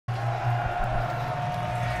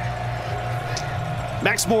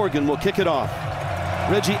Max Morgan will kick it off.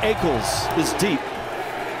 Reggie Ackles is deep.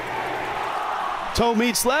 Toe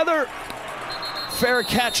meets leather. Fair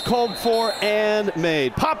catch called for and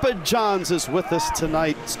made. Papa John's is with us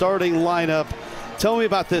tonight. Starting lineup. Tell me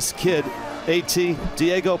about this kid, AT,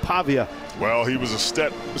 Diego Pavia. Well, he was a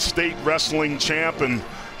state wrestling champ in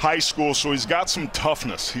high school, so he's got some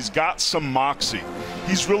toughness. He's got some moxie.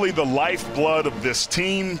 He's really the lifeblood of this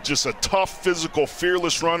team, just a tough, physical,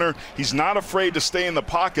 fearless runner. He's not afraid to stay in the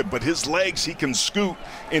pocket, but his legs, he can scoot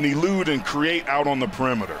and elude and create out on the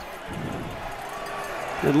perimeter.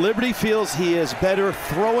 And Liberty feels he is better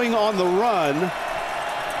throwing on the run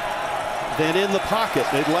than in the pocket.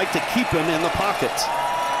 They'd like to keep him in the pocket.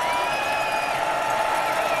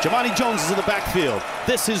 Jamani Jones is in the backfield.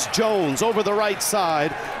 This is Jones over the right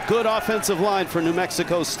side. Good offensive line for New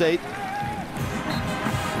Mexico State.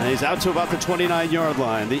 And he's out to about the 29-yard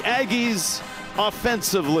line. The Aggies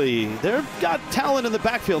offensively, they've got talent in the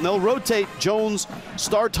backfield. And they'll rotate Jones,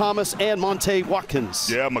 Star Thomas, and Monte Watkins.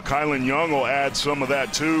 Yeah, McKylan Young will add some of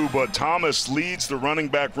that too, but Thomas leads the running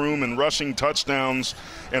back room in rushing touchdowns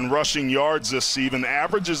and rushing yards this season.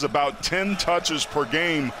 Averages about 10 touches per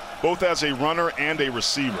game, both as a runner and a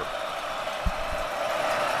receiver.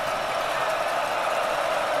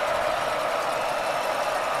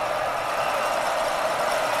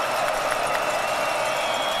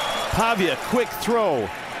 Pavia, quick throw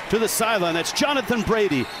to the sideline. That's Jonathan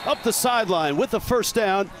Brady up the sideline with the first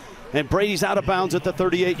down, and Brady's out of bounds at the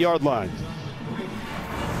 38-yard line.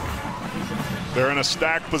 They're in a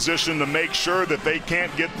stacked position to make sure that they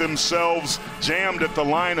can't get themselves jammed at the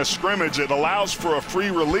line of scrimmage. It allows for a free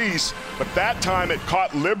release, but that time it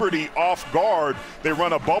caught Liberty off guard. They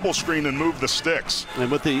run a bubble screen and move the sticks. And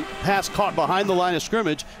with the pass caught behind the line of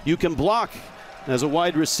scrimmage, you can block as a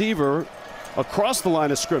wide receiver across the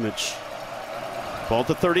line of scrimmage. Ball at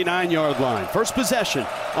the 39-yard line. First possession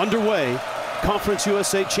underway. Conference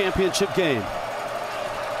USA Championship game.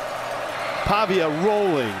 Pavia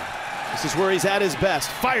rolling. This is where he's at his best.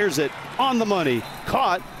 Fires it on the money.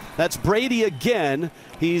 Caught. That's Brady again.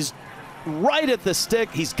 He's right at the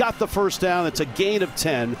stick. He's got the first down. It's a gain of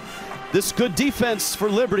 10. This good defense for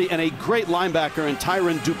Liberty and a great linebacker in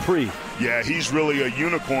Tyron Dupree. Yeah, he's really a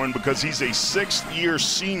unicorn because he's a sixth-year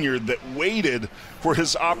senior that waited for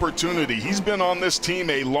his opportunity. He's been on this team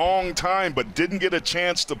a long time but didn't get a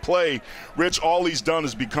chance to play. Rich, all he's done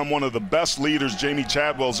is become one of the best leaders Jamie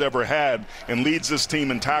Chadwell's ever had and leads this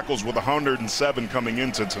team in tackles with 107 coming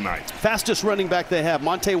into tonight. Fastest running back they have,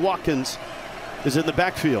 Monte Watkins, is in the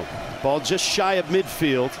backfield. Ball just shy of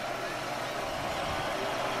midfield.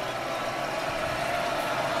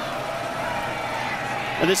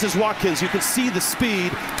 And this is Watkins. You can see the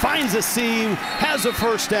speed, finds a seam, has a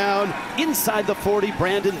first down, inside the 40.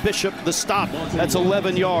 Brandon Bishop, the stop. That's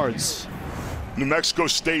 11 yards. New Mexico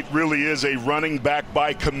State really is a running back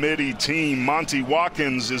by committee team. Monte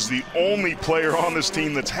Watkins is the only player on this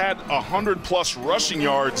team that's had 100-plus rushing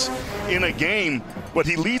yards in a game, but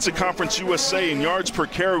he leads the Conference USA in yards per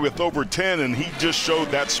carry with over 10, and he just showed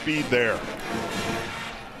that speed there.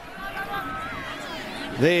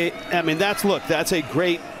 That's a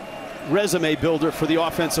great resume builder for the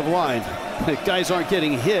offensive line. The guys aren't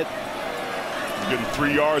getting hit. Getting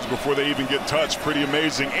 3 yards before they even get touched. Pretty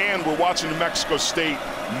amazing. And we're watching New Mexico State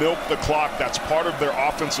milk the clock. That's part of their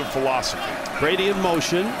offensive philosophy. Brady in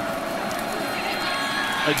motion.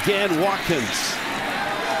 Again, Watkins.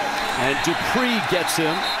 And Dupree gets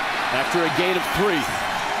him after a gain of 3.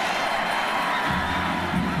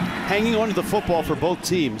 Hanging on to the football for both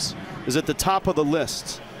teams is at the top of the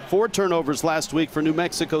list. 4 turnovers last week for New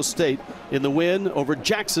Mexico State in the win over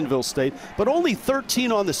Jacksonville State, but only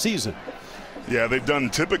 13 on the season. Yeah, they've done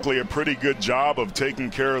typically a pretty good job of taking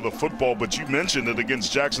care of the football, but you mentioned it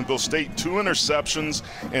against Jacksonville State. 2 interceptions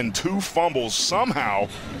and 2 fumbles. Somehow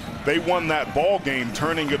they won that ball game,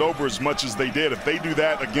 turning it over as much as they did. If they do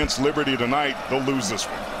that against Liberty tonight, they'll lose this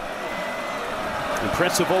one.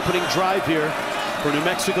 Impressive opening drive here for New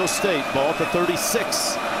Mexico State. Ball at the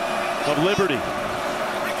 36 of Liberty.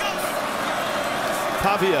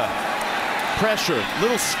 Pavia, pressure,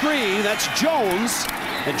 little screen, that's Jones.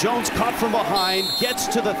 And Jones caught from behind, gets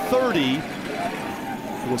to the 30.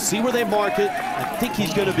 We'll see where they mark it. I think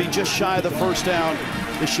he's going to be just shy of the first down.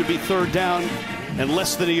 This should be 3rd down and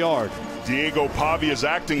less than a yard. Diego Pavia's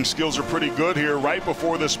acting skills are pretty good here. Right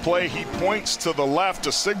before this play, he points to the left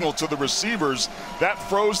to signal to the receivers. That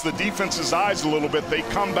froze the defense's eyes a little bit. They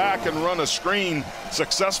come back and run a screen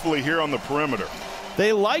successfully here on the perimeter.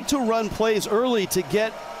 They like to run plays early to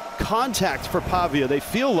get contact for Pavia. They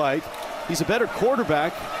feel like he's a better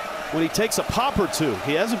quarterback when he takes a pop or two.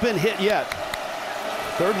 He hasn't been hit yet.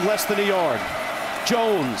 3rd and less than a yard.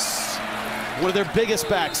 Jones, one of their biggest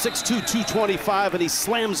backs, 6'2", 225, and he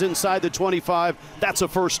slams inside the 25. That's a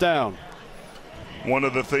first down. One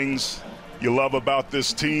of the things you love about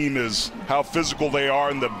this team is how physical they are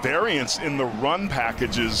and the variance in the run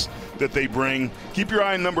packages that they bring. Keep your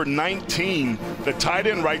eye on number 19. The tight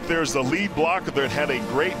end right there is the lead blocker that had a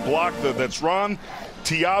great block that's run.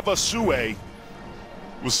 Tiava Sue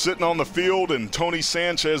was sitting on the field, and Tony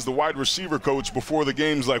Sanchez, the wide receiver coach, before the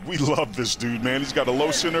game's like, we love this dude, man. He's got a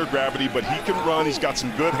low center of gravity, but he can run. He's got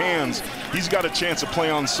some good hands. He's got a chance to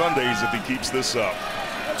play on Sundays if he keeps this up.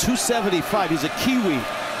 275. He's a Kiwi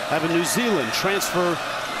out of New Zealand. Transfer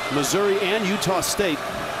Missouri and Utah State.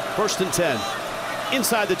 1st and 10.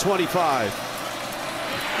 Inside the 25.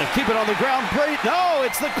 And keep it on the ground. No,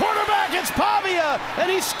 it's the quarterback. It's Pavia,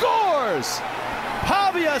 and he scores.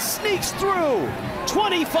 Pavia sneaks through.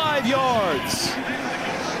 25 yards.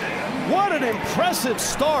 What an impressive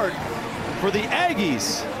start for the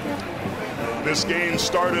Aggies. This game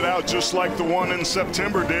started out just like the one in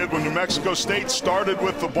September did when New Mexico State started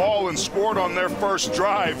with the ball and scored on their first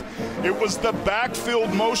drive. It was the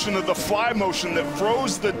backfield motion of the fly motion that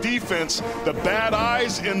froze the defense. The bad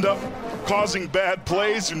eyes end up causing bad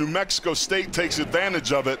plays, and New Mexico State takes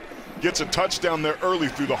advantage of it, gets a touchdown there early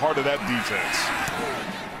through the heart of that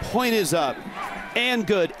defense. Point is up and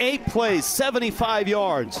good. 8 plays, 75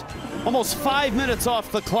 yards. Almost 5 minutes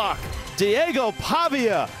off the clock. Diego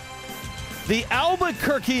Pavia, the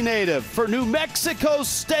Albuquerque native for New Mexico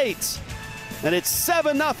State. And it's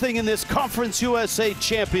 7-0 in this Conference USA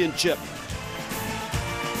Championship.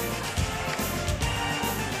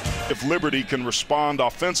 If Liberty can respond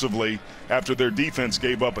offensively after their defense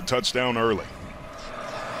gave up a touchdown early.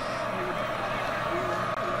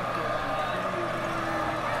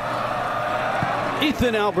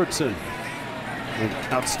 Ethan Albertson,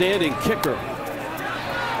 an outstanding kicker.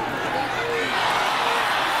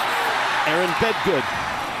 Aaron Bedgood.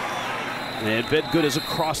 And Bedgood is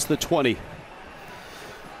across the 20.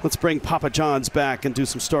 Let's bring Papa John's back and do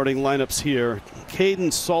some starting lineups here.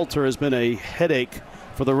 Caden Salter has been a headache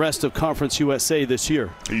for the rest of Conference USA this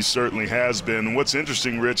year. He certainly has been. What's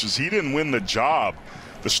interesting, Rich, is he didn't win the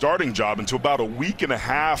starting job, until about a week and a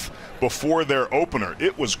half before their opener.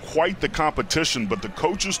 It was quite the competition, but the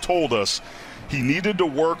coaches told us he needed to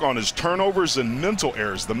work on his turnovers and mental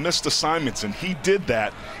errors, the missed assignments, and he did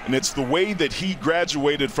that. And it's the way that he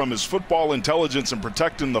graduated from his football intelligence and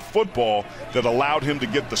protecting the football that allowed him to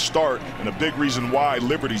get the start, and a big reason why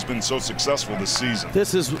Liberty's been so successful this season.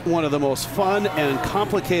 This is one of the most fun and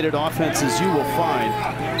complicated offenses you will find.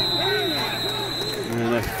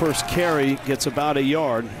 And the first carry gets about a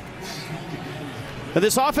yard. And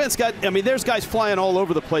this offense there's guys flying all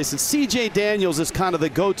over the place, and C.J. Daniels is kind of the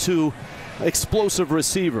go-to explosive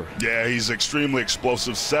receiver. Yeah, he's extremely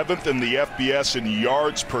explosive. 7th in the FBS in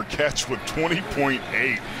yards per catch with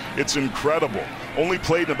 20.8. It's incredible. Only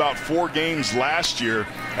played in about 4 games last year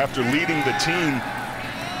after leading the team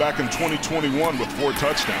back in 2021 with 4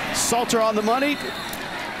 touchdowns. Salter on the money,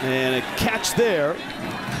 and a catch there,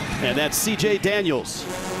 and that's C.J. Daniels.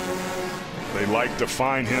 They like to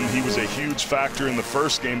find him. He was a huge factor in the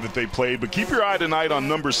first game that they played. But keep your eye tonight on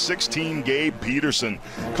number 16, Gabe Peterson.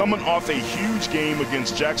 Coming off a huge game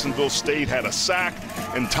against Jacksonville State, had a sack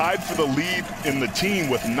and tied for the lead in the team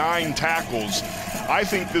with 9 tackles. I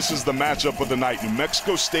think this is the matchup of the night. New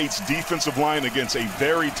Mexico State's defensive line against a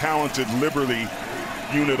very talented Liberty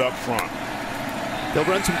unit up front. They'll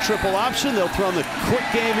run some triple option. They'll throw the quick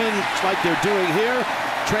game in like they're doing here.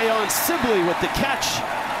 Trayon Sibley with the catch.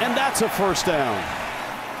 And that's a first down.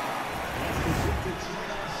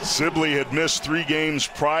 Sibley had missed 3 games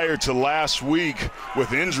prior to last week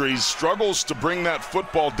with injuries, struggles to bring that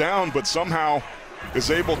football down, but somehow is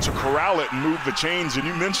able to corral it and move the chains. And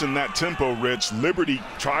you mentioned that tempo, Rich. Liberty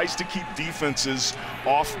tries to keep defenses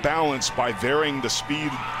off balance by varying the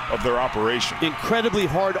speed of their operation. Incredibly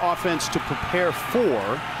hard offense to prepare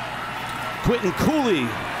for. Quentin Cooley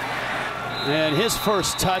and his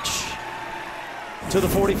first touch to the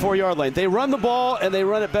 44-yard line. They run the ball, and they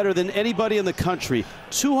run it better than anybody in the country.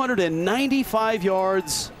 295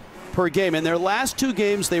 yards per game. In their last 2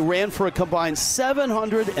 games, they ran for a combined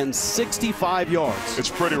 765 yards.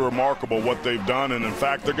 It's pretty remarkable what they've done, and in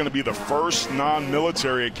fact, they're going to be the first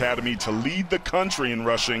non-military academy to lead the country in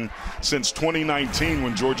rushing since 2019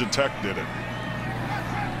 when Georgia Tech did it.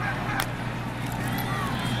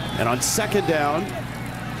 And on 2nd down,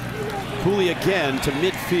 Cooley again to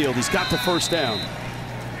midfield. He's got the first down.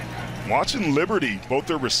 Watching Liberty, both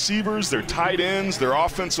their receivers, their tight ends, their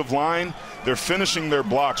offensive line, they're finishing their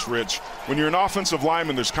blocks, Rich. When you're an offensive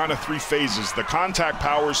lineman, there's kind of three phases. The contact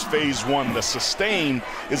power is phase one. The sustain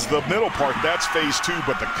is the middle part. That's phase two.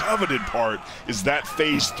 But the coveted part is that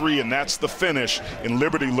phase three, and that's the finish. And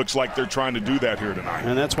Liberty looks like they're trying to do that here tonight.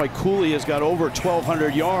 And that's why Cooley has got over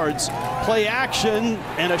 1,200 yards. Play action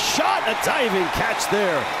and a shot, a diving catch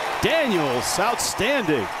there. Daniels,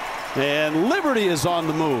 outstanding. And Liberty is on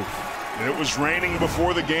the move. It was raining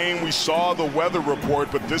before the game. We saw the weather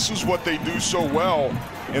report, but this is what they do so well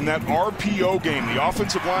in that RPO game. The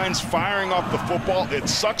offensive line's firing off the football. It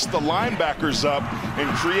sucks the linebackers up and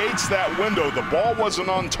creates that window. The ball wasn't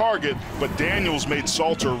on target, but Daniels made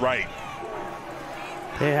Salter right.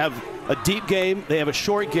 They have a deep game. They have a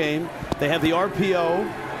short game. They have the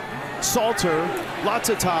RPO. Salter, lots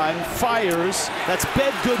of time, fires. That's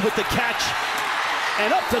Bedgood with the catch.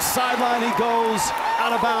 And up the sideline he goes,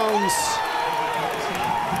 out of bounds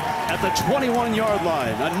at the 21-yard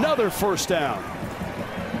line. Another first down.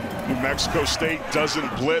 New Mexico State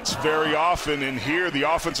doesn't blitz very often, and here the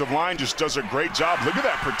offensive line just does a great job. Look at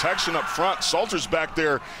that protection up front. Salter's back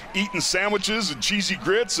there eating sandwiches and cheesy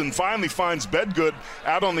grits, and finally finds Bedgood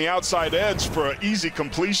out on the outside edge for an easy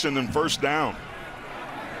completion and first down.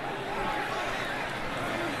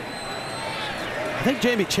 I think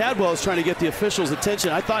Jamie Chadwell is trying to get the officials'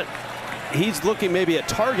 attention. I thought he's looking maybe at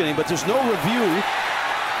targeting, but there's no review.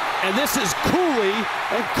 And this is Cooley,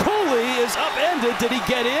 and Cooley is upended. Did he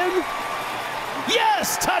get in?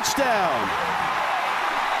 Yes, touchdown.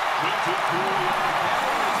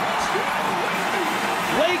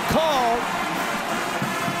 Late call.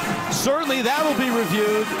 Certainly that'll be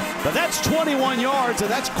reviewed, but that's 21 yards,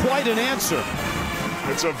 and that's quite an answer.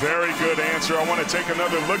 It's a very good answer. I want to take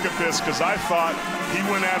another look at this because I thought he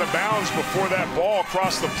went out of bounds before that ball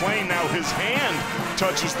crossed the plane. Now his hand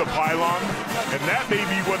touches the pylon, and that may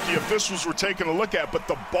be what the officials were taking a look at, but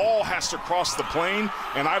the ball has to cross the plane,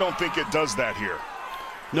 and I don't think it does that here.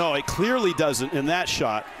 No, it clearly doesn't in that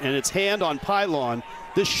shot, and it's hand on pylon.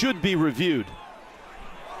 This should be reviewed.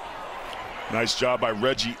 Nice job by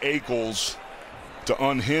Reggie Ackles to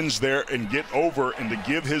unhinge there and get over and to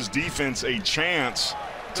give his defense a chance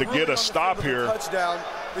to get a stop here. Touchdown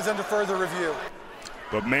is under further review.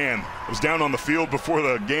 But man, I was down on the field before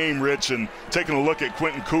the game, Rich, and taking a look at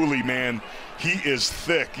Quentin Cooley, man, he is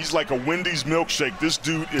thick. He's like a Wendy's milkshake. This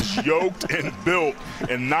dude is yoked and built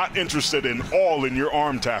and not interested in your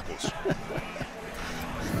arm tackles.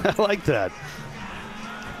 I like that.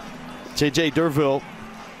 J.J. Derville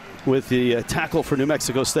with the tackle for New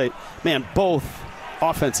Mexico State. Man, both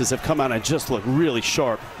offenses have come out and just look really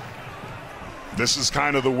sharp. This is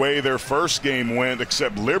kind of the way their first game went,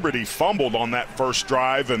 except Liberty fumbled on that first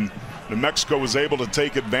drive, and New Mexico was able to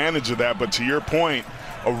take advantage of that. But to your point,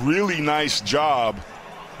 a really nice job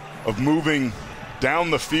of moving down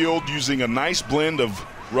the field using a nice blend of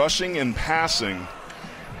rushing and passing.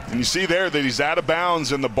 And you see there that he's out of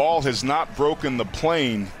bounds and the ball has not broken the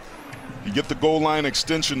plane. You get the goal line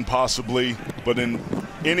extension possibly, but in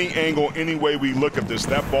any angle, any way we look at this,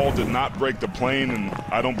 that ball did not break the plane, and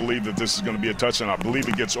I don't believe that this is going to be a touchdown. I believe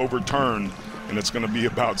it gets overturned, and it's going to be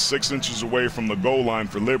about 6 inches away from the goal line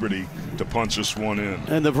for Liberty to punch this one in.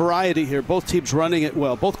 And the variety here, both teams running it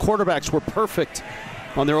well. Both quarterbacks were perfect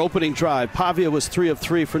on their opening drive. Pavia was 3 of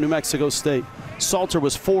 3 for New Mexico State. Salter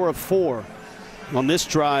was 4 of 4 on this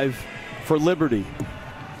drive for Liberty.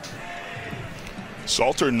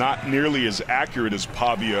 Salter not nearly as accurate as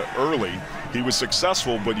Pavia early. He was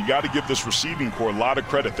successful, but you got to give this receiving corps a lot of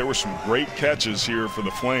credit. There were some great catches here for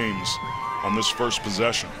the Flames on this first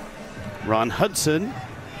possession. Ron Hudson,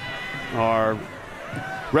 our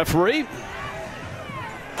referee.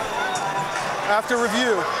 After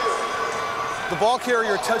review, the ball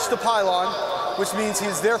carrier touched the pylon, which means he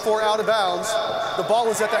is therefore out of bounds. The ball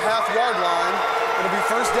was at the half-yard line. It'll be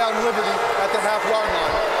first down Liberty at the half-yard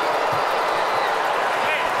line.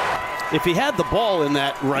 If he had the ball in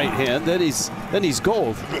that right hand, then he's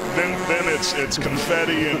gold. Then it's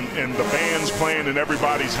confetti and the band's playing and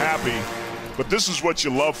everybody's happy. But this is what you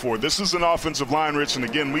love for. This is an offensive line, Rich, and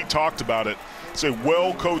again, we talked about it. It's a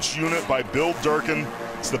well-coached unit by Bill Durkin.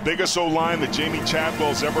 It's the biggest O-line that Jamie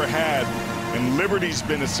Chadwell's ever had. And Liberty's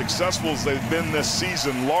been as successful as they've been this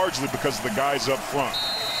season, largely because of the guys up front.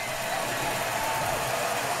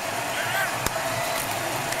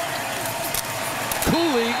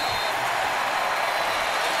 Cooley.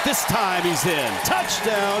 This time he's in.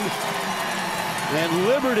 Touchdown. And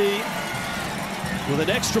Liberty, with an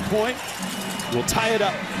extra point, will tie it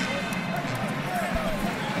up.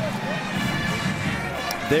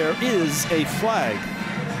 There is a flag.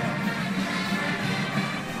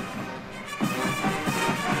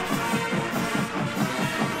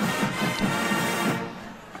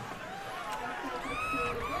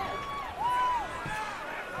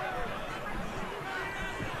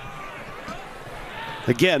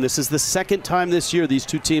 Again, this is the second time this year these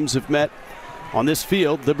two teams have met on this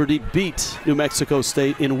field. Liberty beat New Mexico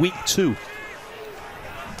State in week 2.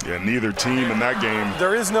 Yeah, neither team in that game.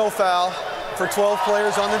 There is no foul for 12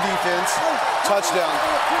 players on the defense. Touchdown.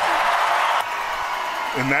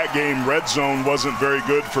 In that game, red zone wasn't very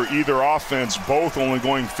good for either offense, both only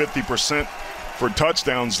going 50% for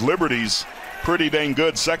touchdowns. Liberty's pretty dang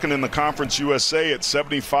good, second in the Conference USA at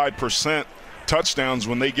 75% touchdowns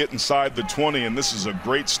when they get inside the 20, and this is a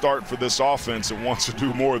great start for this offense that wants to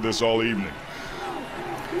do more of this all evening.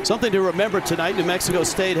 Something to remember tonight, New Mexico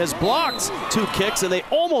State has blocked 2 kicks, and they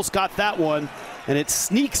almost got that one, and it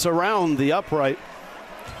sneaks around the upright,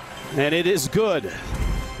 and it is good.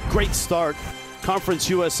 Great start. Conference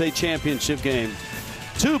USA Championship game.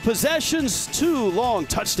 2 possessions, 2 long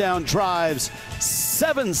touchdown drives,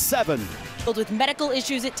 7-7. With medical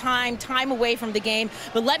issues at time away from the game.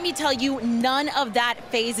 But let me tell you, none of that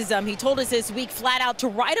phases him. He told us this week flat out to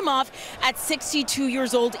write him off at 62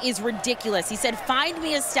 years old is ridiculous. He said, find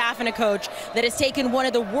me a staff and a coach that has taken one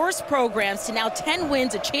of the worst programs to now 10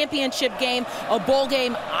 wins, a championship game, a bowl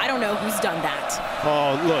game. I don't know who's done that.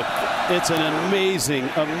 Oh, look, it's an amazing,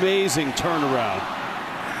 amazing turnaround.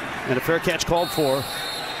 And a fair catch called for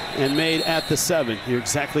and made at the 7. You're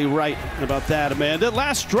exactly right about that, Amanda.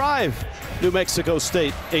 Last drive, New Mexico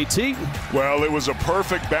State, AT. Well, it was a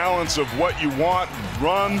perfect balance of what you want: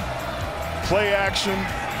 run, play action,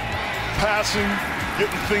 passing,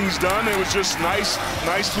 getting things done. It was just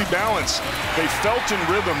nicely balanced. They felt in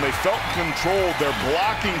rhythm, they felt controlled, they're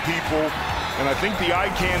blocking people, and I think the eye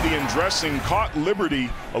candy and dressing caught Liberty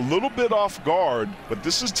a little bit off guard, but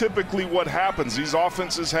this is typically what happens. These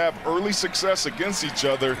offenses have early success against each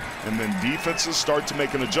other, and then defenses start to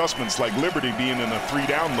make adjustments, like Liberty being in a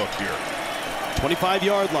 3-down look here.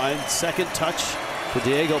 25-yard line, second touch for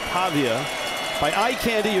Diego Pavia. By eye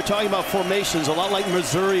candy, you're talking about formations, a lot like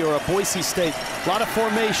Missouri or a Boise State. A lot of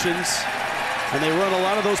formations, and they run a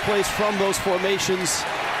lot of those plays from those formations.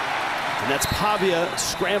 And that's Pavia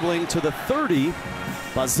scrambling to the 30.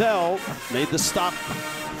 Bazel made the stop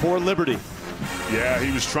for Liberty. Yeah,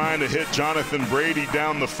 he was trying to hit Jonathan Brady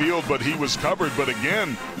down the field, but he was covered. But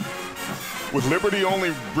again, with Liberty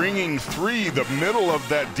only bringing 3, the middle of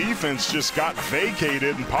that defense just got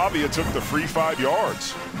vacated, and Pavia took the free 5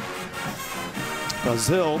 yards.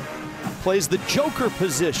 Bazel plays the joker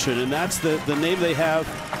position, and that's the name they have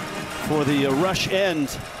for the rush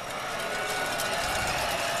end.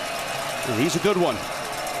 And he's a good one.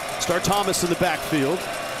 Star Thomas in the backfield.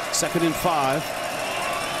 2nd and 5.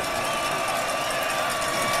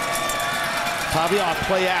 Pavia off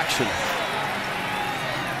play action.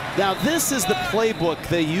 Now this is the playbook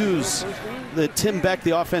they use. Tim Beck,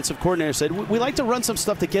 the offensive coordinator, said, we like to run some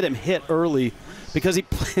stuff to get him hit early, because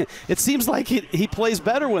it seems like he plays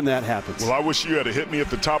better when that happens. Well, I wish you had hit me at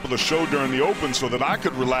the top of the show during the open so that I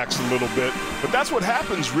could relax a little bit. But that's what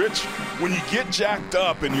happens, Rich, when you get jacked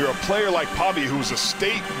up and you're a player like Pavia, who's a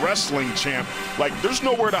state wrestling champ. Like, there's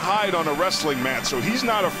nowhere to hide on a wrestling mat, so he's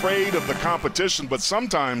not afraid of the competition. But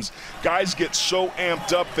sometimes guys get so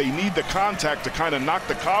amped up, they need the contact to kind of knock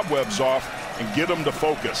the cobwebs off and get them to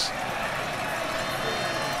focus.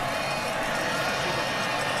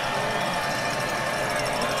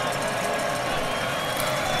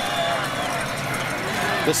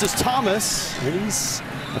 This is Thomas, and he's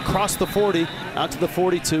across the 40, out to the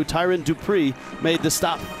 42. Tyron Dupree made the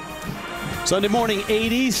stop. Sunday morning,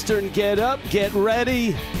 8 Eastern. Get up, get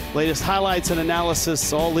ready. Latest highlights and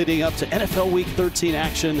analysis, all leading up to NFL Week 13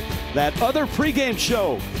 action. That other pregame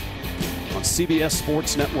show on CBS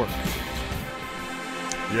Sports Network.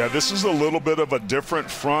 Yeah, this is a little bit of a different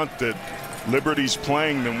front that Liberty's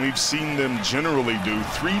playing than we've seen them generally do.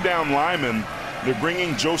 3 down linemen. They're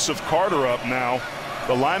bringing Joseph Carter up now,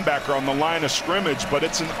 the linebacker, on the line of scrimmage, but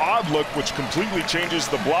it's an odd look which completely changes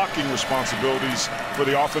the blocking responsibilities for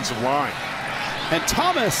the offensive line. And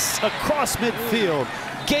Thomas across midfield,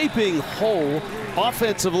 gaping hole,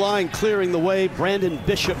 offensive line clearing the way. Brandon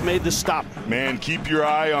Bishop made the stop. Man, keep your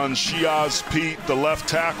eye on Shiaz Pete, the left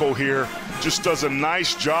tackle here. Just does a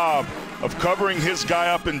nice job of covering his guy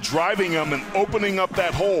up and driving him and opening up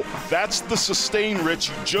that hole. That's the sustain, Rich.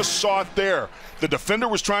 You just saw it there. The defender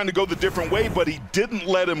was trying to go the different way, but he didn't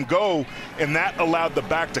let him go, and that allowed the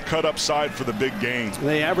back to cut upside for the big gain.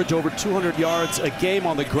 They average over 200 yards a game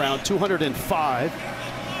on the ground, 205,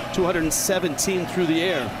 217 through the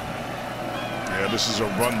air. Yeah, this is a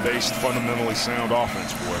run-based, fundamentally sound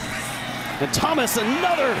offense, boy. And Thomas,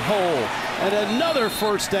 another hole, and another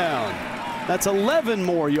first down. That's 11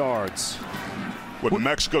 more yards. What New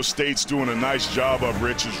Mexico State's doing a nice job of,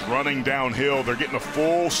 Rich, is running downhill. They're getting a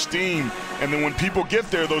full steam. And then when people get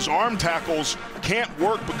there, those arm tackles can't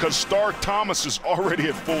work because Star Thomas is already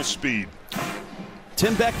at full speed.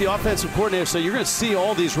 Tim Beck, the offensive coordinator, so you're going to see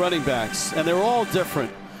all these running backs, and they're all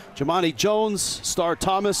different. Jamani Jones, Star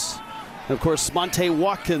Thomas, and of course Monte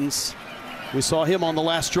Watkins. We saw him on the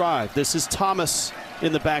last drive. This is Thomas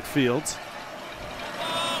in the backfield.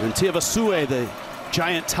 And Tiavasue, the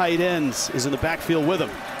giant tight end, is in the backfield with him.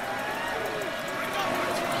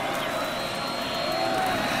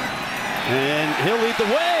 And he'll lead the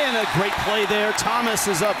way, and a great play there. Thomas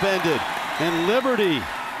is upended. And Liberty,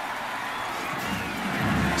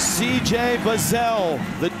 C.J. Bazell,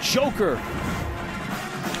 the Joker.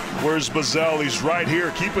 Where's Bazell? He's right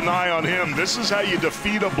here. Keep an eye on him. This is how you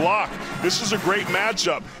defeat a block. This is a great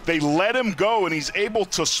matchup. They let him go, and he's able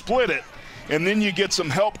to split it. And then you get some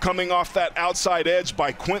help coming off that outside edge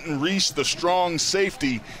by Quentin Reese, the strong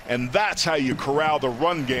safety, and that's how you corral the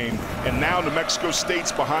run game. And now New Mexico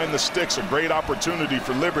State's behind the sticks, a great opportunity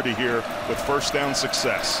for Liberty here with first down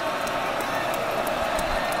success.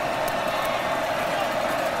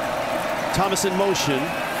 Thomas in motion.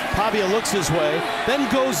 Pavia looks his way,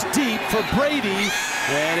 then goes deep for Brady,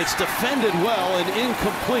 and it's defended well and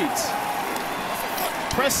incomplete.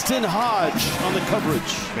 Preston Hodge on the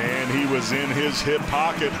coverage. Man, he was in his hip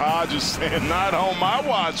pocket. Hodge is saying, not on my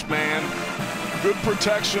watch, man. Good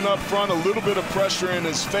protection up front, a little bit of pressure in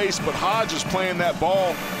his face, but Hodge is playing that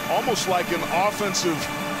ball almost like an offensive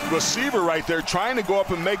receiver right there, trying to go up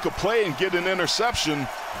and make a play and get an interception.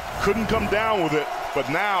 Couldn't come down with it, but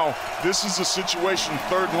now this is a situation,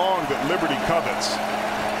 third long, that Liberty covets.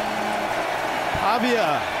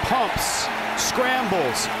 Pavia pumps,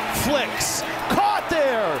 scrambles, flicks, caught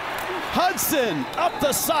there. Hudson up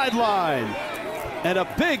the sideline. And a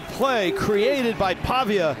big play created by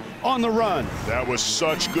Pavia on the run. That was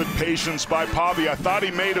such good patience by Pavia. I thought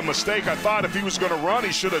he made a mistake. I thought if he was going to run,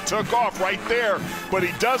 he should have took off right there, but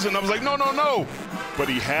he doesn't. I was like, no, no, no. But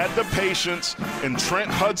he had the patience, and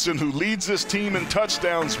Trent Hudson, who leads this team in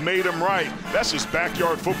touchdowns, made him right. That's just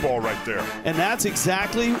backyard football right there. And that's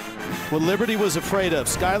exactly what Liberty was afraid of.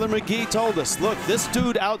 Skylar McGee told us, look, this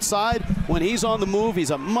dude outside, when he's on the move,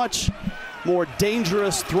 he's a much more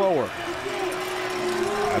dangerous thrower.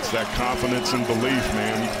 That's that confidence and belief,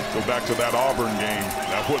 man. Go back to that Auburn game.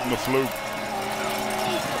 That wasn't a fluke.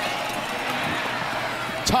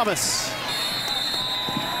 Thomas.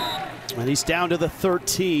 And he's down to the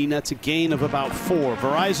 13. That's a gain of about 4.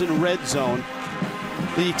 Verizon red zone.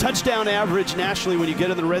 The touchdown average nationally when you get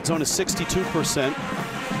in the red zone is 62%.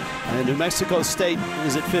 And New Mexico State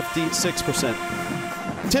is at 56%.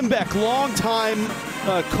 Tim Beck, long-time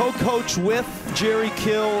co-coach with Jerry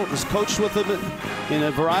Kill, has coached with him in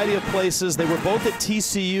a variety of places. They were both at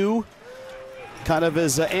TCU, kind of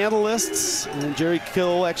as analysts, and Jerry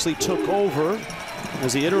Kill actually took over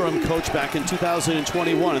as the interim coach back in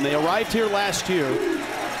 2021. And they arrived here last year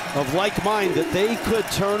of like mind that they could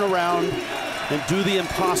turn around and do the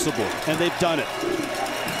impossible, and they've done it.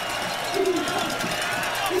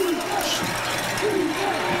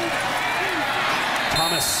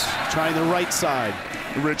 Thomas trying the right side.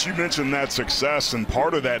 Rich, you mentioned that success, and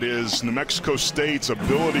part of that is New Mexico State's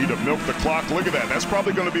ability to milk the clock. Look at that. That's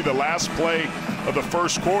probably going to be the last play of the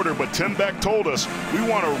first quarter, but Tim Beck told us we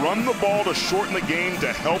want to run the ball to shorten the game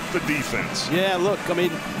to help the defense. Yeah, look, I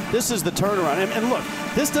mean, this is the turnaround. And look,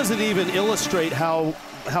 this doesn't even illustrate how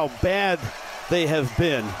bad they have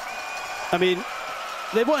been. I mean,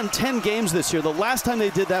 they've won 10 games this year. The last time they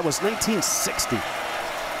did that was 1960.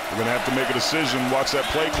 We're going to have to make a decision. Watch that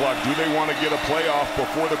play clock. Do they want to get a playoff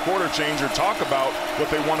before the quarter change, or talk about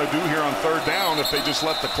what they want to do here on third down if they just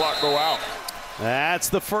let the clock go out? That's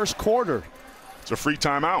the first quarter. It's a free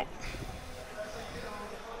timeout.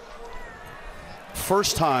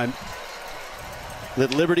 First time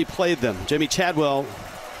that Liberty played them. Jimmy Chadwell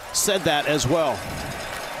said that as well.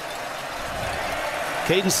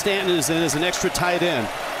 Caden Stanton is in as an extra tight end.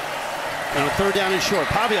 And a third down and short.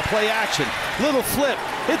 Pavia play action. Little flip.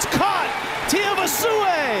 It's caught.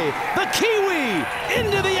 Tiavasue, the Kiwi,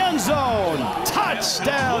 into the end zone.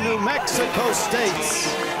 Touchdown, New Mexico State.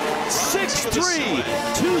 6'3",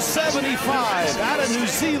 275 out of New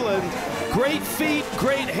Zealand. Great feet,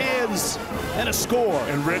 great hands, and a score.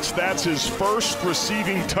 And Rich, that's his first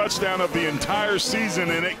receiving touchdown of the entire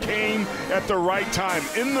season, and it came at the right time.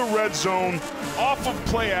 In the red zone, off of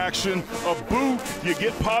play action, a boot. You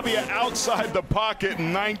get Pavia outside the pocket,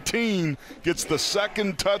 and 19 gets the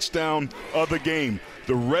second touchdown of the game.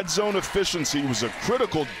 The red zone efficiency was a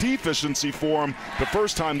critical deficiency for them the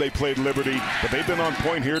first time they played Liberty, but they've been on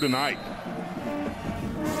point here tonight.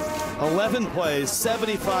 11 plays,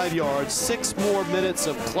 75 yards, 6 more minutes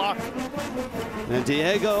of clock. And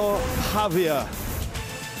Diego Javier.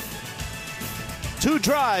 2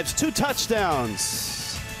 drives, 2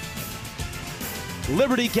 touchdowns.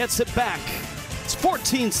 Liberty gets it back. It's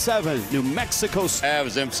 14-7, New Mexico State. It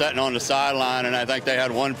was them sitting on the sideline, and I think they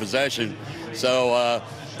had 1 possession. So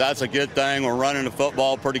that's a good thing. We're running the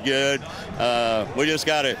football pretty good. We just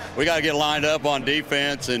got to get lined up on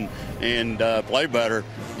defense and play better,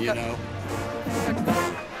 you know.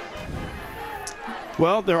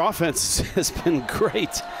 Well, their offense has been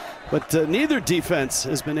great, but neither defense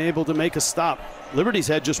has been able to make a stop. Liberty's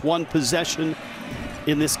had just 1 possession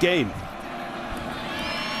in this game.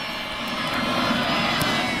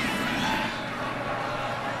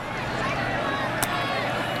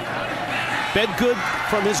 Bedgood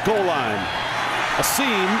from his goal line. A seam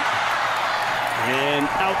and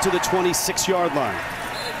out to the 26-yard line.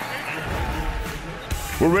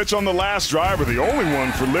 Well, Rich, on the last drive, or the only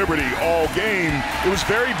one for Liberty all game, it was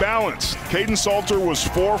very balanced. Caden Salter was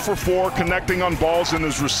 4 for 4 connecting on balls, and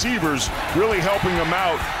his receivers really helping him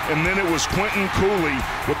out. And then it was Quentin Cooley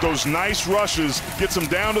with those nice rushes, gets him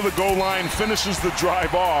down to the goal line, finishes the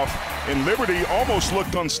drive off, and Liberty almost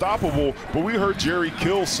looked unstoppable, but we heard Jerry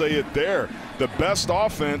Kill say it there. The best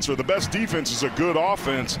offense or the best defense is a good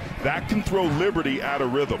offense. That can throw Liberty out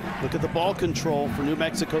of rhythm. Look at the ball control for New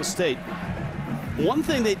Mexico State. One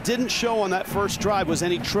thing they didn't show on that first drive was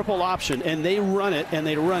any triple option, and they run it, and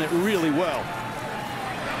they run it really well.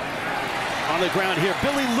 On the ground here,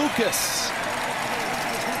 Billy Lucas.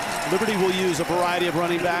 Liberty will use a variety of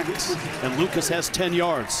running backs, and Lucas has 10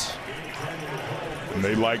 yards. And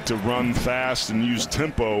they like to run fast and use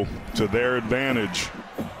tempo to their advantage.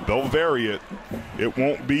 They'll vary it. It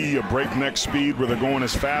won't be a breakneck speed where they're going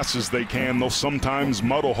as fast as they can. They'll sometimes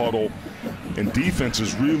muddle huddle. And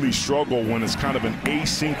defenses really struggle when it's kind of an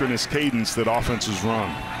asynchronous cadence that offenses run.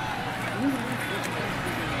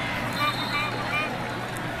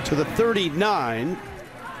 To the 39.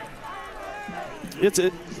 It's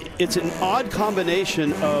an odd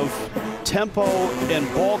combination of tempo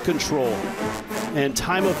and ball control and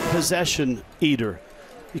time of possession eater,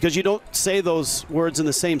 because you don't say those words in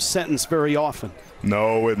the same sentence very often.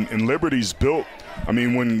 No, and Liberty's built. I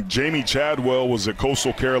mean, when Jamie Chadwell was at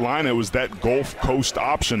Coastal Carolina, it was that Gulf Coast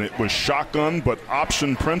option. It was shotgun, but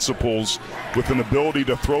option principles with an ability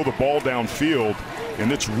to throw the ball downfield,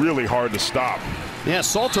 and it's really hard to stop. Yeah,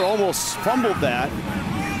 Salter almost fumbled that,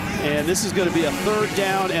 and this is going to be a 3rd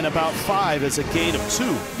down and about 5 as a gain of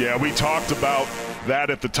 2. Yeah, we talked about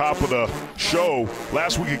that at the top of the show.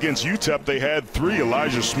 Last week against UTEP, they had 3.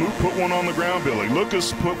 Elijah Smoot put one on the ground. Billy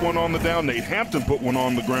Lucas put one on the down. Nate Hampton put one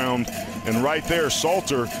on the ground. And right there,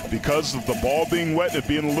 Salter, because of the ball being wet and it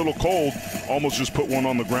being a little cold, almost just put one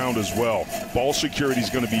on the ground as well. Ball security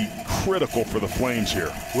is going to be critical for the Flames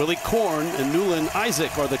here. Willie Korn and Newland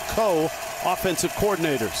Isaac are the co-offensive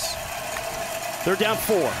coordinators. 3rd down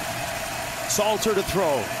 4. Salter to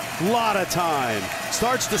throw. Lot of time.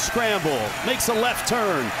 Starts to scramble. Makes a left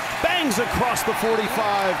turn. Bangs across the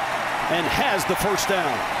 45 and has the 1st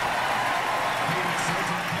down.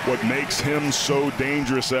 What makes him so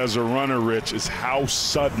dangerous as a runner, Rich, is how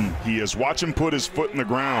sudden he is. Watch him put his foot in the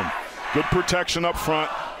ground. Good protection up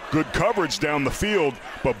front. Good coverage down the field.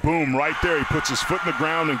 But boom, right there, he puts his foot in the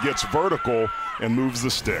ground and gets vertical and moves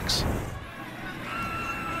the sticks.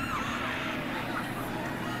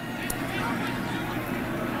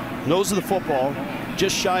 Nose of the football,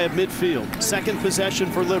 just shy of midfield. 2nd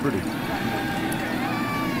possession for Liberty.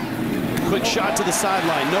 Quick shot to the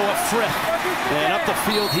sideline. Noah Frith. And up the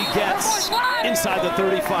field he gets. Inside the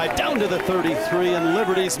 35, down to the 33, and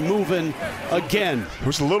Liberty's moving again.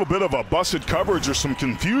 There's a little bit of a busted coverage or some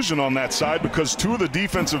confusion on that side because 2 of the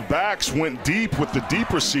defensive backs went deep with the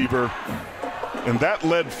deep receiver, and that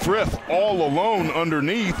led Frith all alone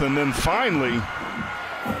underneath, and then finally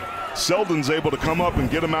Selden's able to come up and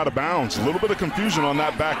get him out of bounds. A little bit of confusion on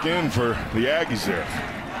that back end for the Aggies there.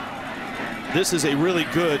 This is a really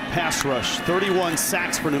good pass rush. 31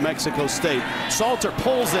 sacks for New Mexico State. Salter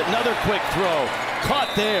pulls it, another quick throw.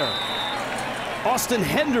 Caught there. Austin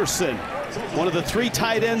Henderson, one of the 3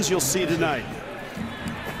 tight ends you'll see tonight.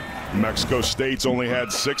 New Mexico State's only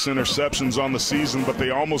had 6 interceptions on the season, but they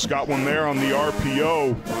almost got one there on the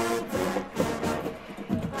RPO.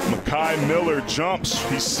 Makai Miller jumps.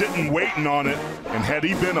 He's sitting waiting on it, and had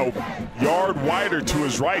he been a yard wider to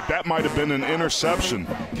his right, that might have been an interception.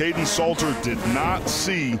 Caden Salter did not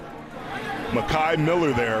see Makai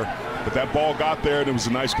Miller there, but that ball got there, and it was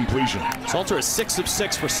a nice completion. Salter is 6 of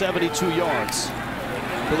 6 for 72 yards.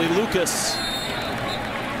 Billy Lucas,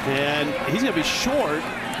 and he's going to be short.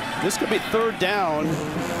 This could be 3rd down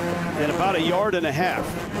and about 1.5 yards.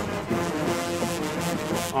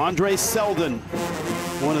 Andre Seldon,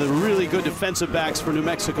 one of the really good defensive backs for New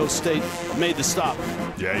Mexico State, made the stop.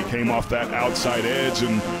 Yeah, he came off that outside edge,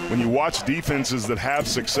 and when you watch defenses that have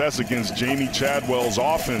success against Jamie Chadwell's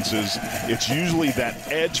offenses, it's usually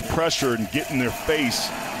that edge pressure and getting their face,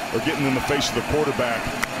 or getting in the face of the quarterback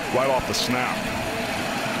right off the snap.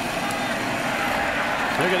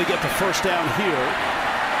 They're going to get the first down here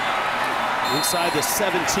inside the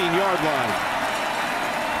 17-yard line.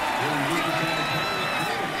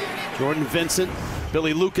 Jordan Vincent,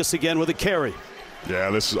 Billy Lucas again with a carry. Yeah,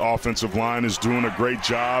 this offensive line is doing a great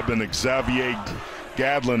job, and Xavier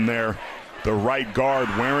Gadlin there, the right guard,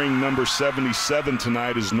 wearing number 77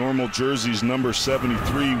 tonight. His normal jersey's number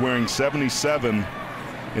 73, wearing 77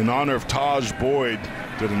 in honor of Taj Boyd.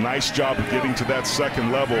 Did a nice job of getting to that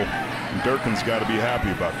second level, and Durkin's got to be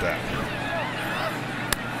happy about that.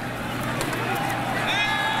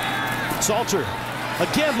 Salter,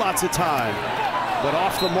 again lots of time, but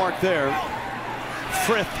off the mark there.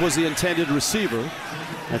 Frith was the intended receiver.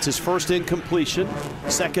 That's his first incompletion,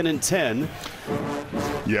 2nd and 10.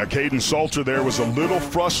 Yeah, Caden Salter there was a little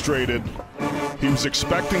frustrated. He was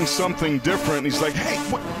expecting something different. He's like, hey,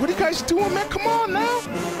 what are you guys doing, man? Come on now.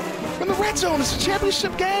 We're in the red zone. It's a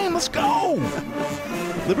championship game. Let's go.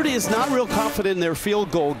 Liberty is not real confident in their field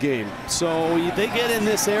goal game. So they get in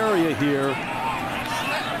this area here.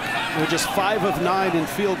 They're just 5 of 9 in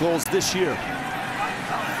field goals this year.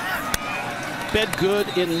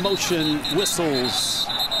 Bedgood in motion, whistles.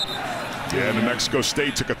 Yeah, New Mexico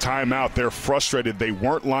State took a timeout. They're frustrated. They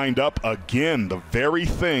weren't lined up again. The very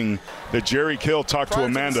thing that Jerry Kill talked to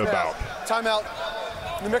Amanda about. Timeout,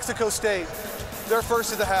 New Mexico State. Their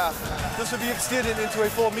first of the half. This would be extended into a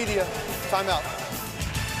full media timeout.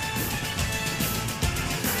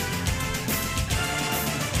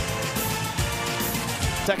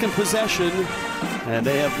 Second possession, and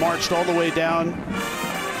they have marched all the way down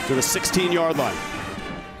to the 16-yard line.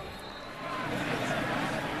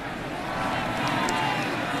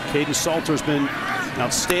 Caden Salter's been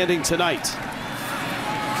outstanding tonight.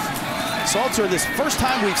 Salter, this first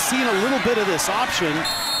time we've seen a little bit of this option,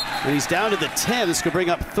 and he's down to the 10. This could bring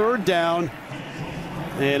up 3rd down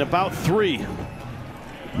and about 3.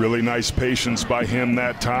 Really nice patience by him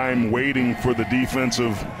that time, waiting for the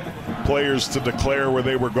defensive players to declare where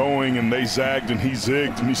they were going, and they zagged and he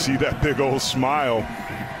zigged, and you see that big old smile.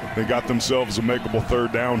 They got themselves a makeable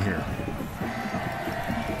 3rd down here.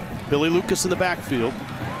 Billy Lucas in the backfield.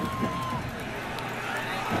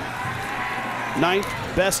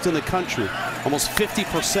 9th best in the country, almost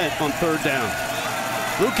 50% on 3rd down.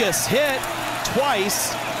 Lucas hit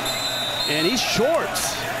twice, and he's short.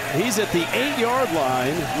 He's at the 8-yard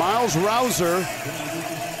line. Miles Rouser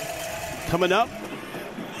coming up,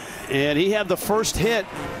 and he had the first hit.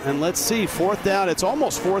 And let's see, 4th down. It's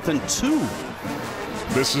almost 4th and 2.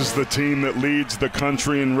 This is the team that leads the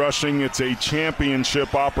country in rushing. It's a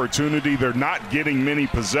championship opportunity. They're not getting many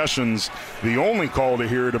possessions. The only call to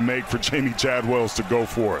hear to make for Jamie Chadwell is to go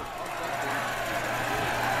for it.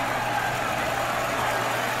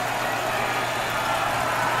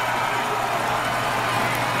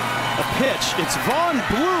 A pitch. It's Vaughn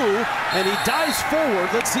Blue, and he dives forward.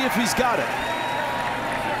 Let's see if he's got it.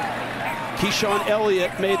 Keyshawn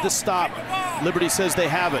Elliott made the stop. Liberty says they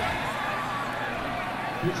have it.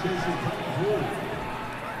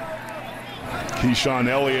 Keyshawn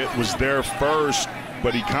Elliott was there first,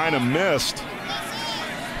 but he kind of missed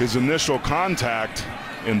his initial contact,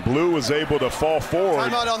 and Blue was able to fall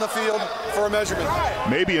forward. Timeout on the field for a measurement.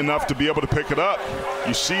 Maybe enough to be able to pick it up.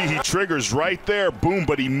 You see he triggers right there, boom,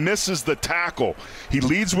 but he misses the tackle. He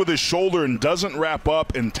leads with his shoulder and doesn't wrap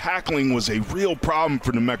up, and tackling was a real problem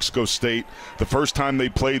for New Mexico State the first time they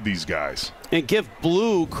played these guys. And give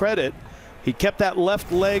Blue credit. He kept that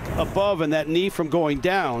left leg above and that knee from going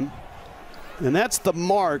down. And that's the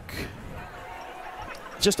mark.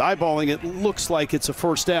 Just eyeballing it, looks like it's a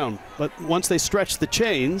 1st down. But once they stretch the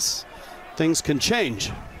chains, things can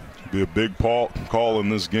change. Be a big call in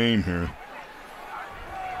this game here.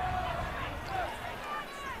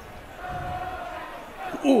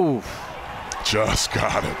 Ooh. Just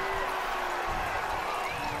got it.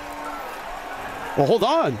 Well, hold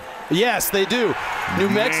on. Yes, they do. New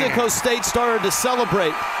Mexico State started to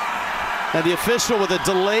celebrate. And the official with a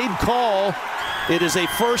delayed call, it is a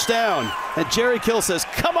 1st down. And Jerry Kill says,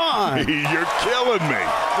 come on. You're killing me.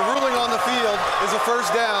 The ruling on the field is a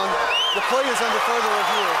 1st down. The play is under further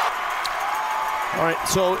review. All right,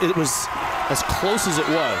 so it was as close as it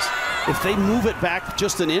was. If they move it back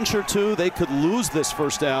just an inch or two, they could lose this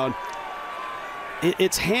 1st down.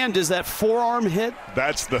 its hand is that forearm hit?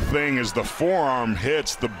 That's the thing, is the forearm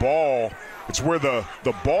hits the ball. It's where the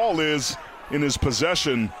ball is in his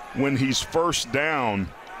possession when he's first down.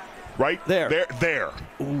 Right there. There.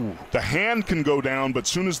 Ooh. The hand can go down, but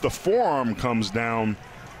soon as the forearm comes down,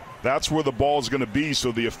 that's where the ball is going to be.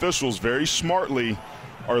 So the officials very smartly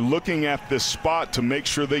are looking at this spot to make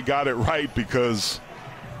sure they got it right, because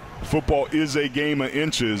football is a game of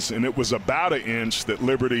inches, and it was about an inch that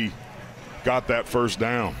Liberty got that first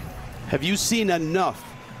down. Have you seen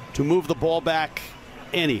enough to move the ball back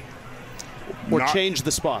any? Or change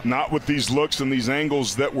the spot? Not with these looks and these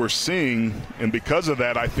angles that we're seeing, and because of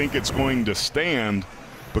that, I think it's going to stand,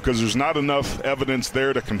 because there's not enough evidence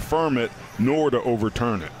there to confirm it nor to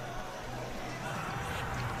overturn it.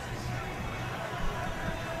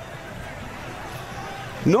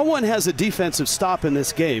 No one has a defensive stop in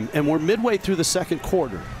this game, and we're midway through the second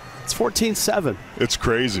quarter. It's 14-7. It's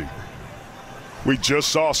crazy. We just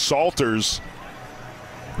saw Salter's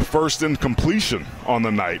first incompletion on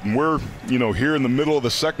the night, and we're, here in the middle of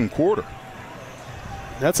the second quarter.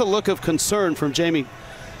 That's a look of concern from Jamie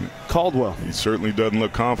Caldwell. He certainly doesn't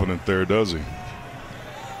look confident there, does he?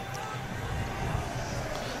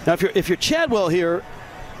 Now, if you're Chadwell here,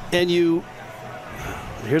 and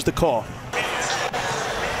here's the call.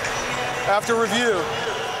 After review,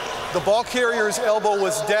 the ball carrier's elbow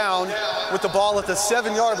was down with the ball at the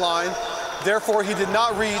 7-yard line. Therefore, he did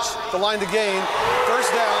not reach the line to gain.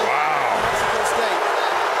 First down, Mexico State.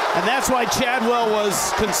 And that's why Chadwell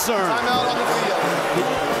was concerned. Timeout on the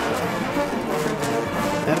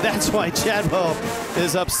field. And that's why Chadwell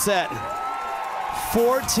is upset.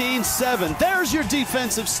 14-7. There's your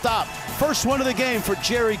defensive stop. First one of the game for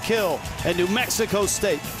Jerry Kill and New Mexico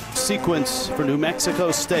State. Sequence for New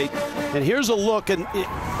Mexico State. And here's a look, and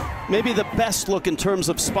maybe the best look in terms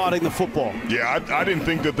of spotting the football. Yeah, I didn't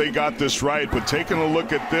think that they got this right, but taking a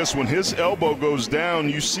look at this, when his elbow goes down,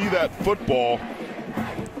 you see that football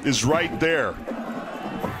is right there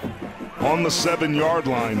on the 7-yard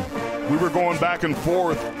line. We were going back and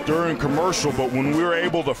forth during commercial, but when we were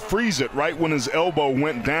able to freeze it right when his elbow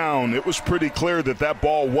went down, it was pretty clear that that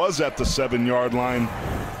ball was at the 7-yard line.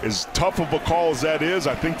 As tough of a call as that is,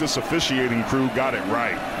 I think this officiating crew got it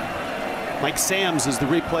right. Mike Sams is the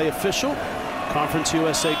replay official. Conference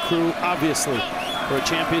USA crew, obviously, for a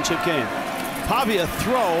championship game. Pavia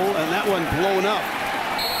throw, and that one blown up.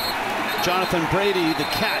 Jonathan Brady, the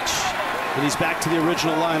catch, and he's back to the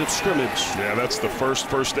original line of scrimmage. Yeah, that's the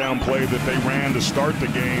first down play that they ran to start the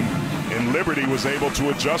game, and Liberty was able to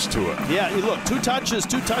adjust to it. Yeah, look, 2 touches,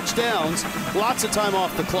 2 touchdowns, lots of time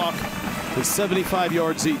off the clock, with 75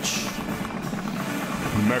 yards each.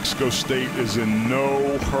 New Mexico State is in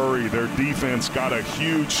no hurry. Their defense got a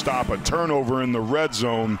huge stop. A turnover in the red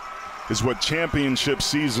zone is what championship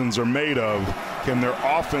seasons are made of. Can their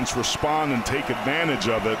offense respond and take advantage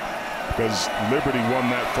of it? Because Liberty won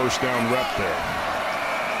that first down rep there.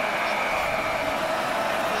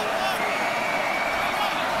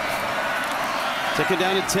 Second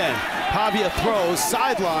down and 10. Pavia throws,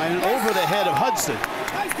 sideline, over the head of Hudson.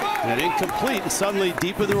 And incomplete, and suddenly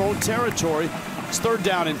deep in their own territory. It's third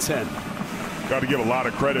down and 10. Got to give a lot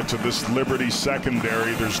of credit to this Liberty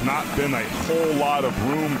secondary. There's not been a whole lot of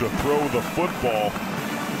room to throw the football.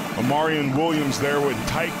 Amarian Williams there with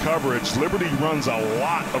tight coverage. Liberty runs a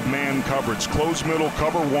lot of man coverage. Close middle,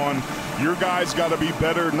 cover one. Your guys got to be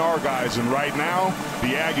better than our guys, and right now,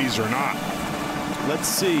 the Aggies are not. Let's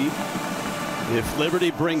see if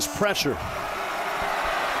Liberty brings pressure.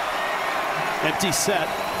 Empty set.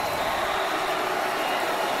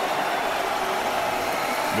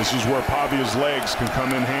 This is where Pavia's legs can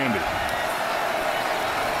come in handy.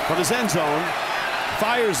 From his end zone,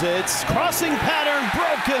 fires it. Crossing pattern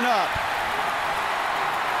broken up.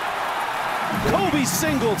 Kobe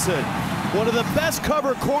Singleton, one of the best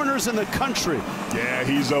cover corners in the country. Yeah,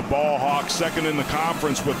 he's a ball hawk, second in the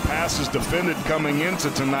conference with passes defended coming into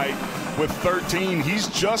tonight with 13. He's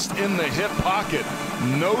just in the hip pocket.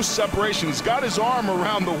 No separation. He's got his arm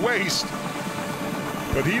around the waist,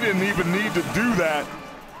 but he didn't even need to do that.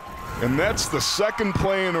 And that's the second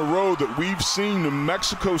play in a row that we've seen New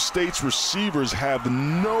Mexico State's receivers have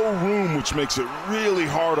no room, which makes it really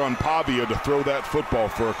hard on Pavia to throw that football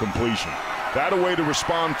for a completion. That a way to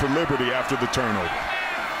respond for Liberty after the turnover.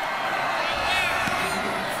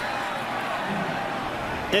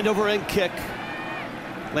 End over end kick.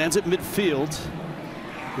 Lands at midfield.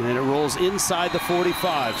 And it rolls inside the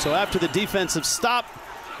 45. So after the defensive stop,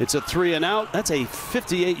 it's a 3 and out. That's a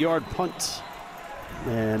 58-yard punt.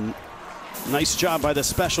 And nice job by the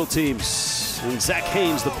special teams. And Zach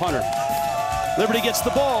Haynes, the punter. Liberty gets the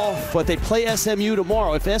ball, but they play SMU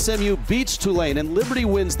tomorrow. If SMU beats Tulane and Liberty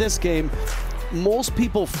wins this game, most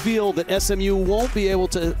people feel that SMU won't be able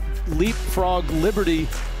to leapfrog Liberty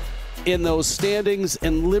in those standings,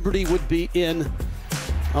 and Liberty would be in.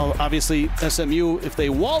 Obviously, SMU, if they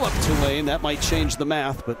wallop Tulane, that might change the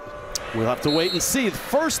math, but we'll have to wait and see.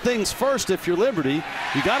 First things first, if you're Liberty,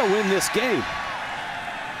 you got to win this game.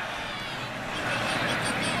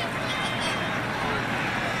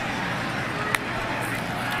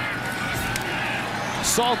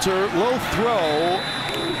 Salter, low throw,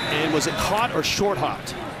 and was it caught or short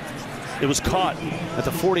hopped? It was caught at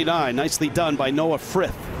the 49. Nicely done by Noah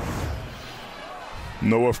Frith.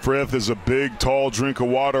 Noah Frith is a big, tall drink of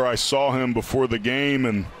water. I saw him before the game,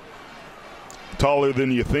 and taller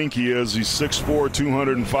than you think he is. He's 6'4",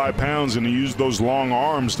 205 pounds, and he used those long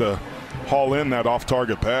arms to haul in that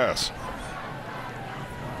off-target pass.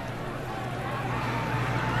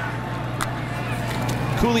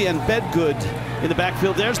 Cooley and Bedgood in the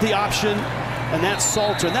backfield. There's the option, and that's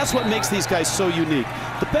Salter. And that's what makes these guys so unique.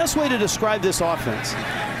 The best way to describe this offense,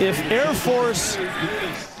 if Air Force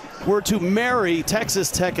were to marry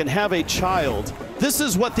Texas Tech and have a child, this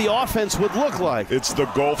is what the offense would look like. It's the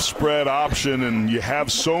Gulf spread option, and you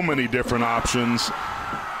have so many different options.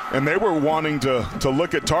 And they were wanting to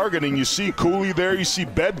look at targeting. You see Cooley there, you see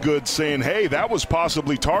Bedgood saying, hey, that was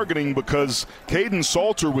possibly targeting because Caden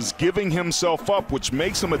Salter was giving himself up, which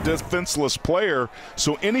makes him a defenseless player.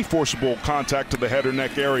 So any forcible contact to the head or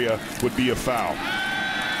neck area would be a foul.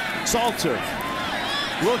 Salter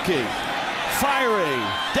looking, firing,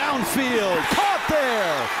 downfield, caught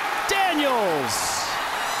there. Daniels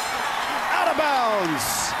out of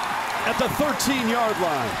bounds at the 13-yard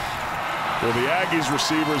line. Well, the Aggies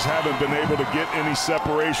receivers haven't been able to get any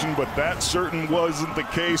separation, but that certainly wasn't the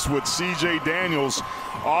case with C.J. Daniels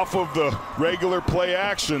off of the regular play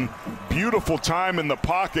action. Beautiful time in the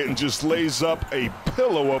pocket, and just lays up a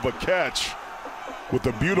pillow of a catch with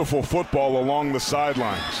a beautiful football along the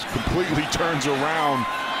sidelines. Completely turns around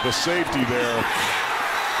the safety there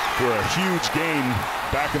for a huge gain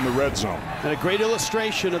back in the red zone. And a great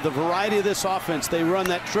illustration of the variety of this offense. They run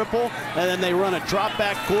that triple, and then they run a drop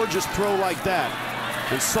back, gorgeous throw like that.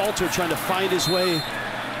 And Salter trying to find his way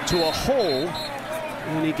to a hole,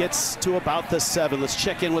 and he gets to about the 7. Let's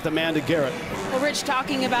check in with Amanda Garrett. Well, Rich,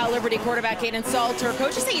 talking about Liberty quarterback Caden Salter,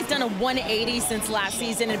 coaches say he's done a 180 since last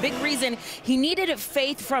season, and a big reason he needed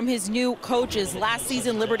faith from his new coaches. Last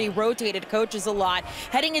season, Liberty rotated coaches a lot.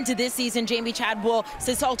 Heading into this season, Jamie Chadwell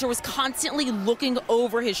says Salter was constantly looking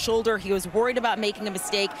over his shoulder. He was worried about making a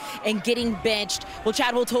mistake and getting benched. Well,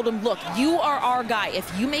 Chadwell told him, look, you are our guy.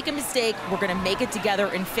 If you make a mistake, we're going to make it together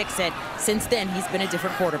and fix it. Since then, he's been a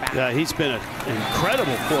different quarterback. Yeah, he's been an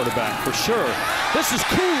incredible quarterback for sure. This is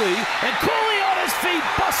Cooley, and Cooley on his feet,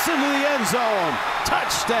 busts into the end zone.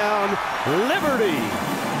 Touchdown, Liberty.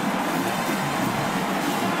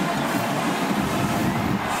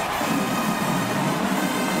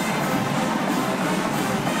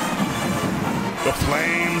 The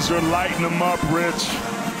Flames are lighting them up, Rich.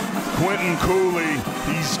 Quentin Cooley,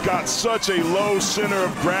 he's got such a low center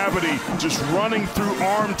of gravity, just running through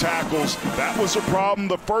arm tackles. That was a problem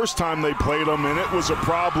the first time they played him, and it was a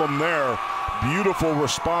problem there. Beautiful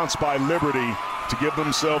response by Liberty to give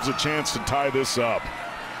themselves a chance to tie this up.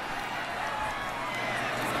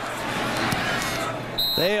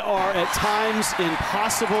 They are at times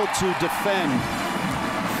impossible to defend.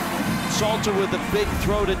 Salter with a big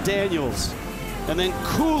throw to Daniels. And then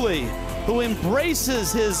Cooley, who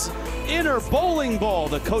embraces his inner bowling ball,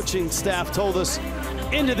 the coaching staff told us,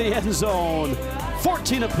 into the end zone.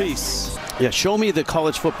 14 apiece. Yeah, show me the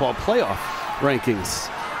college football playoff rankings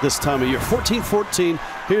this time of year. 14-14.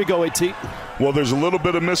 Here you go, AT. Well, there's a little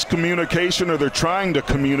bit of miscommunication, or they're trying to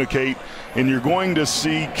communicate, and you're going to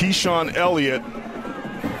see Keyshawn Elliott.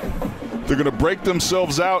 They're going to break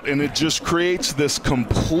themselves out, and it just creates this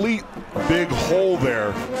complete big hole there.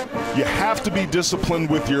 You have to be disciplined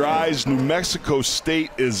with your eyes. New Mexico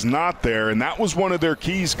State is not there, and that was one of their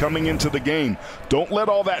keys coming into the game. Don't let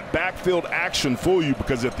all that backfield action fool you,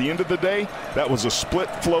 because at the end of the day, that was a split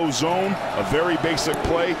flow zone, a very basic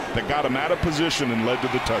play that got him out of position and led to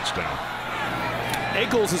the touchdown.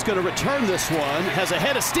 Eagles is going to return this one, has a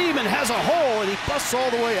head of steam and has a hole, and he busts all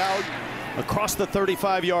the way out across the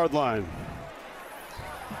 35-yard line.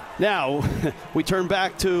 Now, we turn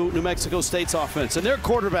back to New Mexico State's offense and their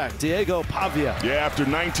quarterback, Diego Pavia. Yeah, after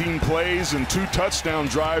 19 plays and 2 touchdown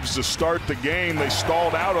drives to start the game, they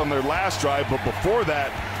stalled out on their last drive, but before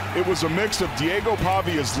that, it was a mix of Diego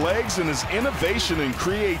Pavia's legs and his innovation and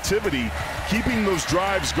creativity, keeping those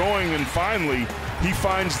drives going, and finally, he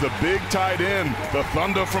finds the big tight end, the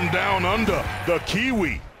Thunder from down under, the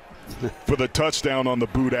Kiwi, for the touchdown on the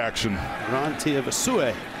boot action. Ron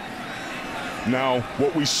Tiavasue. Now,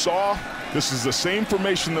 what we saw, this is the same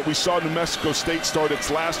formation that we saw New Mexico State start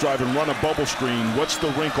its last drive and run a bubble screen. What's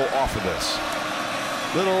the wrinkle off of this?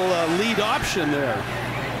 Little lead option there.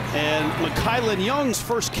 And McKylan Young's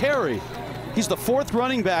first carry. He's the 4th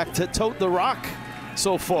running back to tote the rock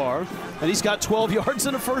so far, and he's got 12 yards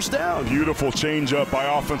and a first down. Beautiful change up by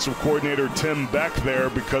offensive coordinator Tim Beck there,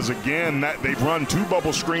 because again, they've run 2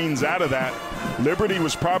 bubble screens out of that. Liberty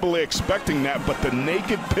was probably expecting that, but the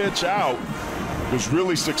naked pitch out was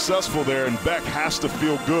really successful there, and Beck has to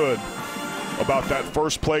feel good about that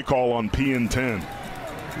first play call on P and 10.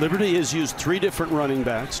 Liberty has used 3 different running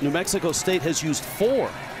backs. New Mexico State has used 4.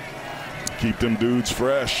 Keep them dudes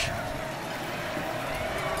fresh.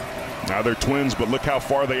 Now they're twins, but look how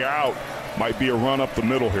far they are out. Might be a run up the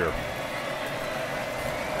middle here.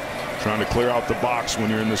 Trying to clear out the box when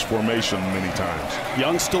you're in this formation many times.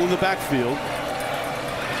 Young still in the backfield.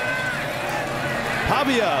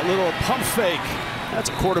 Pavia, little pump fake. That's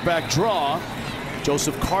a quarterback draw.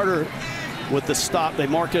 Joseph Carter with the stop. They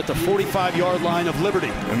mark it at the 45-yard line of Liberty.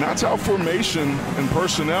 And that's how formation and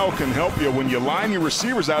personnel can help you. When you line your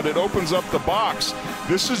receivers out, it opens up the box.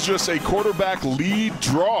 This is just a quarterback lead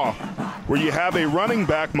draw where you have a running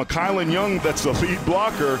back, McKylan Young, that's the lead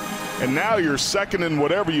blocker, and now you're second in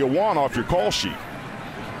whatever you want off your call sheet.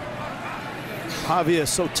 Pavia is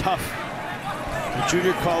so tough. In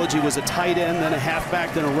junior college, he was a tight end, then a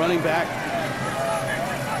halfback, then a running back.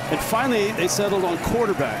 And finally, they settled on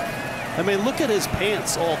quarterback. I mean, look at his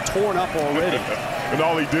pants all torn up already. And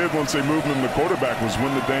all he did once they moved him to quarterback was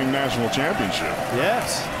win the dang national championship.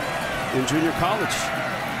 Yes, in junior college.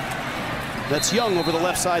 That's Young over the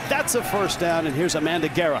left side. That's a first down, and here's Amanda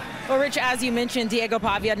Guerra. Well, Rich, as you mentioned, Diego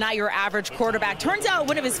Pavia, not your average quarterback. Turns out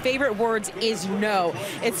one of his favorite words is no.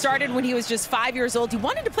 It started when he was just 5 years old. He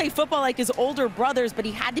wanted to play football like his older brothers, but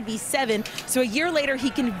he had to be 7. So a year later, he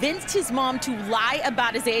convinced his mom to lie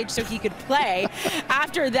about his age so he could play.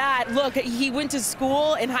 After that, look, he went to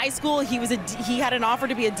school. In high school, he had an offer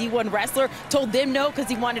to be a D1 wrestler, told them no because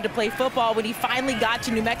he wanted to play football. When he finally got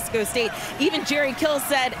to New Mexico State, even Jerry Kill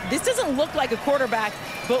said, this doesn't look like a quarterback,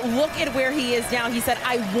 but look at where he is now. He said,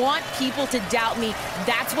 I want people to doubt me.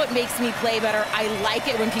 That's what makes me play better. I like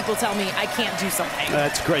it when people tell me I can't do something.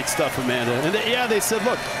 That's great stuff, Amanda. And yeah, they said,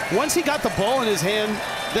 look, once he got the ball in his hand,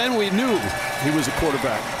 then we knew he was a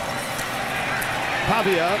quarterback.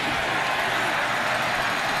 Pavia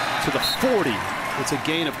to the 40. It's a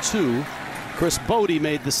gain of 2. Chris Bodie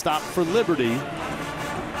made the stop for Liberty.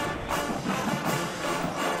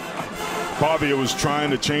 Pavia was trying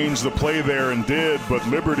to change the play there and did, but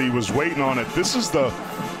Liberty was waiting on it. This is the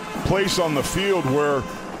place on the field where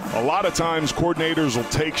a lot of times coordinators will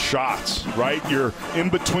take shots, right? You're in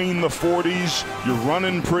between the 40s, you're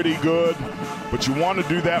running pretty good, but you want to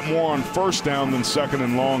do that more on first down than second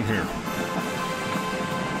and long here.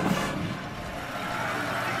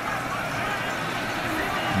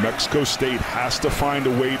 Mexico State has to find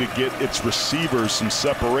a way to get its receivers some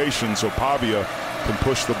separation so Pavia can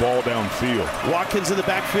push the ball downfield. Watkins in the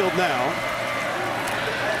backfield now.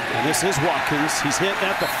 And this is Watkins. He's hit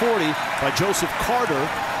at the 40 by Joseph Carter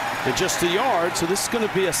and just a yard. So this is going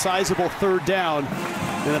to be a sizable third down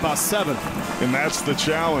in about 7. And that's the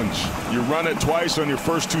challenge. You run it twice on your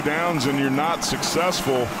first 2 downs and you're not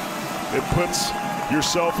successful. It puts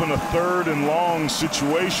yourself in a 3rd and long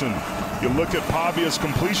situation. You look at Pavia's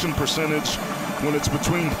completion percentage when it's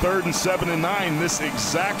between 3rd and 7 and 9, this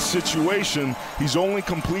exact situation, he's only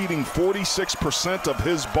completing 46% of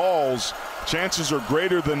his balls. Chances are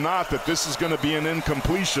greater than not that this is going to be an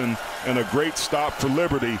incompletion and a great stop for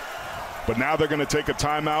Liberty. But now they're going to take a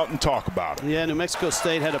timeout and talk about it. Yeah, New Mexico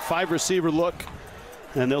State had a 5-receiver look,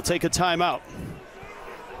 and they'll take a timeout.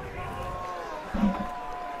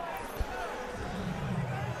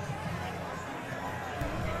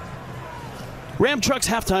 Ram Trucks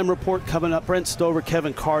halftime report coming up. Brent Stover,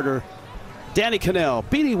 Kevin Carter, Danny Cannell,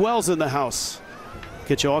 Beanie Wells in the house.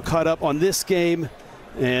 Get you all caught up on this game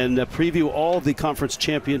and preview all the conference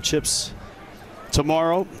championships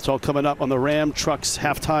tomorrow. It's all coming up on the Ram Trucks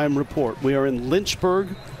halftime report. We are in Lynchburg,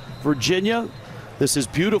 Virginia. This is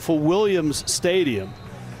beautiful Williams Stadium,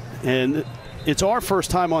 and it's our first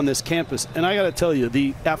time on this campus. And I got to tell you,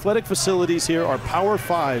 the athletic facilities here are Power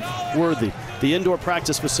 5 worthy. The indoor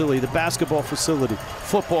practice facility, the basketball facility,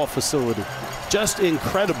 football facility. Just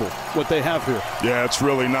incredible what they have here. Yeah, it's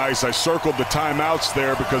really nice. I circled the timeouts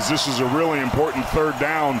there because this is a really important third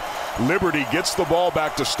down. Liberty gets the ball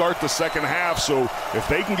back to start the second half, so if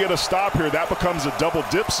they can get a stop here, that becomes a double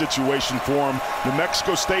dip situation for them. New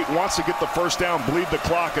Mexico State wants to get the first down, bleed the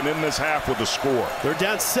clock, and end this half with a score. They're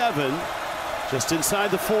down 7, just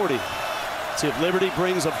inside the 40. See if Liberty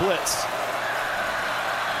brings a blitz.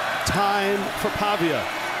 Time for Pavia.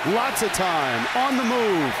 Lots of time. On the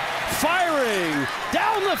move. Firing.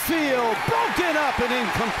 Down the field. Broken up and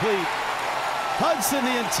incomplete. Hudson,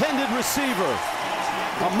 the intended receiver.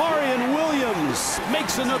 Amarian Williams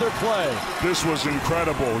makes another play. This was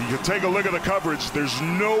incredible. You take a look at the coverage. There's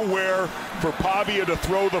nowhere for Pavia to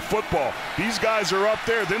throw the football. These guys are up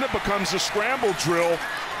there. Then it becomes a scramble drill.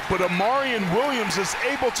 But Amarian Williams is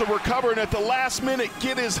able to recover and at the last minute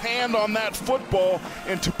get his hand on that football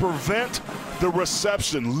and to prevent the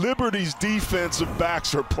reception. Liberty's defensive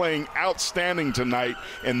backs are playing outstanding tonight,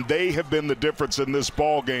 and they have been the difference in this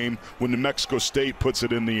ball game when New Mexico State puts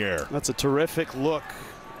it in the air. That's a terrific look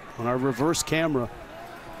on our reverse camera.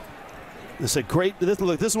 This is a great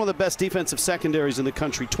look. This is one of the best defensive secondaries in the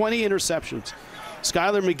country. 20 interceptions.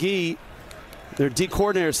 Skylar McGee, their D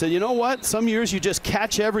coordinator, said, you know what? Some years you just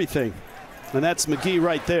catch everything. And that's McGee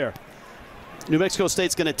right there. New Mexico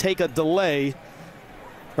State's going to take a delay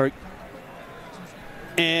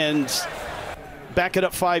and back it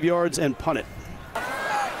up 5 yards and punt it.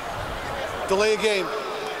 Delay a game.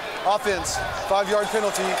 Offense, 5-yard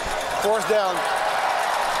penalty, 4th down.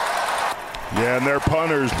 Yeah, and their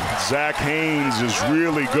punters, Zach Haynes, is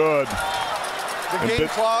really good. The game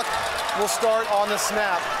clock will start on the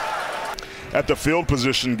snap. At the field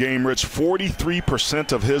position game, Rich,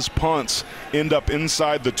 43% of his punts end up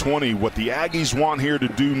inside the 20. What the Aggies want here to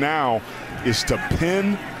do now is to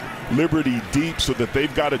pin Liberty deep so that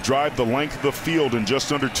they've got to drive the length of the field in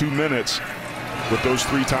just under 2 minutes with those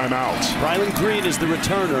 3 timeouts. Ryland Green is the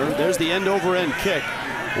returner. There's the end-over-end kick.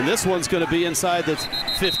 And this one's going to be inside the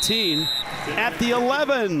 15 at the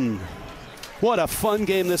 11. What a fun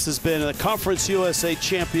game this has been. The Conference USA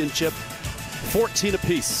Championship, 14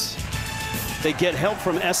 apiece. They get help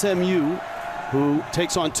from SMU, who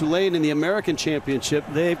takes on Tulane in the American Championship.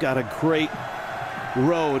 They've got a great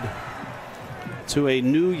road to a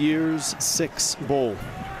New Year's Six bowl.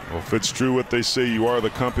 Well, if it's true what they say, you are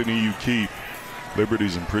the company you keep.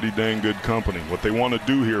 Liberty's in pretty dang good company. What they want to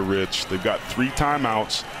do here, Rich, they've got 3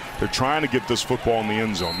 timeouts. They're trying to get this football in the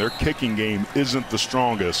end zone. Their kicking game isn't the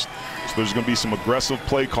strongest, so there's going to be some aggressive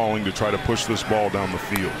play calling to try to push this ball down the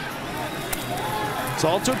field.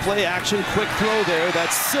 Salter, play action, quick throw there.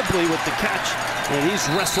 That's Sibley with the catch, and he's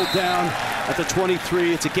wrestled down at the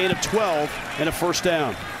 23. It's a gain of 12 and a first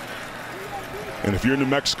down. And if you're New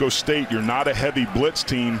Mexico State, you're not a heavy blitz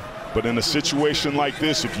team, but in a situation like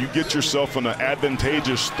this, if you get yourself in an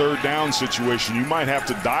advantageous 3rd down situation, you might have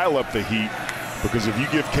to dial up the heat, because if you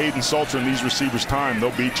give Caden Salter and these receivers time,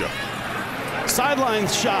 they'll beat you. Sideline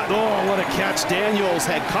shot. Oh, what a catch. Daniels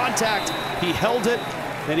had contact. He held it,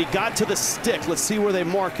 and he got to the stick. Let's see where they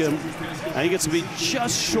mark him. I think it's going to be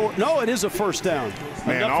just short. No, it is a first down.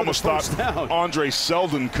 Man, I almost thought Andre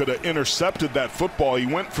Selden could have intercepted that football. He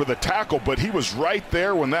went for the tackle, but he was right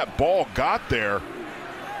there when that ball got there.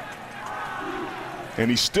 And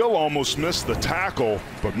he still almost missed the tackle.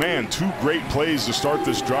 But, man, 2 great plays to start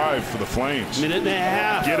this drive for the Flames. Minute and a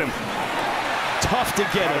half. Get him. Tough to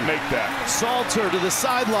get him. Make that. Salter to the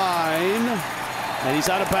sideline. And he's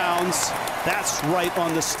out of bounds. That's right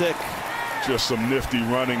on the stick. Just some nifty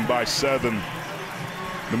running by 7.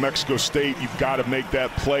 New Mexico State, you've got to make that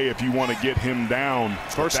play if you want to get him down.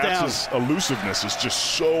 First down. His elusiveness is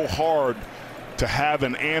just so hard to have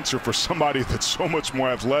an answer for somebody that's so much more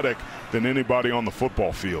athletic than anybody on the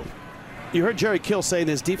football field. You heard Jerry Kill saying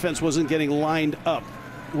his defense wasn't getting lined up.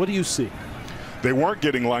 What do you see? They weren't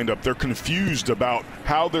getting lined up. They're confused about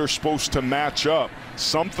how they're supposed to match up.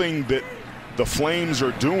 Something that the Flames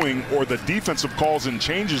are doing, or the defensive calls and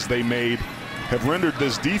changes they made, have rendered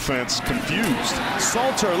this defense confused.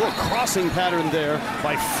 Salter, a little crossing pattern there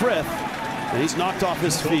by Frith, and he's knocked off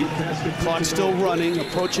his feet. Clock still running,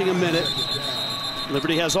 approaching a minute.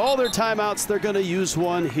 Liberty has all their timeouts. They're going to use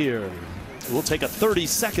one here. We'll take a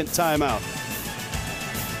 30-second timeout.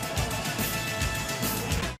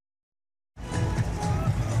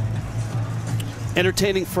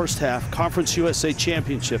 Entertaining first half. Conference USA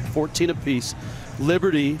Championship, 14 apiece.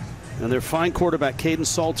 Liberty and their fine quarterback, Caden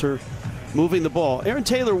Salter, moving the ball. Aaron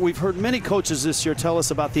Taylor, we've heard many coaches this year tell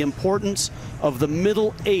us about the importance of the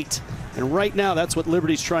middle 8. And right now, that's what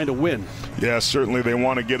Liberty's trying to win. Yeah, certainly they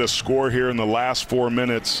want to get a score here in the last 4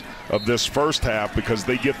 minutes of this first half, because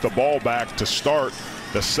they get the ball back to start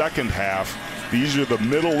the second half. These are the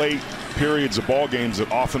middle 8 periods of ball games that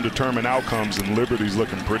often determine outcomes, and Liberty's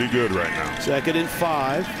looking pretty good right now. 2nd and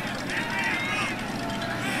 5.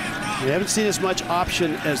 We haven't seen as much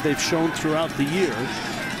option as they've shown throughout the year,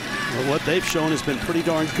 but what they've shown has been pretty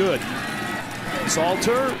darn good.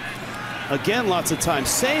 Salter, again, lots of time.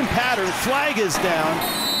 Same pattern, flag is down,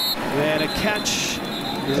 and a catch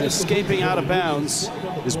escaping out of bounds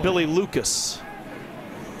is Billy Lucas.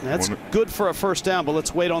 That's good for a first down, but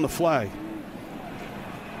let's wait on the flag.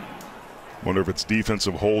 Wonder if it's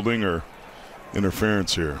defensive holding or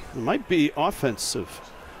interference here. It might be offensive.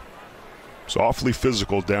 It's awfully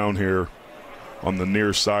physical down here on the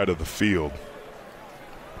near side of the field.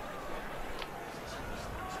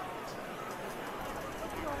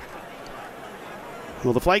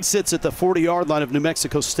 Well, the flag sits at the 40-yard line of New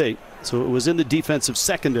Mexico State, so it was in the defensive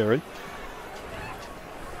secondary.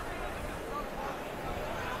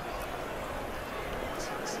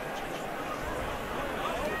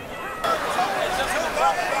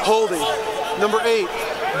 Holding, number 8,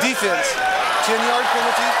 defense, 10-yard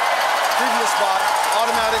penalty, previous spot,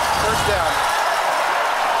 automatic first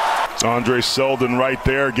down. It's Andre Selden right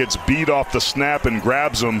there, gets beat off the snap and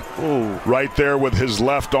grabs him right there with his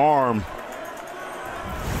left arm,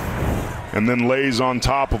 and then lays on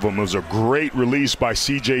top of him. It was a great release by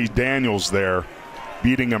C.J. Daniels there,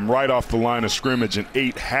 beating him right off the line of scrimmage, and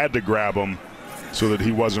 8 had to grab him so that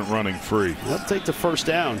he wasn't running free. They'll take the first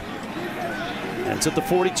down. And it's at the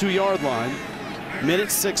 42-yard line.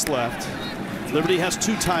 Minute 6 left. Liberty has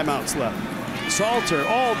 2 timeouts left. Salter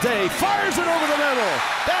all day, fires it over the middle.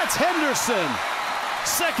 That's Henderson.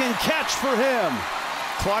 2nd catch for him.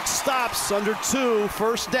 Clock stops under 2.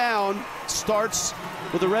 First down. Starts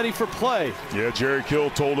with a ready for play. Yeah, Jerry Kill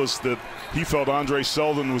told us that he felt Andre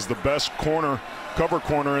Selden was the best cover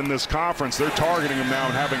corner in this conference. They're targeting him now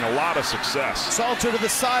and having a lot of success. Salter to the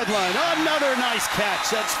sideline. Another nice catch.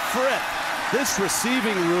 That's Fripp. This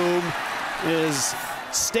receiving room is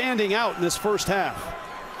standing out in this first half.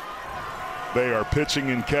 They are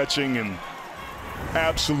pitching and catching and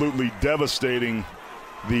absolutely devastating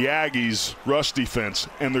the Aggies' rush defense.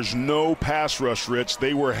 And there's no pass rush, Rich.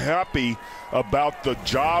 They were happy about the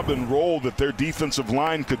job and role that their defensive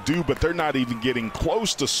line could do, but they're not even getting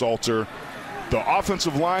close to Salter. The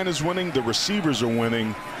offensive line is winning, the receivers are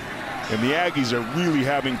winning, and the Aggies are really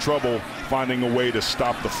having trouble finding a way to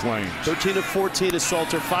stop the Flames. 13 of 14 is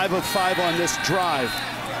Salter, 5 of 5 on this drive.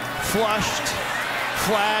 Flushed,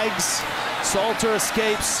 flags, Salter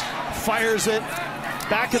escapes, fires it,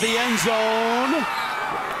 back of the end zone,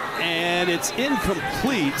 and it's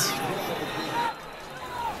incomplete.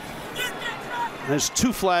 There's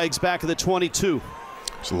 2 flags back of the 22.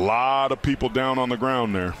 There's a lot of people down on the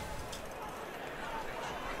ground there.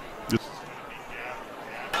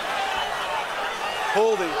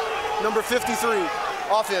 Holding, number 53,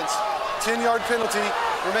 offense, 10-yard penalty,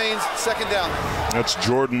 remains 2nd down. That's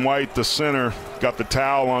Jordan White, the center, got the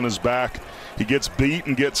towel on his back. He gets beat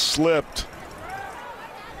and gets slipped.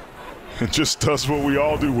 It just does what we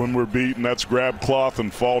all do when we're beat, and that's grab cloth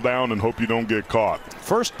and fall down and hope you don't get caught.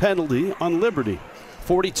 First penalty on Liberty.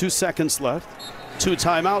 42 seconds left, 2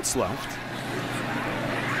 timeouts left.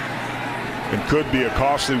 It could be a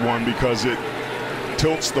costly one because it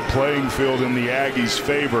tilts the playing field in the Aggies'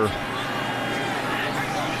 favor.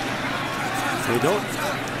 They don't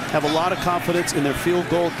have a lot of confidence in their field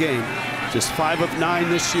goal game. Just 5 of 9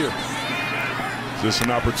 this year. Is this an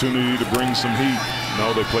opportunity to bring some heat?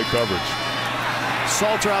 No, they play coverage.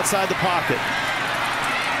 Salter outside the pocket,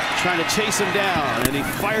 trying to chase him down, and he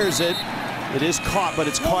fires it. It is caught, but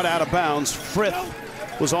it's caught out of bounds. Frith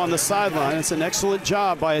was on the sideline. It's an excellent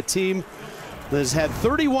job by a team that has had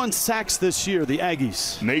 31 sacks this year, the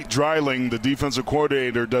Aggies. Nate Dreiling, the defensive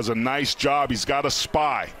coordinator, does a nice job. He's got a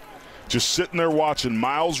spy. Just sitting there watching.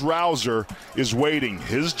 Miles Rouser is waiting.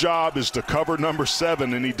 His job is to cover number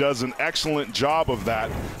 7, and he does an excellent job of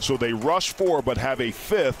that. So they rush 4, but have a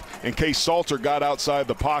 5th in case Salter got outside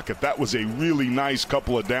the pocket. That was a really nice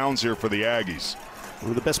couple of downs here for the Aggies.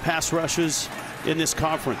 One of the best pass rushes in this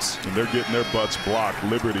conference. And they're getting their butts blocked.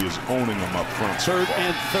 Liberty is owning them up front. 3rd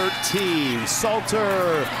and 13.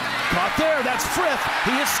 Salter caught there. That's Frith.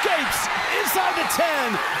 He escapes inside the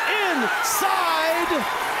 10, inside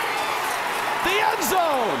the end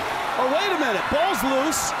zone. Oh, wait a minute. Ball's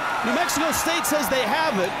loose. New Mexico State says they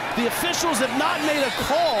have it. The officials have not made a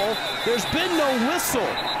call. There's been no whistle.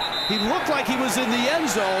 He looked like he was in the end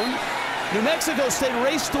zone. New Mexico State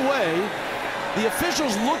raced away. The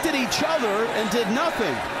officials looked at each other and did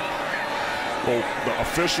nothing. Well, the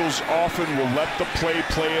officials often will let the play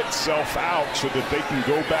itself out so that they can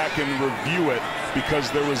go back and review it, because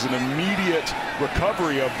there was an immediate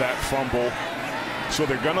recovery of that fumble So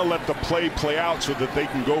they're going to let the play out so that they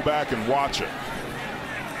can go back and watch it.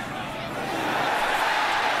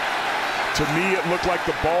 To me, it looked like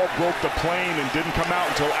the ball broke the plane and didn't come out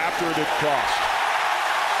until after it had crossed.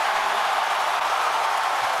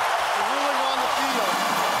 The ruling on the field.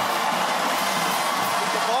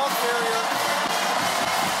 The ball carrier.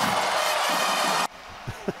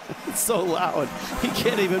 It's so loud, he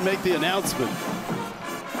can't even make the announcement. The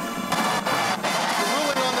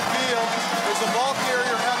ruling on the field is the ball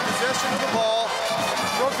carrier had possession of the ball,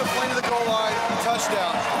 broke the plane of the goal line,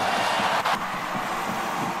 touchdown.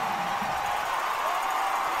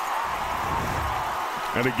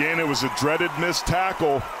 And again, it was a dreaded missed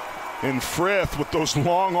tackle, and Frith with those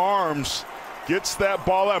long arms gets that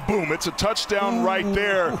ball out. Boom, it's a touchdown right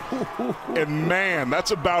there. And man,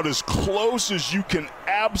 that's about as close as you can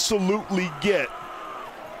absolutely get.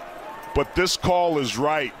 But this call is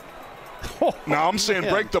right. Now I'm saying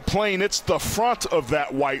break the plane. It's the front of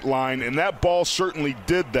that white line, and that ball certainly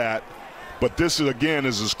did that. But this, again,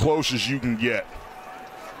 is as close as you can get.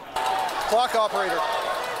 Clock operator,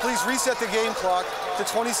 please reset the game clock to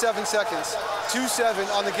 27 seconds. 2-7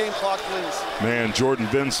 on the game clock, please. Man, Jordan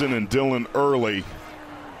Vincent and Dylan Early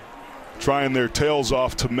trying their tails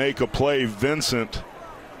off to make a play. Vincent,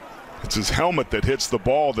 it's his helmet that hits the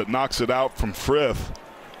ball that knocks it out from Frith.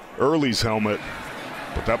 Early's helmet,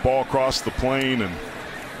 but that ball crossed the plane, and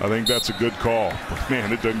I think that's a good call. But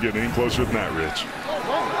man, it doesn't get any closer than that, Rich.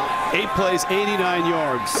 8 plays, 89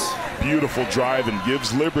 yards. Beautiful drive, and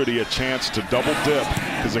gives Liberty a chance to double dip,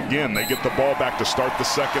 because again, they get the ball back to start the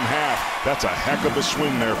second half. That's a heck of a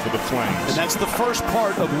swing there for the Flames. And that's the first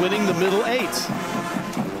part of winning the middle 8. A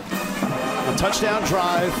touchdown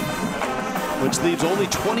drive, which leaves only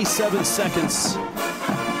 27 seconds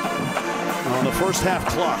on the first half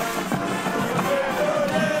clock.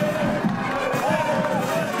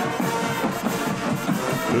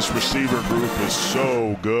 This receiver group is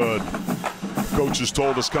so good. Coaches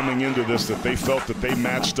told us coming into this that they felt that they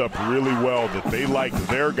matched up really well, that they liked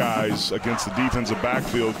their guys against the defensive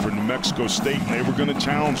backfield for New Mexico State, and they were going to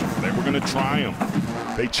challenge them. They were going to try them.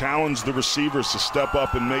 They challenged the receivers to step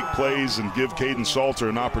up and make plays and give Caden Salter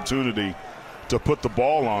an opportunity to put the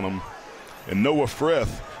ball on them. And Noah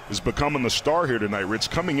Frith is becoming the star here tonight, Rich.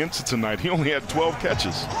 Coming into tonight, he only had 12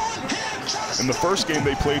 catches. In the first game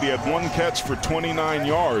they played, he had 1 catch for 29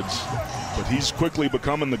 yards. But he's quickly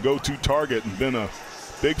becoming the go-to target and been a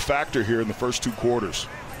big factor here in the first 2 quarters.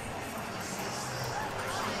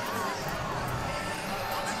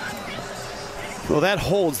 Well, that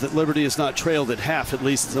holds that Liberty is not trailed at half, at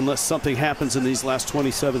least unless something happens in these last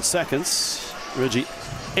 27 seconds. Reggie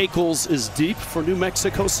Ackles is deep for New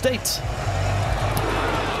Mexico State.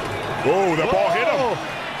 Whoa, that ball hit him.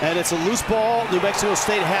 And it's a loose ball. New Mexico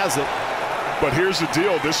State has it. But here's the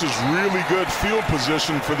deal. This is really good field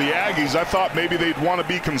position for the Aggies. I thought maybe they'd want to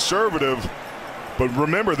be conservative. But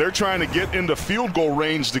remember, they're trying to get into field goal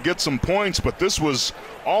range to get some points. But this was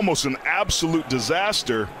almost an absolute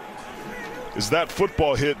disaster. As that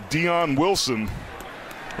football hit Dion Wilson,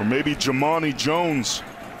 or maybe Jamani Jones,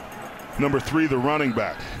 number 3, the running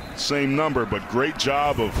back. Same number, but great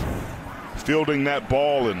job of fielding that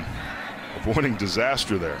ball and avoiding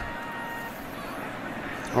disaster there.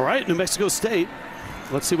 All right, New Mexico State,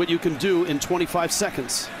 let's see what you can do in 25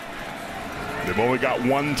 seconds. They've only got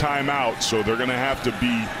 1 timeout, so they're going to have to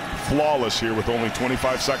be flawless here with only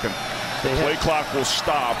 25 seconds. The play clock will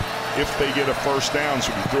stop if they get a first down,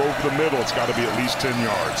 so if you throw over the middle, it's got to be at least 10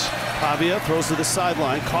 yards. Pavia throws to the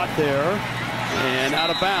sideline, caught there, and out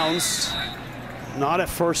of bounds. Not at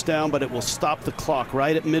first down, but it will stop the clock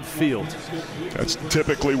right at midfield. That's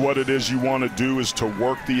typically what it is you want to do, is to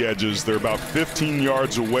work the edges. They're about 15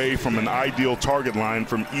 yards away from an ideal target line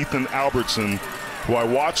from Ethan Albertson, who I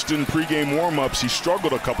watched in pregame warm-ups. He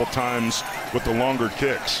struggled a couple times with the longer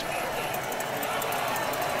kicks.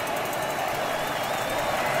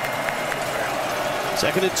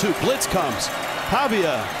 Second and 2, blitz comes.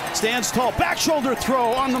 Pavia stands tall, back shoulder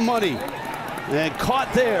throw on the money, and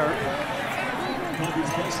caught there.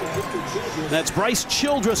 That's Bryce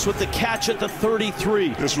Childress with the catch at the 33.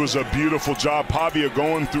 This was a beautiful job. Pavia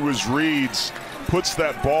going through his reads, puts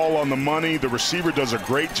that ball on the money. The receiver does a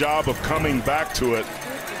great job of coming back to it.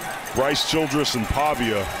 Bryce Childress and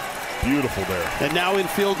Pavia, beautiful there. And now in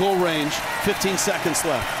field goal range, 15 seconds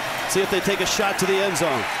left. See if they take a shot to the end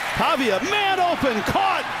zone. Pavia, man open,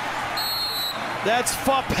 caught. That's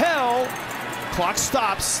Fappel. Clock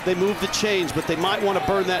stops. They move the change, but they might want to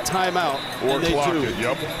burn that timeout. Or and they clock do. it,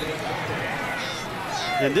 yep.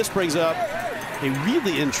 And this brings up a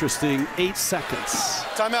really interesting 8 seconds.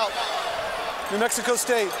 Timeout. New Mexico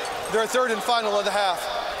State, their 3rd and final of the half.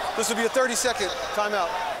 This will be a 30-second timeout.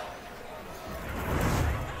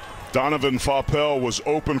 Donovan Faupel was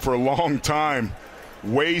open for a long time,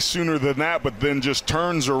 way sooner than that, but then just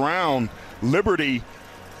turns around. Liberty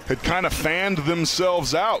had kind of fanned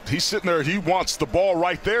themselves out. He's sitting there, he wants the ball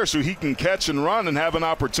right there so he can catch and run and have an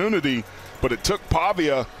opportunity, but it took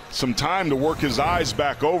Pavia some time to work his eyes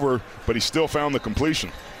back over, but he still found the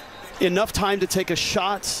completion. Enough time to take a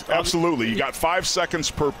shot? Absolutely. You got 5 seconds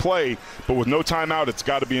per play, but with no timeout, it's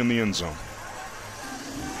got to be in the end zone.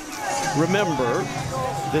 Remember,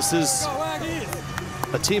 this is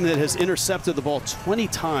a team that has intercepted the ball 20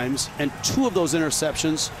 times, and 2 of those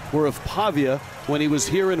interceptions were of Pavia when he was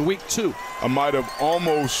here in week 2. I might have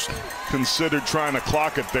almost considered trying to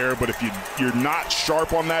clock it there, but if you're not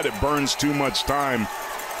sharp on that, it burns too much time.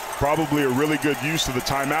 Probably a really good use of the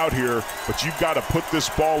timeout here, but you've got to put this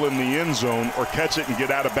ball in the end zone or catch it and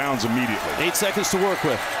get out of bounds immediately. 8 seconds to work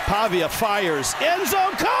with. Pavia fires. End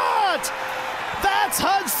zone caught! That's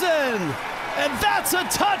Hudson! And that's a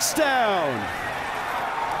touchdown!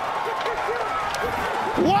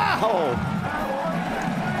 Wow!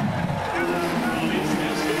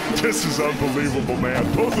 This is unbelievable, man.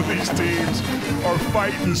 Both of these teams are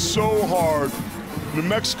fighting so hard. New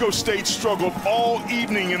Mexico State struggled all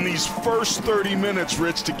evening in these first 30 minutes,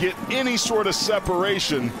 Rich, to get any sort of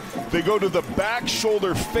separation. They go to the back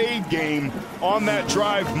shoulder fade game on that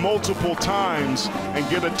drive multiple times and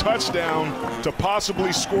get a touchdown to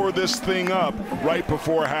possibly score this thing up right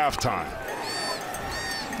before halftime.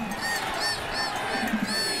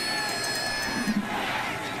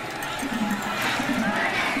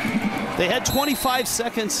 They had 25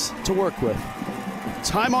 seconds to work with.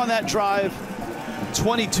 Time on that drive,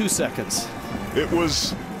 22 seconds. It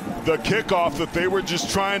was the kickoff that they were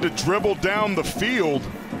just trying to dribble down the field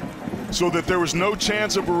so that there was no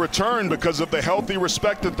chance of a return because of the healthy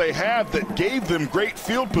respect that they had that gave them great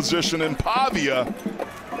field position. And Pavia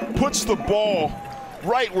puts the ball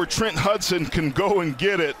right where Trent Hudson can go and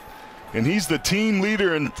get it. And he's the team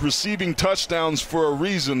leader in receiving touchdowns for a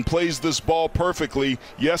reason, plays this ball perfectly.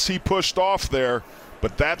 Yes, he pushed off there,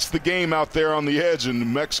 but that's the game out there on the edge, and New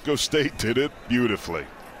Mexico State did it beautifully.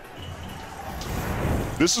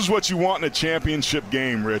 This is what you want in a championship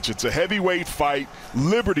game, Rich. It's a heavyweight fight.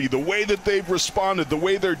 Liberty, the way that they've responded, the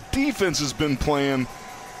way their defense has been playing,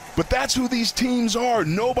 but that's who these teams are.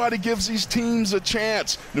 Nobody gives these teams a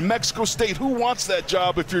chance. New Mexico State, who wants that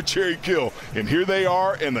job if you're Cherry Kill? And here they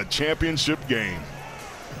are in the championship game.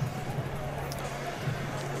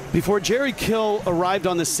 Before Jerry Kill arrived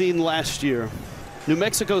on the scene last year, New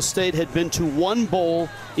Mexico State had been to 1 bowl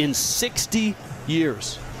in 60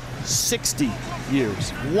 years. 60 years.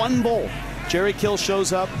 1 bowl. Jerry Kill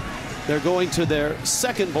shows up. They're going to their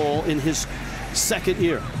 2nd bowl in his 2nd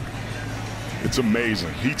year. It's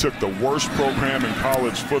amazing. He took the worst program in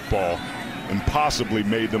college football and possibly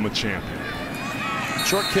made them a champion.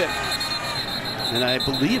 Short kick. And I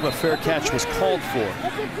believe a fair catch was called for.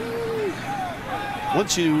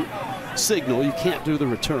 Once you signal, you can't do the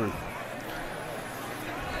return.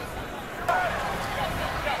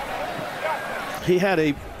 He had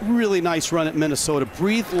a really nice run at Minnesota,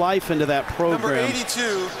 breathed life into that program. Number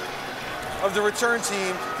 82 of the return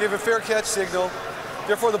team gave a fair catch signal.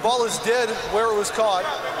 Therefore, the ball is dead where it was caught.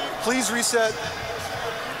 Please reset.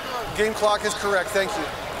 Game clock is correct. Thank you.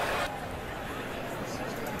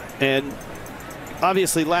 And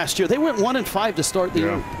obviously last year, they went 1-5 to start the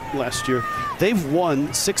year last year. They've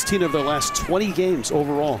won 16 of their last 20 games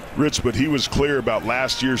overall. Rich, but he was clear about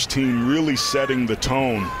last year's team really setting the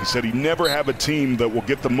tone. He said he'd never have a team that will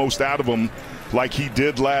get the most out of them like he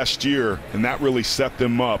did last year, and that really set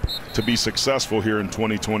them up to be successful here in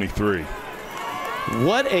 2023.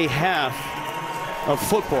 What a half of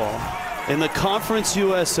football in the Conference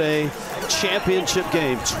USA championship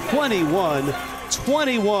game.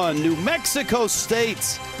 21-21, New Mexico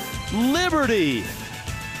State, Liberty.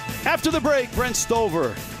 After the break, Brent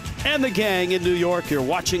Stover and the gang in New York. You're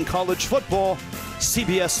watching college football,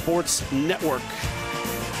 CBS Sports Network.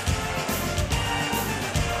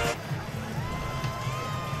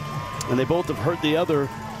 And they both have hurt the other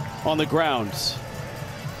on the ground.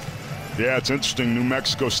 Yeah, it's interesting. New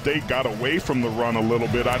Mexico State got away from the run a little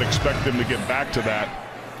bit. I'd expect them to get back to that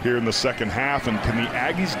here in the second half. And can the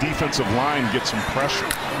Aggies defensive line get some pressure?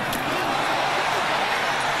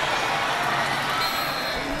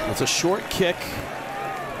 It's a short kick.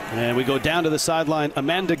 And we go down to the sideline.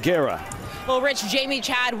 Amanda Guerra Well, Rich, Jamie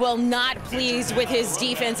Chadwell not pleased with his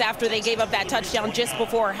defense after they gave up that touchdown just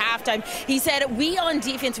before halftime. He said, we on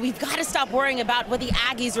defense, we've got to stop worrying about what the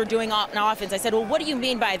Aggies are doing on offense. I said, well, what do you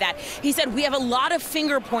mean by that? He said, we have a lot of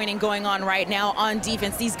finger pointing going on right now on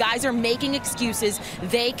defense. These guys are making excuses.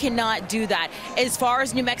 They cannot do that. As far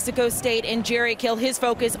as New Mexico State and Jerry Kill, his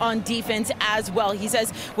focus on defense as well. He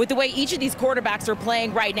says, with the way each of these quarterbacks are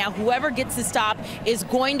playing right now, whoever gets the stop is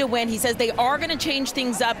going to win. He says they are going to change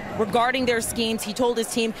things up regarding their schemes. He told his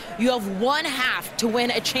team, you have 1 half to win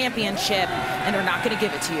a championship, and they're not going to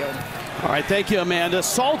give it to you. All right, thank you, Amanda.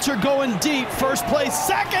 Salter going deep, first play,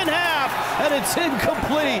 second half, and it's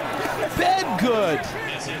incomplete. Bedgood.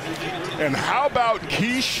 And how about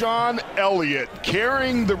Keyshawn Elliott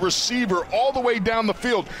carrying the receiver all the way down the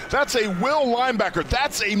field? That's a will linebacker.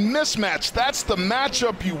 That's a mismatch. That's the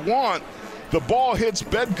matchup you want. The ball hits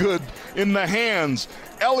Bedgood in the hands.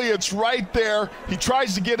 Elliott's right there. He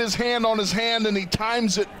tries to get his hand on his hand, and he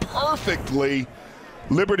times it perfectly.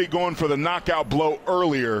 Liberty going for the knockout blow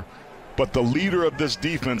earlier, but the leader of this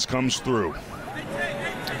defense comes through.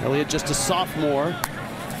 Elliott just a sophomore.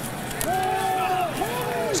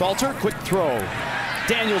 Salter, quick throw.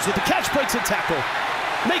 Daniels with the catch, breaks a tackle.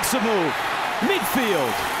 Makes a move.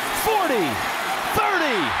 Midfield, 40,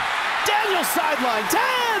 30. Daniels sideline, 10,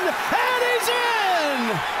 and he's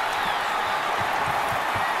in!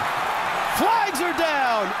 Flags are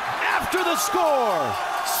down after the score.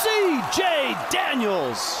 C.J.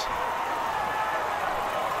 Daniels.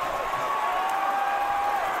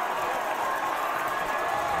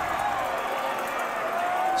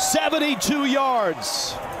 "72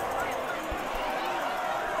 yards.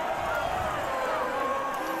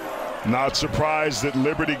 Not surprised that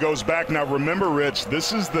Liberty goes back. Now remember, Rich,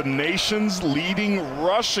 this is the nation's leading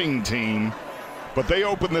rushing team, but they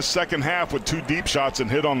opened the second half with 2 deep shots and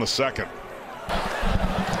hit on the second.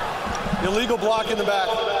 Illegal block in the back.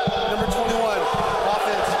 Number 21,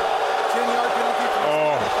 offense. 10-yard penalty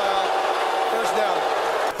for first down.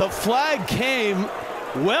 The flag came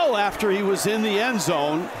well after he was in the end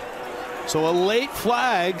zone. So a late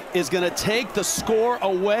flag is going to take the score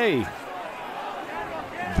away.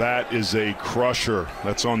 That is a crusher.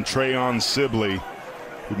 That's on Trayon Sibley,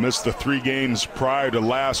 who missed the 3 games prior to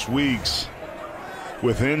last week's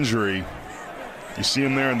with injury. You see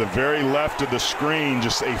him there in the very left of the screen,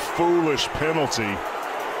 just a foolish penalty.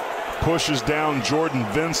 Pushes down Jordan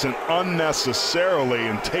Vincent unnecessarily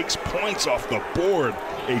and takes points off the board.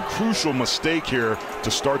 A crucial mistake here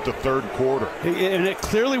to start the third quarter. And it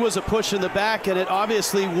clearly was a push in the back, and it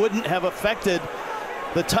obviously wouldn't have affected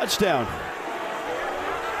the touchdown.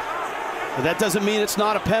 But that doesn't mean it's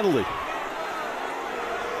not a penalty.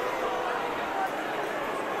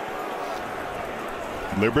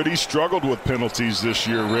 Liberty struggled with penalties this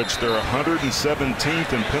year, Rich. They're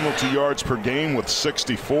 117th in penalty yards per game with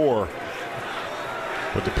 64.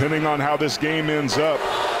 But depending on how this game ends up.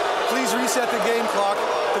 Please reset the game clock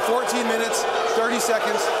to 14 minutes, 30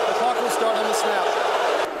 seconds. The clock will start on the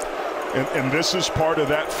snap. And this is part of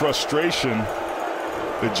that frustration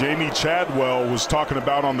that Jamie Chadwell was talking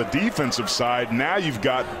about on the defensive side. Now you've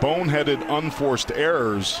got boneheaded, unforced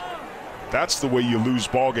errors. That's the way you lose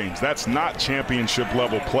ball games. That's not championship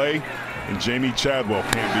level play, and Jamie Chadwell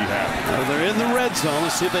can't be happy. Well, they're in the red zone.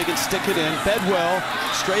 Let's see if they can stick it in. Bedwell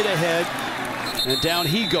straight ahead, and down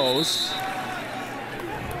he goes.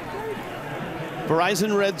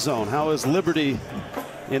 Verizon red zone. How is Liberty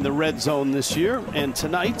in the red zone this year? And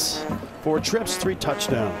tonight, 4 trips, 3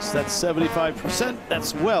 touchdowns. That's 75%.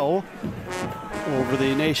 That's well over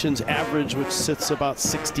the nation's average, which sits about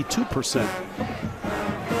 62%.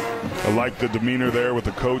 I like the demeanor there with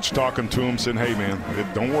the coach talking to him, saying, hey, man,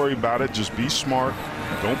 don't worry about it. Just be smart.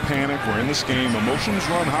 Don't panic. We're in this game. Emotions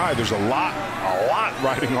run high. There's a lot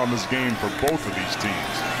riding on this game for both of these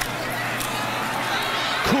teams.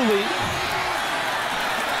 Cooley.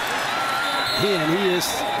 He is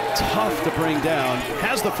tough to bring down.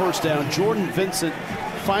 Has the first down. Jordan Vincent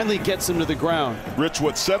finally gets him to the ground. Rich,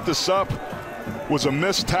 what set this up was a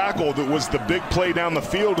missed tackle that was the big play down the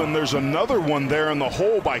field, and there's another one there in the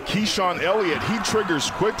hole by Keyshawn Elliott. He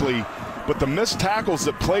triggers quickly, but the missed tackles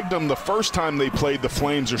that plagued them the first time they played the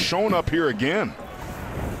Flames are showing up here again.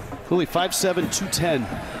 Cooley, 5'7", 210.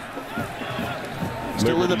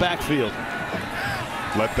 Still in the backfield.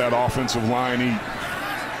 Let that offensive line eat.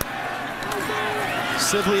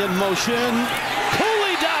 Sibley in motion.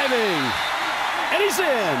 Cooley diving. And he's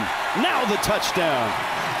in. Now the touchdown.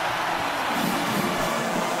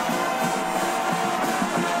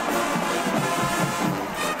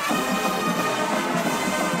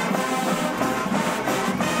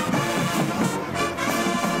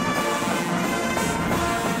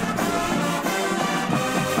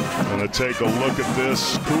 take a look at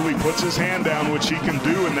this. Cooley puts his hand down, which he can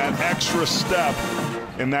do in that extra step,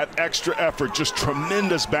 in that extra effort. Just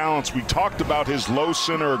tremendous balance. We talked about his low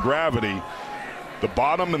center of gravity. The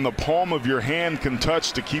bottom and the palm of your hand can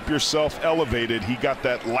touch to keep yourself elevated. He got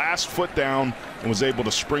that last foot down and was able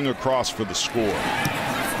to spring across for the score.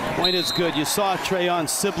 Point is good. You saw Trayon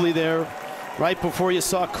Sibley there right before you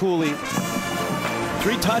saw Cooley.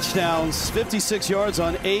 3 touchdowns, 56 yards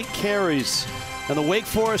on 8 carries. And the Wake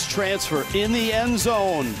Forest transfer in the end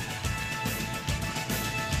zone.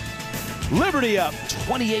 Liberty up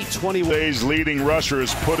 28-21. Today's leading rusher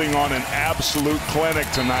is putting on an absolute clinic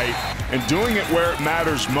tonight and doing it where it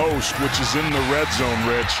matters most, which is in the red zone,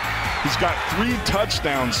 Rich. He's got 3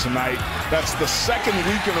 touchdowns tonight. That's the second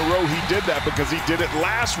week in a row he did that, because he did it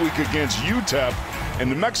last week against UTEP. And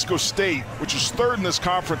New Mexico State, which is 3rd in this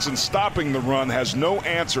conference in stopping the run, has no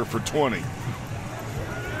answer for 20.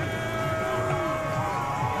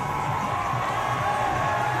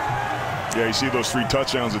 Yeah, you see those 3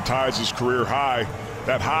 touchdowns. It ties his career high.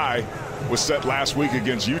 That high was set last week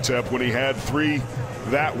against UTEP when he had 3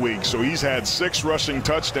 that week. So he's had 6 rushing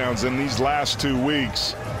touchdowns in these last 2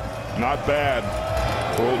 weeks. Not bad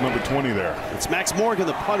for old number 20 there. It's Max Morgan,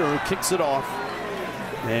 the punter, who kicks it off.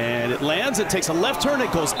 And it lands, it takes a left turn,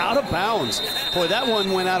 it goes out of bounds. Boy, that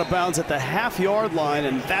one went out of bounds at the half-yard line,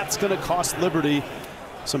 and that's going to cost Liberty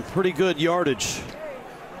some pretty good yardage.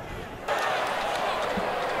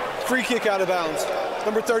 Free kick out of bounds.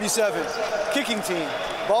 Number 37, kicking team.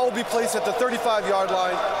 Ball will be placed at the 35-yard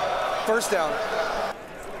line. First down.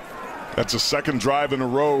 That's a second drive in a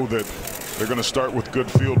row that they're going to start with good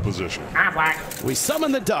field position. We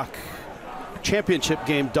summon the duck. Championship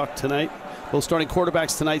game duck tonight. Both starting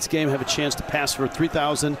quarterbacks tonight's game have a chance to pass for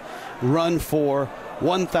 3,000, run for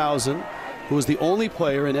 1,000. Who is the only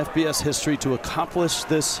player in FBS history to accomplish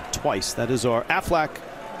this twice? That is our Aflac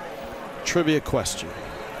trivia question.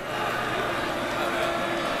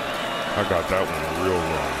 I got that one real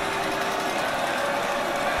wrong.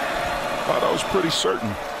 Thought I was pretty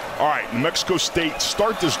certain. All right, New Mexico State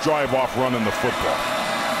start this drive off running the football.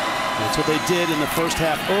 That's what they did in the first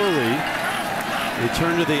half early. They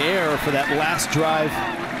turned to the air for that last drive.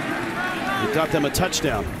 It got them a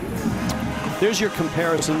touchdown. There's your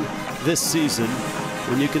comparison this season.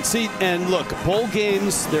 And you can see, and look, bowl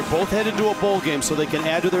games, they're both headed to a bowl game so they can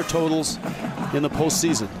add to their totals in the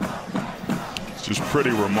postseason. It's just pretty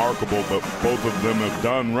remarkable, but both of them have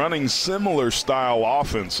done running similar style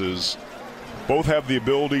offenses. Both have the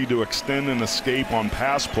ability to extend and escape on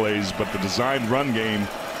pass plays, but the designed run game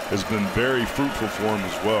has been very fruitful for them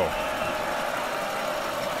as well.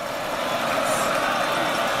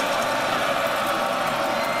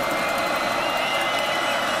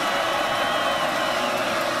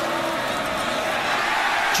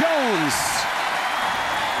 Jones,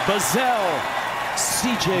 Bazell,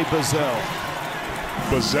 C.J. Bazell.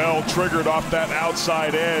 Bazell triggered off that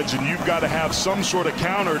outside edge, and you've got to have some sort of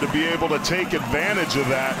counter to be able to take advantage of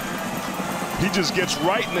that. He just gets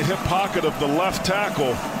right in the hip pocket of the left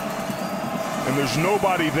tackle, and there's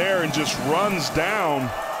nobody there, and just runs down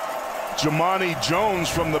Jamani Jones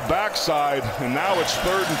from the backside, and now it's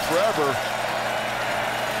 3rd and forever.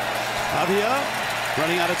 Avia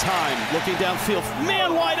running out of time, looking downfield,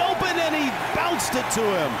 man wide open, and he bounced it to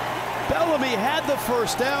him. Bellamy had the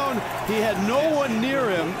first down. He had no one near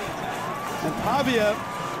him. And Pavia,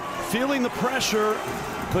 feeling the pressure,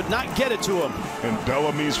 could not get it to him. And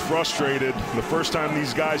Bellamy's frustrated. The first time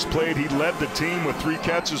these guys played, he led the team with 3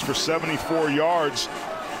 catches for 74 yards.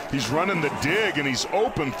 He's running the dig, and he's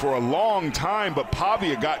open for a long time, but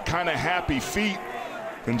Pavia got kind of happy feet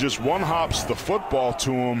and just one-hops the football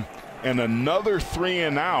to him. And another 3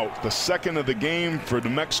 and out, the second of the game for New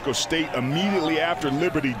Mexico State, immediately after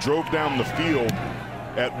Liberty drove down the field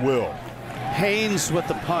at will. Haynes with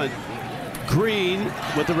the punt, Green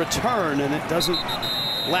with the return, and it doesn't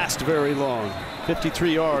last very long.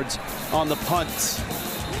 53 yards on the punt.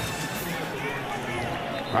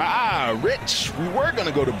 Rich, we were going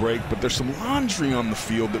to go to break, but there's some laundry on the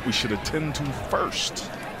field that we should attend to first.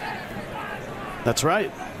 That's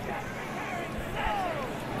right.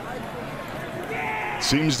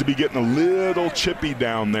 Seems to be getting a little chippy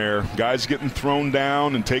down there. Guys getting thrown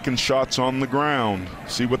down and taking shots on the ground.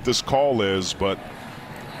 See what this call is, but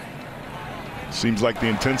seems like the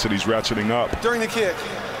intensity's ratcheting up. During the kick,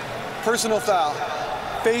 personal foul,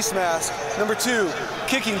 face mask, number 2,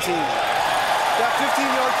 kicking team. That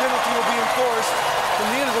 15-yard penalty will be enforced from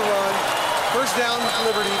the end of the run. First down,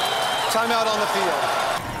 Liberty, timeout on the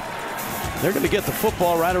field. They're going to get the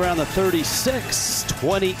football right around the 36,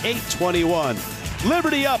 28-21.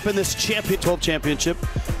 Liberty up in this 12 championship.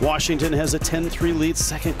 Washington has a 10-3 lead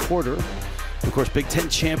second quarter. Of course, Big Ten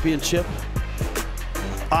championship.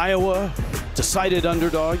 Iowa, decided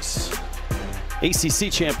underdogs.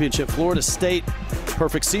 ACC championship, Florida State,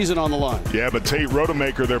 perfect season on the line. Yeah, but Tate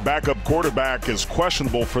Rodemaker, their backup quarterback, is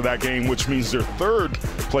questionable for that game, which means their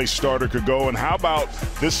third-place starter could go. And how about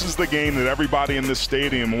this is the game that everybody in this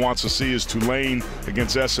stadium wants to see is Tulane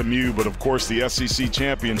against SMU. But, of course, the SEC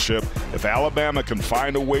championship, if Alabama can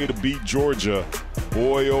find a way to beat Georgia,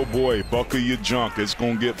 boy, oh boy, buckle your junk. It's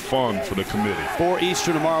going to get fun for the committee. 4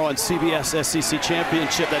 Eastern tomorrow on CBS SEC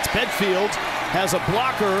Championship. That's Bedfield has a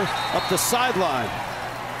blocker up the sideline.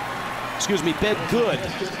 Excuse me,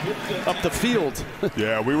 Bedgood up the field.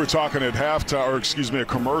 Yeah, we were talking at halftime, or excuse me, a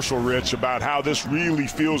commercial, Rich, about how this really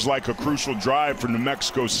feels like a crucial drive for New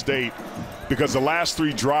Mexico State, because the last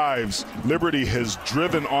 3 drives, Liberty has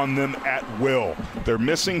driven on them at will. They're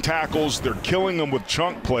missing tackles. They're killing them with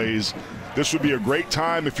chunk plays. This would be a great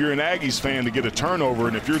time if you're an Aggies fan to get a turnover,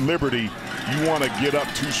 and if you're Liberty, you want to get up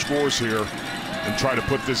 2 scores here and try to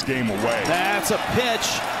put this game away. That's a pitch.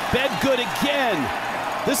 Bedgood again.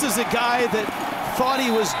 This is a guy that thought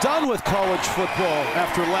he was done with college football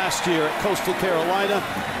after last year at Coastal Carolina.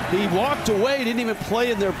 He walked away, didn't even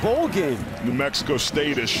play in their bowl game. New Mexico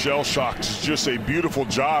State is shell-shocked. It's just a beautiful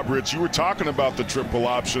job, Rich. You were talking about the triple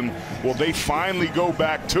option. Well, they finally go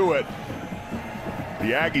back to it.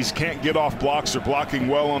 The Aggies can't get off blocks. They're blocking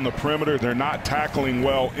well on the perimeter. They're not tackling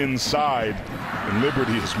well inside. And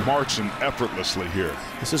Liberty is marching effortlessly here.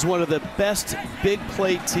 This is one of the best big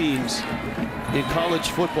play teams in college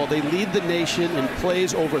football. They lead the nation in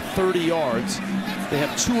plays over 30 yards. They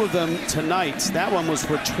have 2 of them tonight. That one was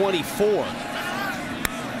for 24.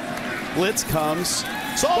 Blitz comes.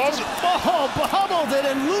 Salter bobbled it,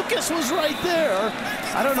 and Lucas was right there.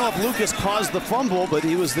 I don't know if Lucas caused the fumble, but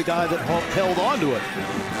he was the guy that held on to it.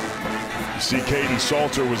 You see, Caden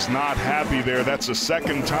Salter was not happy there. That's the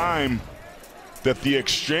second time that the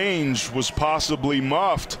exchange was possibly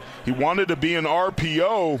muffed. He wanted to be an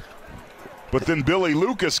RPO, but then Billy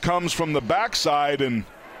Lucas comes from the backside, and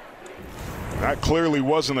that clearly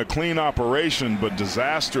wasn't a clean operation, but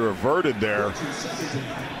disaster averted there.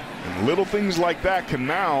 And little things like that can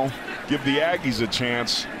now give the Aggies a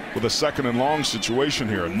chance with a 2nd and long situation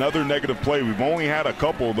here. Another negative play. We've only had a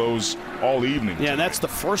couple of those all evening. Yeah, and that's the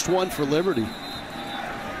first one for Liberty.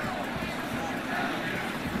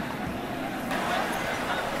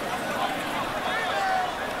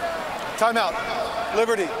 Timeout.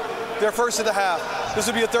 Liberty, their first of the half. This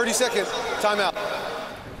will be a 30-second timeout.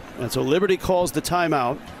 And so Liberty calls the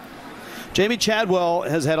timeout. Jamie Chadwell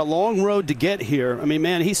has had a long road to get here. I mean,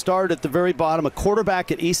 man, he started at the very bottom, a quarterback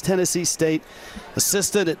at East Tennessee State,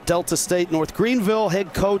 assistant at Delta State, North Greenville,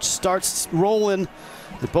 head coach, starts rolling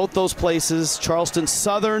at both those places. Charleston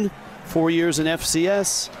Southern, 4 years in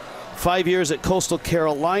FCS, 5 years at Coastal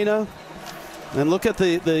Carolina. And look at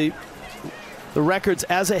the records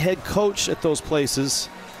as a head coach at those places.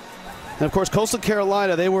 And of course, Coastal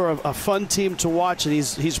Carolina, they were a fun team to watch, and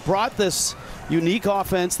he's brought this unique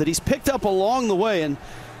offense that he's picked up along the way. And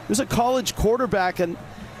he was a college quarterback, and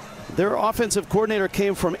their offensive coordinator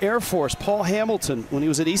came from Air Force, Paul Hamilton, when he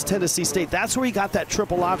was at East Tennessee State. That's where he got that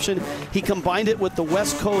triple option. He combined it with the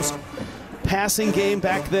West Coast passing game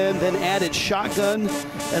back then added shotgun,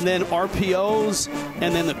 and then RPOs,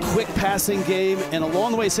 and then the quick passing game. And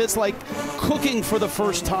along the way, so it's like cooking for the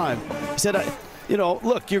first time. He said, you know,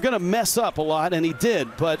 look, you're going to mess up a lot, and he did,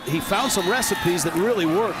 but he found some recipes that really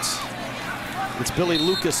worked. It's Billy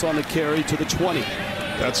Lucas on the carry to the 20.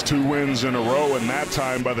 That's 2 wins in a row, and that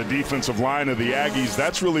time by the defensive line of the Aggies.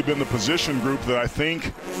 That's really been the position group that I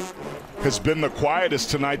think has been the quietest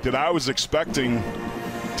tonight that I was expecting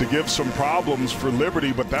to give some problems for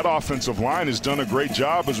Liberty, but that offensive line has done a great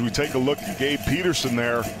job. As we take a look at Gabe Peterson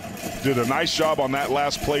there, did a nice job on that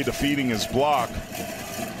last play defeating his block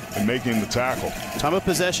and making the tackle. Time of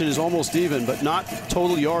possession is almost even, but not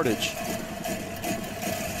total yardage.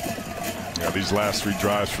 Yeah, these last 3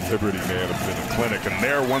 drives for Liberty, man, have been a clinic. And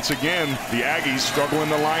there, once again, the Aggies struggling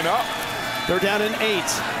to line up. They're down in 8.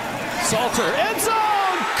 Salter, end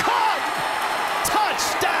zone, caught!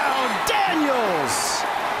 Touchdown, Daniels!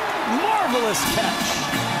 Marvelous catch.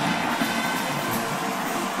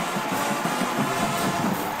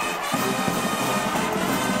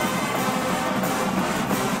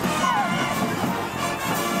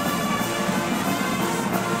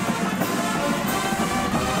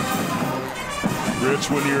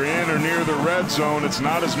 Rich, when you're in or near the red zone, it's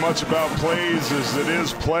not as much about plays as it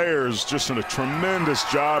is players. Just a tremendous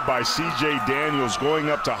job by C.J. Daniels going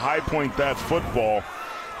up to high point that football.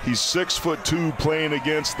 He's 6'2", playing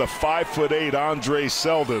against the 5'8" Andre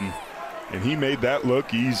Selden. and he made that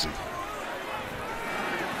look easy.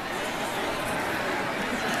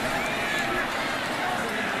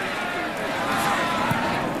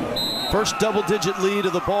 First double-digit lead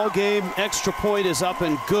of the ball game. Extra point is up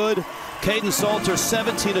and good. Caden Salter,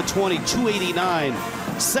 17 of 20, 289.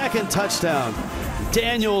 Second touchdown.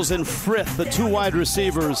 Daniels and Frith, the two wide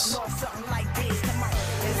receivers.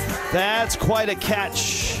 That's quite a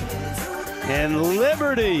catch. And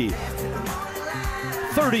Liberty,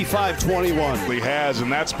 35-21. He has,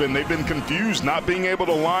 and they've been confused, not being able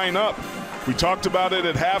to line up. We talked about it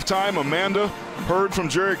at halftime. Amanda heard from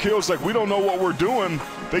Jerry Kills, like, we don't know what we're doing.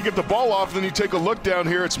 They get the ball off, then you take a look down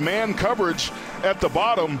here. It's man coverage at the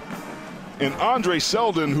bottom. And Andre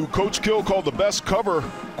Selden, who Coach Kill called the best cover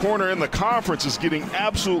corner in the conference, is getting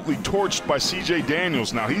absolutely torched by C.J.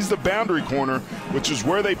 Daniels. Now, he's the boundary corner, which is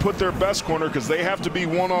where they put their best corner because they have to be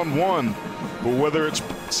one-on-one. But whether it's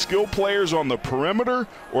skill players on the perimeter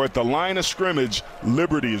or at the line of scrimmage,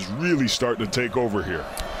 Liberty is really starting to take over here.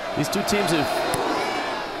 These two teams have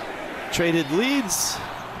traded leads.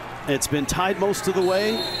 It's been tied most of the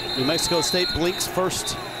way. New Mexico State blinks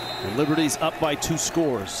first, and Liberty's up by 2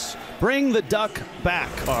 scores. Bring the duck back.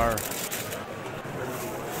 Our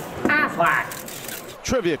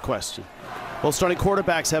trivia question. Both starting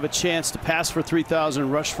quarterbacks have a chance to pass for 3,000,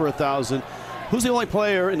 rush for 1,000. Who's the only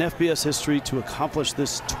player in FBS history to accomplish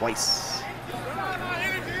this twice?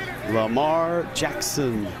 Lamar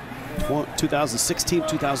Jackson, 2016,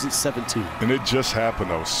 2017. And it just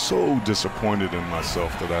happened. I was so disappointed in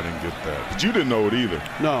myself that I didn't get that. But you didn't know it either.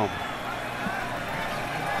 No.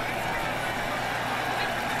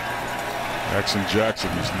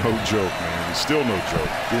 Jackson is no joke, man. He's still no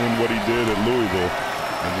joke, doing what he did at Louisville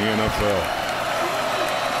in the NFL.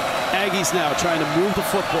 Aggies now trying to move the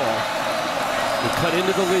football and cut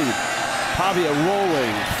into the lead. Pavia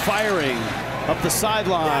rolling, firing up the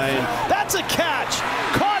sideline. That's a catch.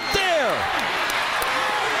 Caught there.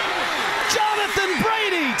 Jonathan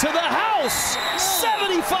Brady to the house.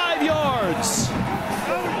 75 yards.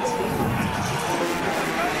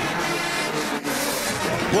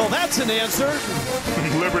 Well, that's an answer.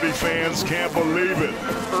 Liberty fans can't believe it.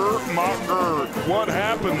 What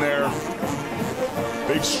happened there?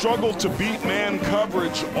 They've struggled to beat man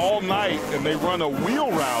coverage all night, and they run a wheel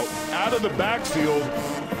route out of the backfield.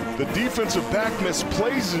 The defensive back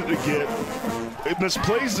misplays it again. It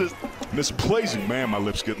misplays it. Man, my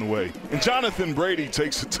lips get in the way. And Jonathan Brady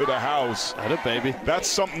takes it to the house. Got it, baby. That's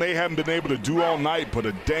something they haven't been able to do all night, but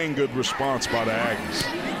a dang good response by the Aggies.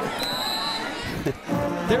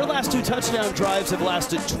 Their last 2 touchdown drives have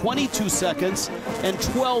lasted 22 seconds and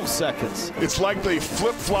 12 seconds. It's like they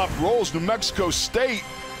flip-flop roles. New Mexico State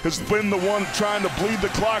has been the one trying to bleed the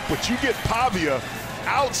clock, but you get Pavia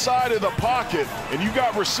outside of the pocket, and you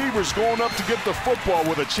got receivers going up to get the football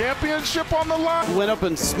with a championship on the line. Went up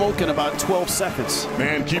and smoke in about 12 seconds.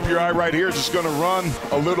 Man, keep your eye right here. Just going to run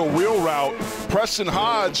a little wheel route. Preston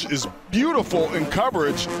Hodge is beautiful in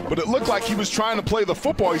coverage, but it looked like he was trying to play the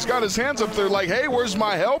football. He's got his hands up there like, hey, where's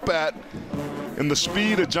my help at? And the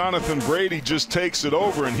speed of Jonathan Brady just takes it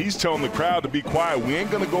over, and he's telling the crowd to be quiet. We ain't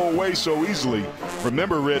going to go away so easily.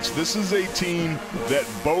 Remember, Rich, this is a team that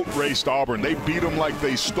boat raced Auburn. They beat them like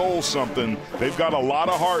they stole something. They've got a lot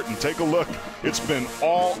of heart, and take a look. It's been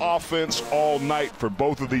all offense all night for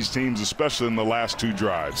both of these teams, especially in the last 2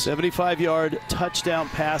 drives. 75-yard touchdown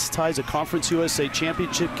pass ties a Conference USA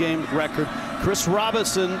championship game record. Chris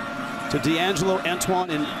Robinson to D'Angelo Antoine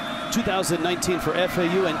in 2019 for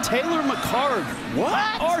FAU, and Taylor McCarg.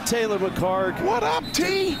 What? Our Taylor McCarg. What up,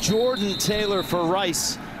 T? Jordan Taylor for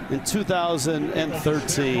Rice in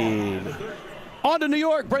 2013. On to New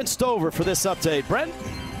York, Brent Stover for this update. Brent?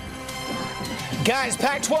 Guys,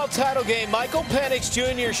 Pac-12 title game. Michael Penix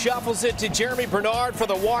Jr. shuffles it to Jeremy Bernard for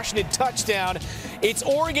the Washington touchdown. It's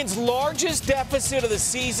Oregon's largest deficit of the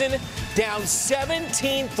season, down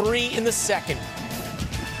 17-3 in the second.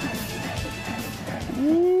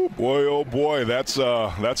 Ooh, boy, oh boy, that's a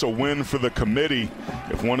win for the committee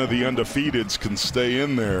if one of the undefeateds can stay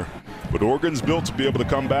in there. But Oregon's built to be able to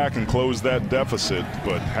come back and close that deficit.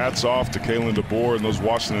 But hats off to Kalen DeBoer and those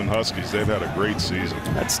Washington Huskies. They've had a great season.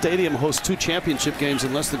 That stadium hosts 2 championship games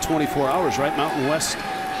in less than 24 hours, right? Mountain West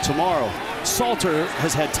tomorrow. Salter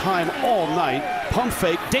has had time all night. Pump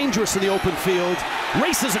fake, dangerous in the open field.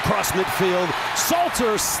 Races across midfield.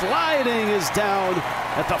 Salter sliding is down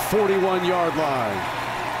at the 41-yard line.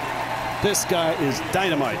 This guy is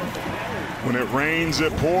dynamite. When it rains,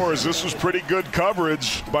 it pours. This was pretty good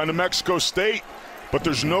coverage by New Mexico State, but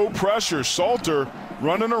there's no pressure. Salter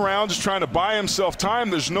running around just trying to buy himself time.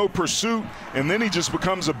 There's no pursuit, and then he just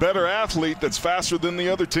becomes a better athlete that's faster than the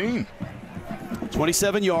other team.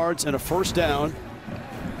 27 yards and a first down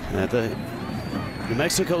at the New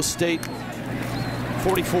Mexico State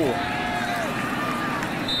 44.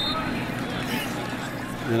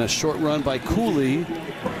 And a short run by Cooley.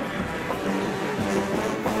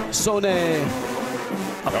 Sone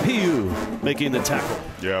Apiu making the tackle.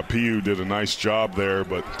 Yeah, Apiu did a nice job there,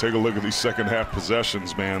 but take a look at these second half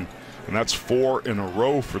possessions, man. And that's 4 in a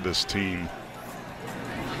row for this team.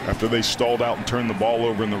 After they stalled out and turned the ball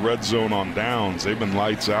over in the red zone on downs, they've been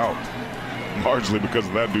lights out. Largely because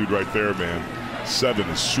of that dude right there, man. 7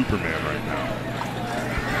 is Superman right now.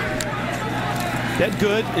 Dead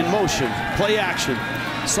good in motion. Play action.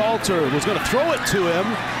 Salter was going to throw it to him.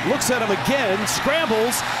 Looks at him again.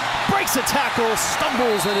 Scrambles. Breaks a tackle.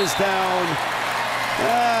 Stumbles and is down.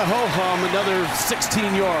 Ho-hum. Another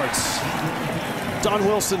 16 yards. Don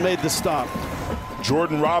Wilson made the stop.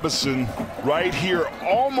 Jordan Robinson right here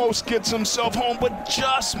almost gets himself home, but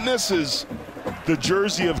just misses the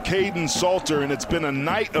jersey of Caden Salter, and it's been a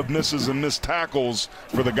night of misses and missed tackles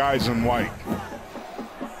for the guys in white.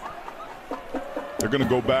 They're going to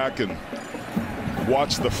go back and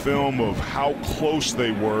watch the film of how close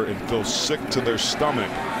they were and feel sick to their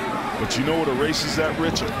stomach. But you know what erases that,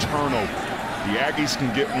 Rich? A turnover. The Aggies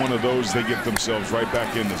can get one of those, they get themselves right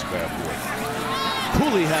back in this bad boy.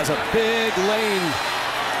 Cooley has a big lane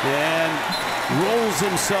and rolls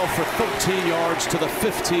himself for 13 yards to the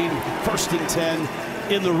 15. 1st and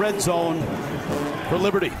 10 in the red zone for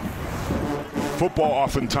Liberty. Football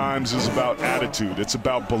oftentimes is about attitude. It's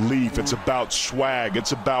about belief. It's about swag.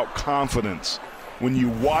 It's about confidence. When you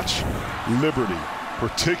watch Liberty,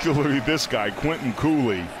 particularly this guy, Quentin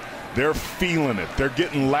Cooley, they're feeling it. They're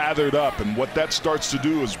getting lathered up, and what that starts to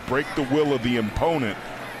do is break the will of the opponent.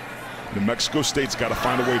 New Mexico State's got to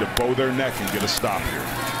find a way to bow their neck and get a stop here.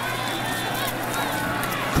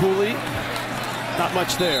 Cooley, not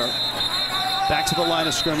much there. Back to the line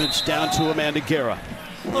of scrimmage, down to Amanda Guerra.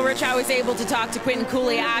 Well, Rich, I was able to talk to Quentin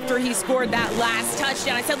Cooley after he scored that last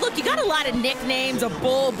touchdown. I said, look, you got a lot of nicknames, a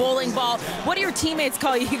bull, bowling ball. What do your teammates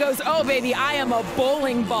call you? He goes, oh, baby, I am a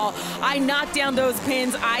bowling ball. I knock down those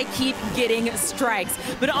pins. I keep getting strikes.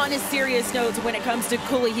 But on a serious note, when it comes to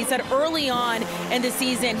Cooley, he said early on in the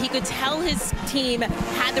season, he could tell his team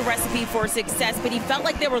had the recipe for success, but he felt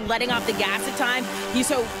like they were letting off the gas at times.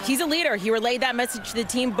 So he's a leader. He relayed that message to the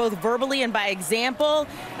team both verbally and by example.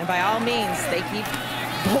 And by all means, they keep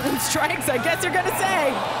bowling strikes, I guess you're going to say.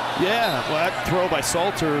 Yeah, well, that throw by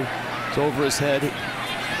Salter is over his head.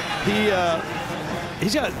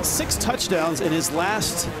 He's got 6 touchdowns in his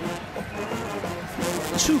last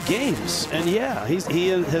 2 games. And, yeah, he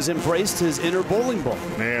has embraced his inner bowling ball.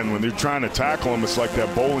 Man, when they're trying to tackle him, it's like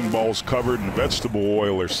that bowling ball's covered in vegetable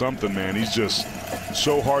oil or something, man. He's just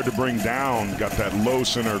so hard to bring down, got that low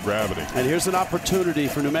center of gravity. And here's an opportunity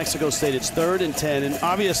for New Mexico State. It's 3rd and 10, and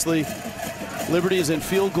obviously Liberty is in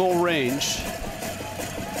field goal range.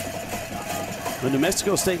 But New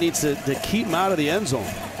Mexico State needs to keep him out of the end zone.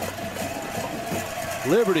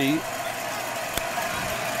 Liberty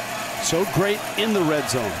so great in the red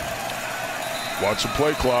zone. Watch the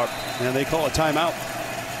play clock. And they call a timeout.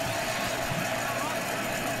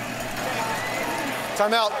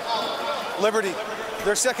 Timeout. Liberty,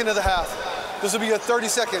 their second of the half. This will be a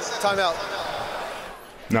 30-second timeout.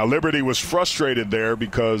 Now, Liberty was frustrated there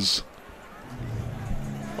because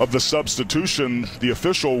of the substitution. The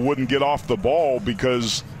official wouldn't get off the ball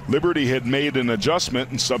because Liberty had made an adjustment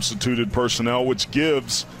and substituted personnel, which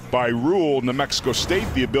gives, by rule, New Mexico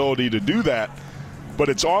State the ability to do that. But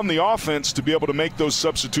it's on the offense to be able to make those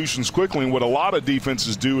substitutions quickly, and what a lot of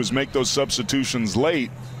defenses do is make those substitutions late.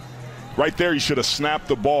 Right there, you should have snapped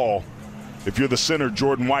the ball. If you're the center,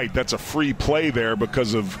 Jordan White, that's a free play there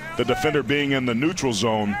because of the defender being in the neutral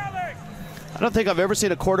zone. I don't think I've ever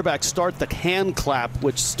seen a quarterback start the hand clap,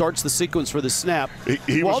 which starts the sequence for the snap.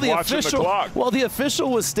 He was watching the clock. While the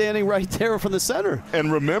official was standing right there from the center.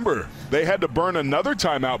 And remember, they had to burn another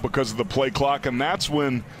timeout because of the play clock, and that's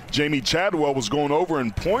when Jamie Chadwell was going over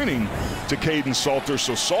and pointing to Caden Salter.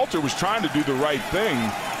 So Salter was trying to do the right thing,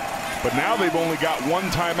 but now they've only got 1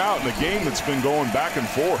 timeout in a game that's been going back and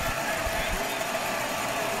forth.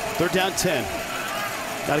 3rd down 10.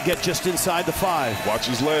 Got to get just inside the 5. Watch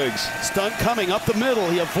his legs. Stunt coming up the middle.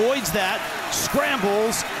 He avoids that,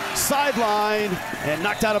 scrambles, sideline, and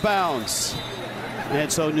knocked out of bounds.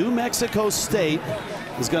 And so New Mexico State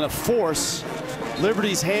is going to force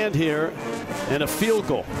Liberty's hand here and a field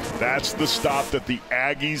goal. That's the stop that the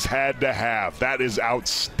Aggies had to have. That is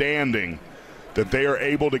outstanding that they are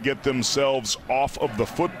able to get themselves off of the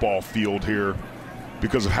football field here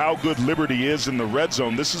because of how good Liberty is in the red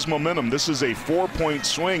zone. This is momentum. This is a 4-point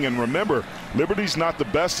swing. And remember, Liberty's not the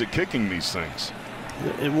best at kicking these things.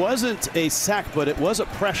 It wasn't a sack, but it was a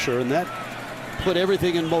pressure, and that put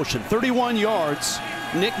everything in motion. 31 yards,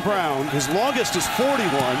 Nick Brown. His longest is 41.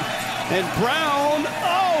 And Brown,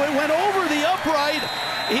 oh, it went over the upright.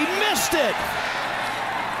 He missed it.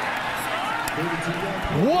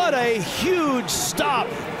 What a huge stop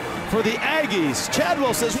for the Aggies.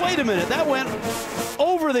 Chadwell says, wait a minute, that went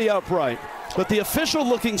over the upright. But the official,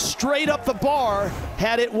 looking straight up the bar,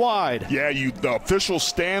 had it wide. Yeah, the officials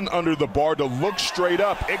stand under the bar to look straight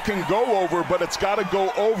up. It can go over, but it's got to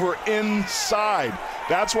go over inside.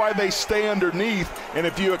 That's why they stay underneath. And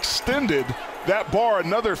if you extended that bar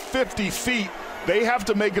another 50 feet, they have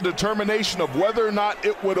to make a determination of whether or not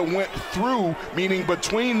it would have went through, meaning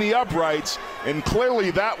between the uprights, and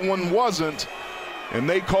clearly that one wasn't, and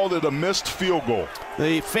they called it a missed field goal.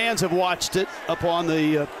 The fans have watched it up on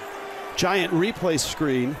the giant replay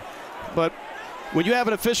screen, but when you have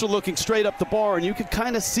an official looking straight up the bar and you can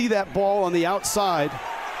kind of see that ball on the outside,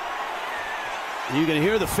 you can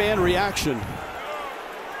hear the fan reaction.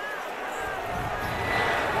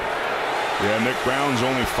 Yeah, Nick Brown's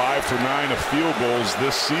only 5 for 9 of field goals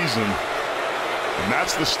this season. And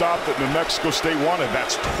that's the stop that New Mexico State wanted.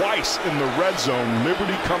 That's twice in the red zone.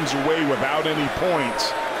 Liberty comes away without any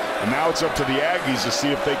points. And now it's up to the Aggies to see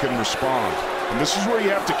if they can respond. And this is where you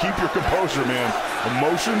have to keep your composure, man.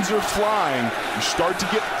 Emotions are flying. You start to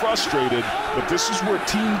get frustrated, but this is where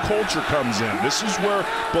team culture comes in. This is where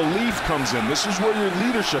belief comes in. This is where your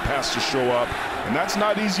leadership has to show up. And that's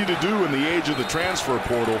not easy to do in the age of the transfer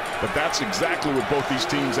portal, but that's exactly what both these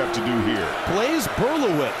teams have to do here. Blaze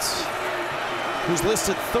Berlowitz, who's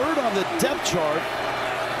listed 3rd on the depth chart,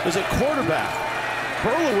 is a quarterback.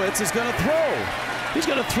 Berlowitz is going to throw. He's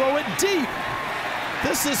going to throw it deep.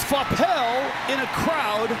 This is Fapel in a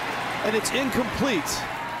crowd, and it's incomplete.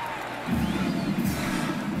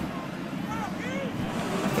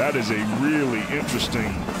 That is a really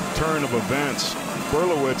interesting turn of events.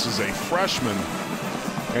 Berlowitz is a freshman,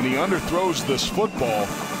 and he underthrows this football.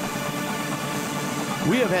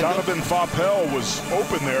 We have had Donovan Fapel was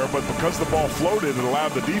open there, but because the ball floated, it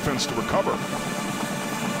allowed the defense to recover.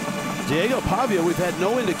 Diego Pavia, we've had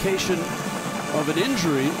no indication of an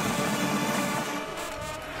injury.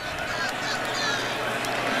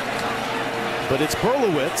 But it's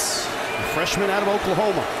Berlowitz, a freshman out of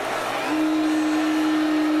Oklahoma.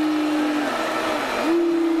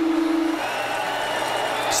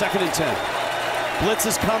 Second and 10. Blitz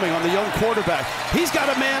is coming on the young quarterback. He's got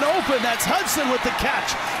a man open. That's Hudson with the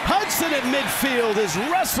catch. Hudson at midfield is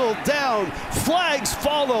wrestled down. Flags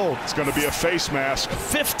follow. It's going to be a face mask.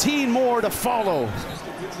 15 more to follow.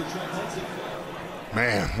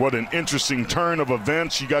 Man, what an interesting turn of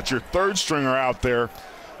events. You got your 3rd stringer out there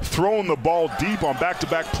throwing the ball deep on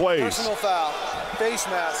back-to-back plays. Personal foul, face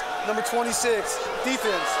mask, number 26,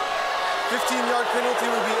 defense. 15-yard penalty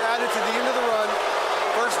will be added to the end of the run.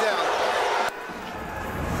 First down.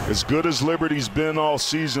 As good as Liberty's been all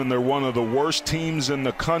season, they're one of the worst teams in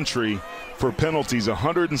the country for penalties.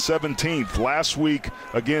 117th last week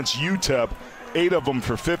against UTEP, 8 of them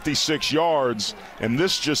for 56 yards, and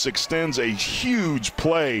this just extends a huge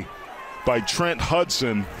play by Trent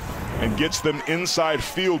Hudson and gets them inside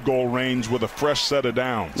field goal range with a fresh set of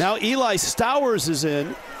downs. Now Eli Stowers is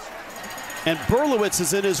in, and Berlowitz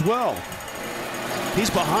is in as well. He's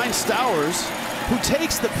behind Stowers, who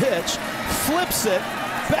takes the pitch, flips it,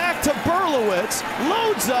 back to Berlowitz,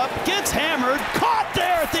 loads up, gets hammered, caught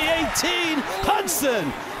there at the 18,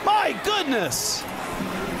 Hudson, my goodness.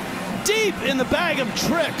 Deep in the bag of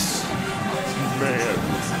tricks. Man,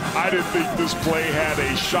 I didn't think this play had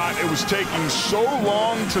a shot. It was taking so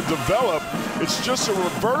long to develop. It's just a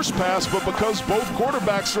reverse pass, but because both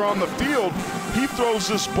quarterbacks are on the field, he throws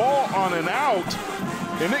this ball on and out,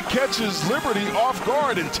 and it catches Liberty off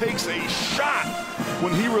guard and takes a shot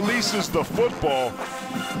when he releases the football.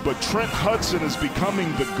 But Trent Hudson is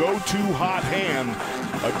becoming the go-to hot hand.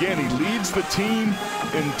 Again, he leads the team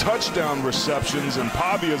in touchdown receptions, and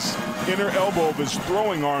Pavia's inner elbow of his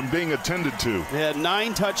throwing arm being attended to. He had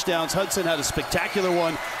 9 touchdowns. Hudson had a spectacular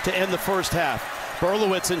one to end the first half.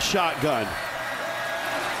 Berlowitz in shotgun.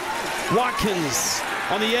 Watkins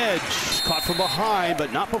on the edge, caught from behind,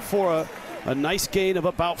 but not before a nice gain of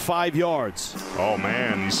about 5 yards. Oh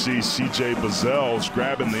man, you see C.J. Bazell's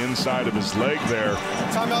grabbing the inside of his leg there.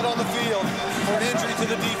 Timeout on the field for an injury to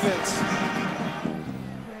the defense.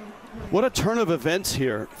 What a turn of events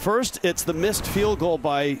here. First, it's the missed field goal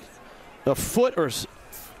by a foot or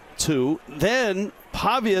 2. Then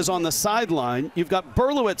Pavia's on the sideline. You've got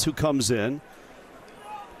Berlowitz who comes in.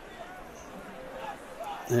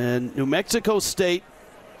 And New Mexico State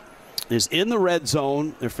is in the red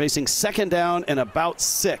zone. They're facing second down and about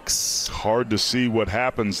 6. Hard to see what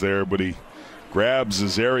happens there, but he grabs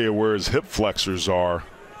his area where his hip flexors are.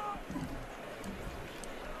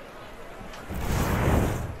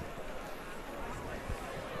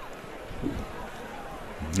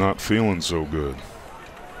 Not feeling so good.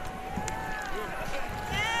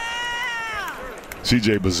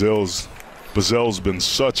 C.J. Bazell's been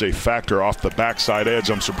such a factor off the backside edge.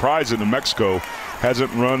 I'm surprised that New Mexico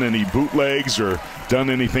hasn't run any bootlegs or done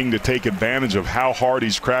anything to take advantage of how hard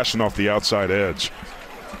he's crashing off the outside edge.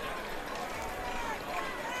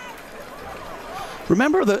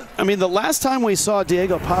 Remember the last time we saw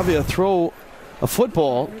Diego Pavia throw a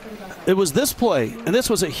football, it was this play, and this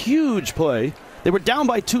was a huge play. They were down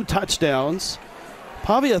by 2 touchdowns.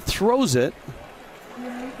 Pavia throws it.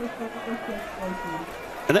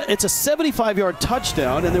 And it's a 75-yard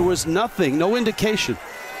touchdown, and there was nothing, no indication.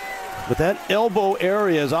 But that elbow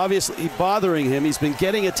area is obviously bothering him. He's been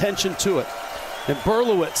getting attention to it. And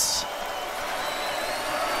Berlowitz.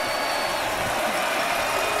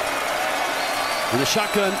 In the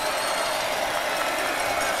shotgun.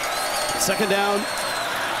 Second down.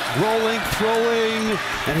 Rolling, throwing,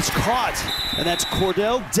 and it's caught. And that's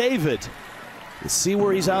Cordell David. Let's see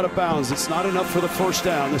where he's out of bounds. It's not enough for the first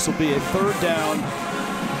down. This will be a 3rd down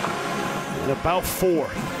and about 4.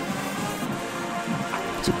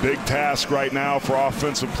 It's a big task right now for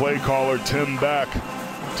offensive play caller Tim Beck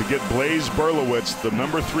to get Blaze Berlowitz, the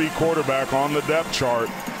number 3 quarterback on the depth chart,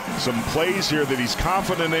 some plays here that he's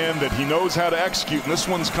confident in, that he knows how to execute, and this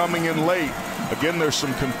one's coming in late. Again, there's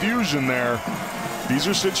some confusion there. These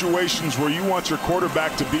are situations where you want your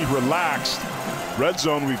quarterback to be relaxed. Red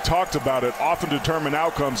zone, we've talked about it, often determine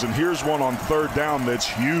outcomes, and here's one on 3rd down that's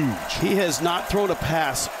huge. He has not thrown a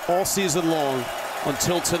pass all season long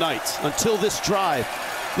until tonight, until this drive.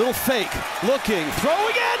 Little fake, looking,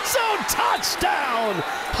 throwing, end zone, touchdown!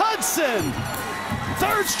 Hudson,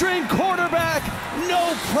 3rd-string quarterback,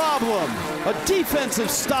 no problem. A defensive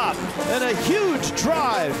stop and a huge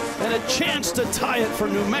drive and a chance to tie it for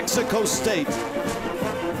New Mexico State.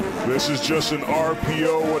 This is just an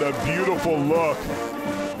RPO with a beautiful look.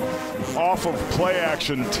 Off of play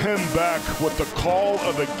action, Tim Beck with the call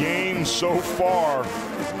of the game so far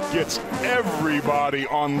gets everybody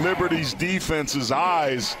on Liberty's defense's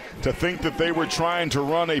eyes to think that they were trying to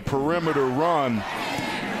run a perimeter run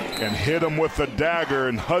and hit him with the dagger,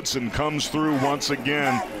 and Hudson comes through once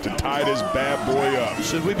again to tie this bad boy up.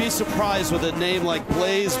 Should we be surprised with a name like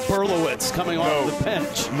Blaze Berlowitz coming off the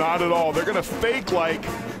bench? Not at all. They're going to fake like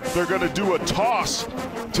they're going to do a toss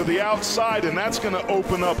to the outside, and that's going to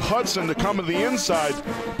open up Hudson to come to the inside.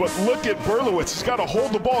 But look at Berlowitz. He's got to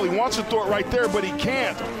hold the ball. He wants to throw it right there, but he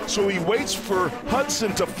can't. So he waits for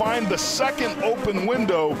Hudson to find the second open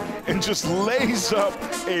window and just lays up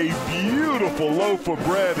a beautiful loaf of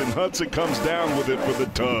bread, and Hudson comes down with it with a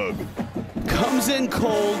tug. Comes in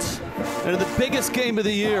cold, and in the biggest game of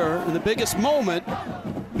the year, in the biggest moment,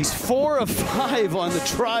 he's 4 of 5 on the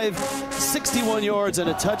drive, 61 yards and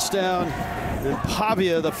a touchdown. And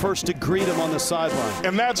Pavia, the first to greet him on the sideline.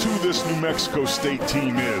 And that's who this New Mexico State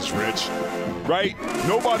team is, Rich. Right?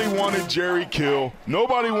 Nobody wanted Jerry Kill.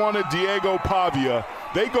 Nobody wanted Diego Pavia.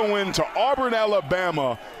 They go into Auburn,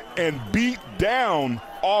 Alabama, and beat down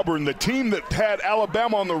Auburn, the team that had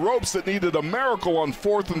Alabama on the ropes that needed a miracle on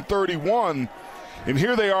 4th and 31. And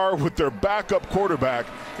here they are with their backup quarterback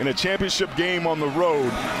in a championship game on the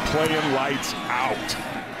road, playing lights out.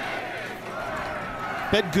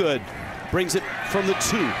 Bedgood brings it from the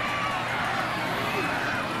 2.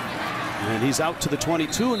 And he's out to the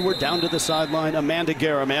 22, and we're down to the sideline. Amanda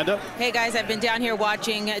Guerra. Amanda? Hey, guys, I've been down here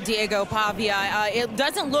watching Diego Pavia. It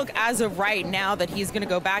doesn't look as of right now that he's going to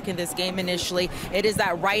go back in this game initially. It is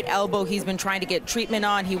that right elbow he's been trying to get treatment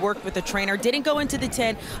on. He worked with the trainer, didn't go into the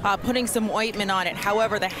tent, putting some ointment on it.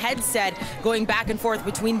 However, the headset going back and forth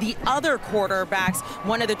between the other quarterbacks,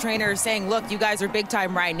 one of the trainers saying, look, you guys are big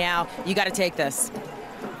time right now. You got to take this.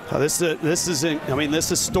 This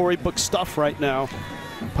is storybook stuff right now.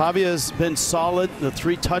 Pavia's been solid, the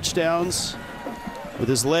 3 touchdowns with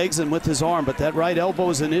his legs and with his arm, but that right elbow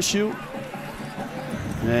is an issue.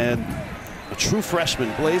 And a true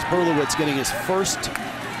freshman, Blaze Berlowitz, getting his first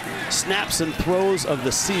snaps and throws of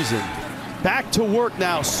the season. Back to work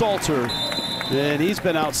now, Salter, and he's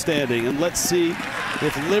been outstanding. And let's see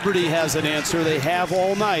if Liberty has an answer. They have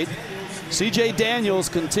all night. C.J. Daniels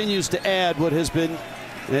continues to add what has been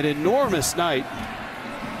an enormous night.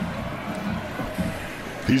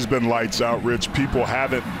 He's been lights out, Rich. People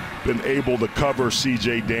haven't been able to cover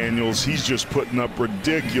C.J. Daniels. He's just putting up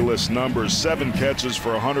ridiculous numbers. 7 catches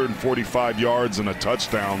for 145 yards and a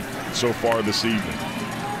touchdown so far this evening.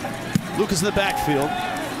 Lucas in the backfield.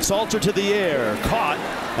 Salter to the air, caught,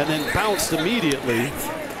 and then bounced immediately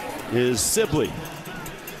is Sibley.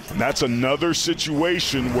 And that's another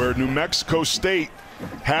situation where New Mexico State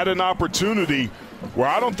had an opportunity where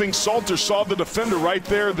I don't think Salter saw the defender right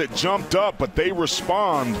there that jumped up, but they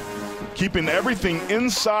respond, keeping everything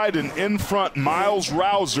inside and in front. Miles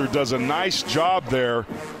Rouser does a nice job there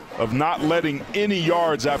of not letting any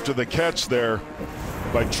yards after the catch there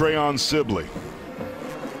by Trayon Sibley.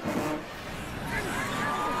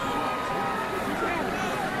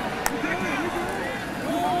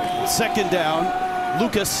 Second down,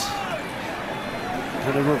 Lucas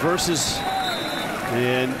kind of reverses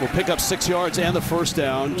and will pick up 6 yards and the first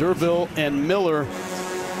down. Derville and Miller,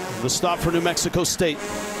 the stop for New Mexico State.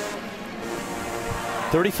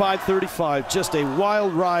 35-35, just a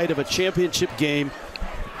wild ride of a championship game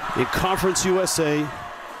in Conference USA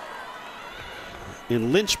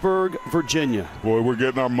in Lynchburg, Virginia. Boy, we're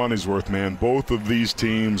getting our money's worth, man. Both of these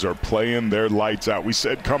teams are playing their lights out. We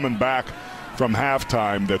said coming back from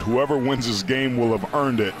halftime that whoever wins this game will have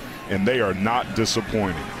earned it, and they are not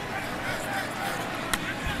disappointing.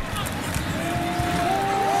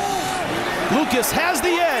 Lucas has the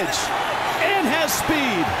edge and has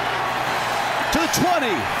speed to the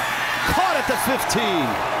 20, caught at the 15.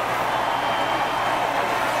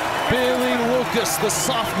 Billy Lucas, the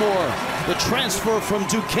sophomore, the transfer from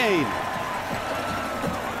Duquesne.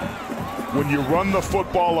 When you run the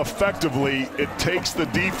football effectively, it takes the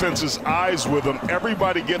defense's eyes with them.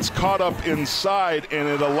 Everybody gets caught up inside, and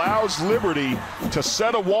it allows Liberty to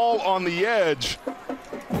set a wall on the edge.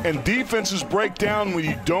 And defenses break down when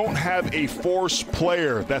you don't have a force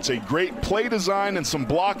player. That's a great play design and some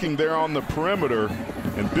blocking there on the perimeter.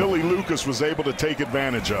 And Billy Lucas was able to take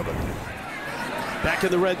advantage of it. Back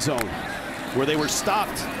in the red zone, where they were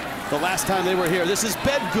stopped the last time they were here. This is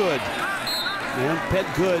Bedgood. And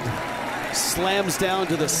Bedgood slams down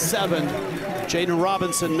to the 7. Jaden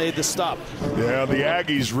Robinson made the stop. Yeah, the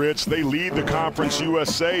Aggies, Rich, they lead the Conference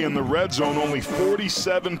USA in the red zone, only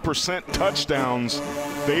 47% touchdowns.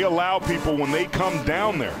 They allow people when they come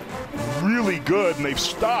down there. Really good, and they've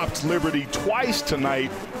stopped Liberty twice tonight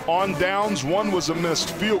on downs. One was a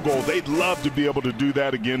missed field goal. They'd love to be able to do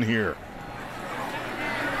that again here.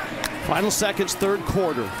 Final seconds, third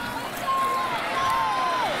quarter.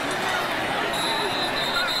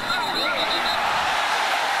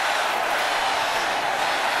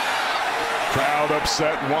 Crowd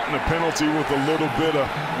upset, wanting a penalty with a little bit of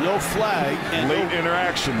no flag and late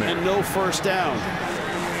interaction there. And no first down.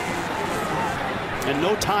 And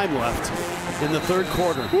no time left in the third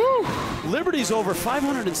quarter. Woo! Liberty's over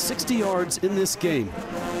 560 yards in this game.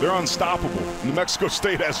 They're unstoppable. New Mexico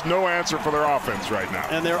State has no answer for their offense right now.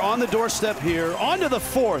 And they're on the doorstep here, on to the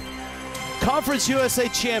fourth. Conference USA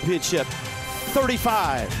Championship,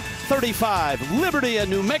 35-35. Liberty and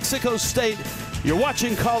New Mexico State. You're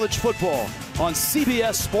watching college football on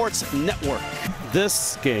CBS Sports Network.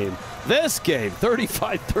 This game,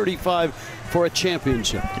 35-35 for a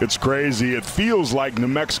championship. It's crazy. It feels like New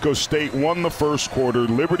Mexico State won the first quarter,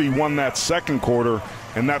 Liberty won that second quarter,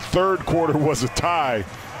 and that third quarter was a tie.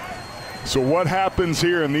 So what happens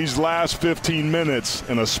here in these last 15 minutes,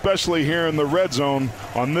 and especially here in the red zone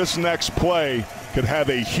on this next play, could have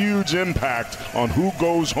a huge impact on who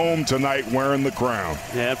goes home tonight wearing the crown.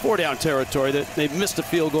 Yeah, 4-down territory. They've missed a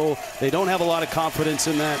field goal. They don't have a lot of confidence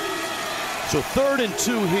in that. So 3rd and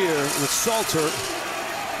 2 here with Salter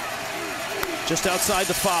just outside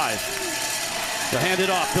the 5. They'll hand it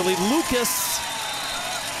off. Billy Lucas.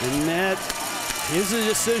 And that is a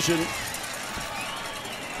decision.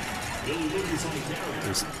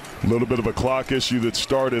 A little bit of a clock issue that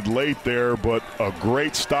started late there, but a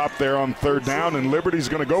great stop there on 3rd down, and Liberty's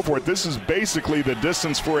going to go for it. This is basically the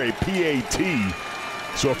distance for a PAT.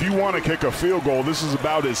 So if you want to kick a field goal, this is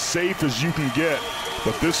about as safe as you can get.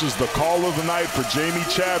 But this is the call of the night for Jamie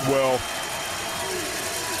Chadwell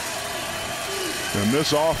and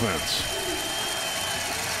this offense.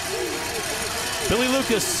 Billy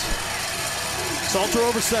Lucas. Salter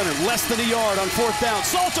over center, less than a yard on 4th down.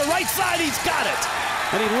 Salter right side, he's got it.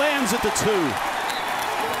 And he lands at the 2.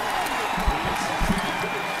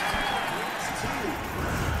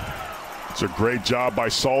 It's a great job by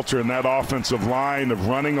Salter and that offensive line of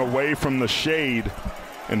running away from the shade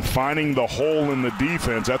and finding the hole in the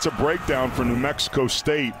defense. That's a breakdown for New Mexico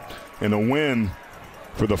State and a win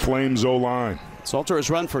for the Flames O-line. Salter has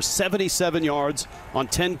run for 77 yards on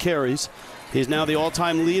 10 carries. He's now the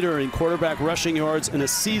all-time leader in quarterback rushing yards in a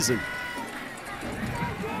season.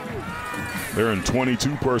 They're in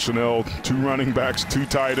 22 personnel, 2 running backs, 2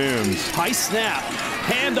 tight ends. High snap,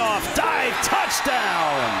 handoff, dive,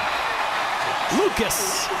 touchdown.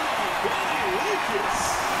 Lucas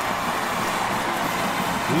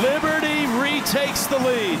Liberty retakes the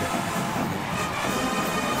lead.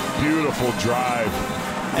 Beautiful drive.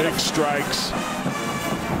 Big strikes.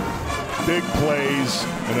 Big plays.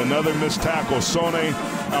 And another missed tackle. Sone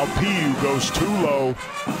Alpiu goes too low,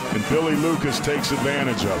 and Billy Lucas takes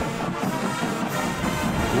advantage of it.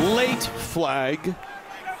 Late flag.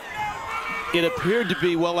 It appeared to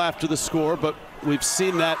be well after the score, but we've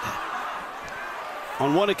seen that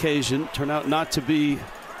on one occasion turn out not to be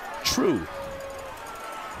true.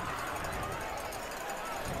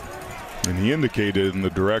 And he indicated in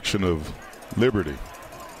the direction of Liberty.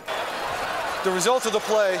 The result of the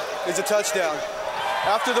play is a touchdown.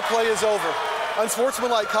 After the play is over,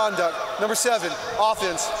 unsportsmanlike conduct, number 7,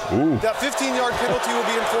 offense. Ooh. That 15-yard penalty will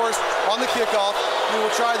be enforced on the kickoff. We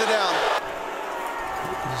will try the down.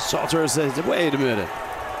 Salter says, wait a minute,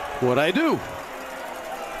 what'd I do?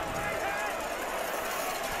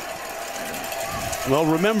 Well,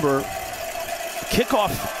 remember,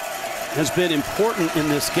 kickoff has been important in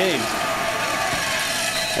this game.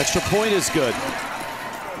 Extra point is good.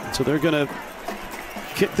 So they're going to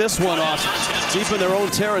kick this one off deep in their own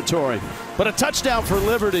territory. But a touchdown for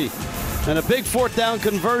Liberty and a big 4th down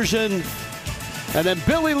conversion. And then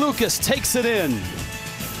Billy Lucas takes it in.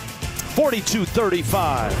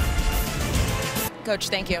 42-35. Coach,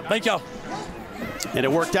 thank you. Thank you. And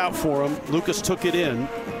it worked out for him. Lucas took it in.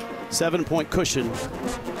 7-point cushion.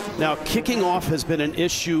 Now, kicking off has been an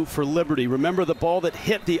issue for Liberty. Remember the ball that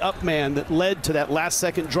hit the up man that led to that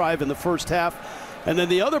last-second drive in the first half? And then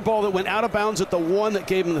the other ball that went out of bounds at the 1 that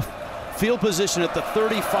gave him the field position at the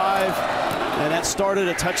 35, and that started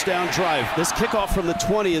a touchdown drive. This kickoff from the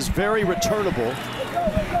 20 is very returnable.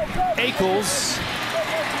 Ackles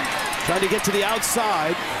trying to get to the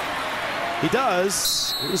outside. He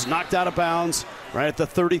does. He was knocked out of bounds right at the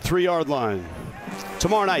 33-yard line.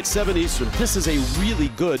 Tomorrow night, 7 Eastern. This is a really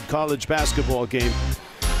good college basketball game.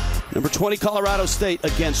 Number 20, Colorado State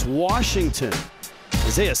against Washington.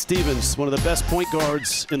 Isaiah Stevens, one of the best point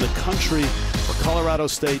guards in the country for Colorado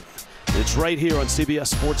State. It's right here on CBS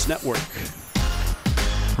Sports Network.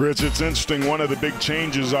 Rich, it's interesting. One of the big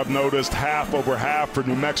changes I've noticed, half over half for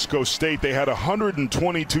New Mexico State. They had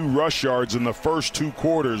 122 rush yards in the first 2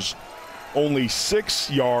 quarters. Only 6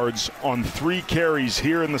 yards on 3 carries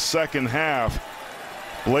here in the second half.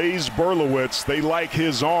 Blaze Berlowitz, they like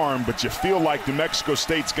his arm, but you feel like New Mexico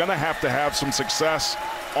State's going to have some success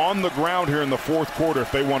on the ground here in the 4th quarter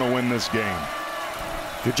if they want to win this game.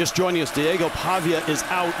 If you're just joining us, Diego Pavia is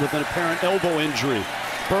out with an apparent elbow injury.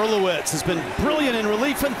 Berlowitz has been brilliant in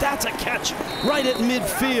relief, and that's a catch right at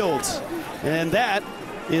midfield. And that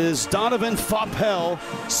is Donovan Faupel,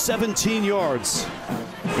 17 yards.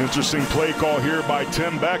 Interesting play call here by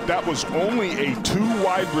Tim Beck. That was only a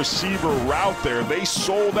 2-wide receiver route there. They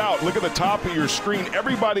sold out. Look at the top of your screen.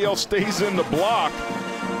 Everybody else stays in the block.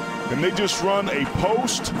 And they just run a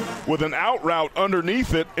post with an out route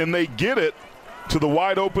underneath it, and they get it to the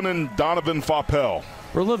wide open and Donovan Faupel.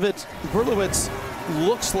 Berlowitz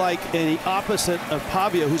looks like the opposite of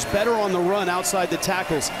Pavia, who's better on the run outside the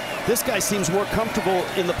tackles. This guy seems more comfortable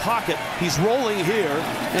in the pocket. He's rolling here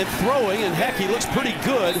and throwing, and heck, he looks pretty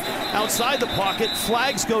good outside the pocket.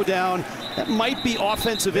 Flags go down. That might be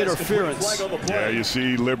offensive interference. Yeah, you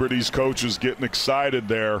see Liberty's coaches getting excited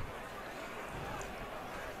there.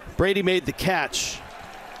 Brady made the catch.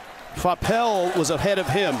 Faupel was ahead of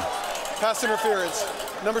him. Pass interference,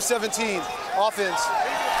 number 17, offense.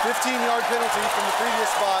 15-yard penalty from the previous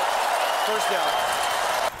spot, 1st down.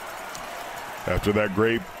 After that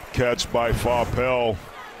great catch by Faupel,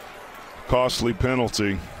 costly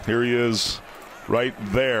penalty. Here he is right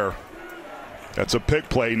there. That's a pick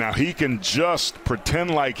play. Now he can just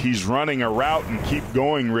pretend like he's running a route and keep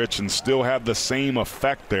going, Rich, and still have the same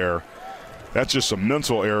effect there. That's just a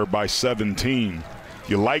mental error by 17.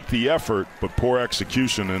 You like the effort, but poor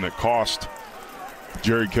execution, and it cost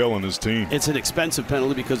Jerry Kill and his team. It's an expensive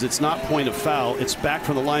penalty because it's not point of foul. It's back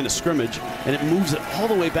from the line of scrimmage, and it moves it all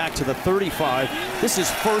the way back to the 35. This is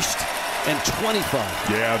 1st and 25.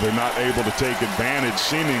 Yeah, they're not able to take advantage,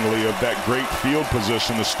 seemingly, of that great field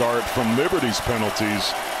position to start from Liberty's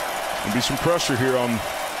penalties. There'll be some pressure here on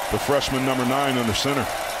the freshman number 9 under center.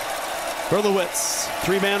 Berlowitz,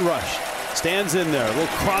 3-man rush. Stands in there. A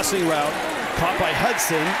little crossing route. Caught by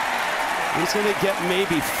Hudson. He's going to get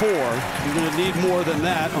maybe 4. He's going to need more than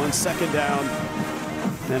that on 2nd down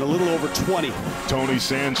and a little over 20. Tony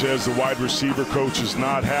Sanchez, the wide receiver coach, is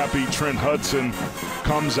not happy. Trent Hudson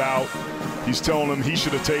comes out. He's telling him he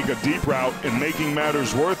should have taken a deep route, and making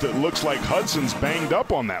matters worse, it looks like Hudson's banged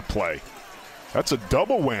up on that play. That's a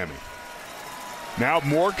double whammy. Now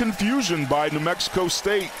more confusion by New Mexico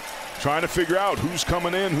State. trying to figure out who's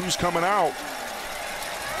coming in, who's coming out.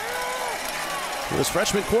 This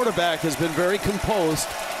freshman quarterback has been very composed.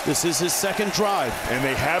 This is his second drive. And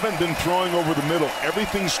they haven't been throwing over the middle.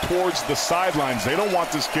 Everything's towards the sidelines. They don't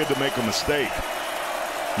want this kid to make a mistake.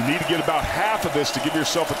 You need to get about half of this to give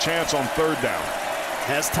yourself a chance on third down.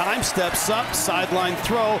 As time steps up, sideline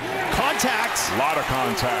throw, contact. A lot of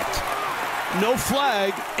contact. No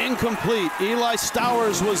flag, incomplete. Eli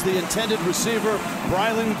Stowers was the intended receiver.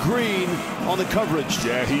 Brylan Green on the coverage.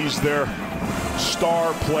 Yeah, he's their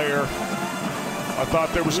star player. I thought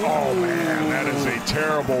there was, oh man, that is a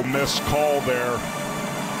terrible missed call there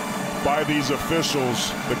by these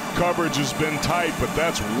officials. The coverage has been tight, but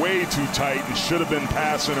that's way too tight and should have been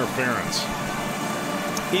pass interference.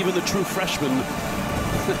 Even the true freshman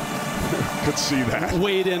could see that.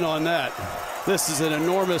 Weighed in on that. This is an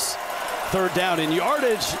enormous third down in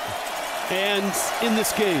yardage and in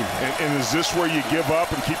this game. And is this where you give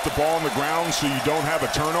up and keep the ball on the ground so you don't have a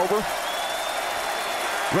turnover?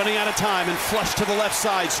 Running out of time and flush to the left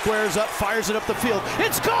side, squares up, fires it up the field.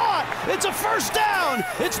 It's caught! It's a first down!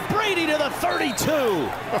 It's Brady to the 32.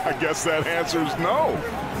 I guess that answers no.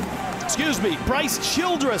 Excuse me, Bryce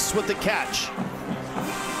Childress with the catch.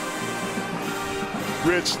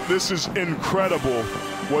 Rich, this is incredible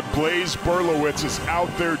what Blaze Berlowitz is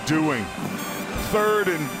out there doing. 3rd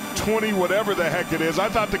and 20, whatever the heck it is. I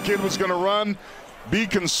thought the kid was going to run, be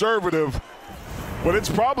conservative, but it's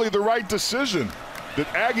probably the right decision. The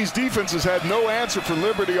Aggies defense has had no answer for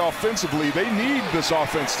Liberty offensively. They need this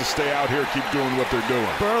offense to stay out here, keep doing what they're doing.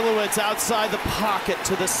 Berlowitz outside the pocket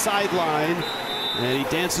to the sideline, and he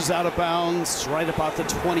dances out of bounds right about the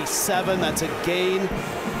 27. That's a gain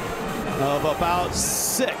of about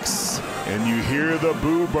 6. And you hear the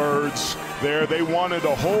boo birds there. They wanted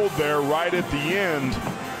a hold there right at the end.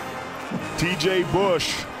 TJ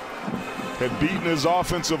Bush had beaten his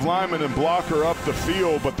offensive lineman and blocker up the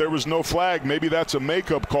field, but there was no flag. Maybe that's a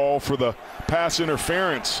makeup call for the pass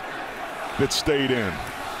interference that stayed in.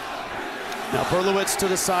 Now Berlowitz to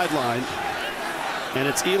the sideline, and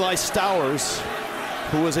it's Eli Stowers,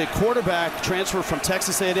 who is a quarterback transfer from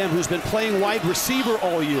Texas A&M who's been playing wide receiver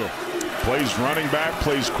all year. Plays running back,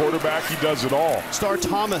 plays quarterback, he does it all. Star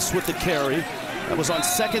Thomas with the carry. That was on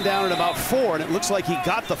 2nd down and about 4, and it looks like he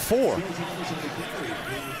got the 4.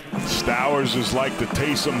 Stowers is like the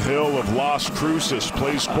Taysom Hill of Las Cruces.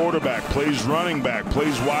 Plays quarterback, plays running back,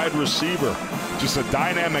 plays wide receiver. Just a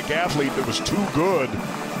dynamic athlete that was too good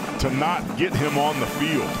to not get him on the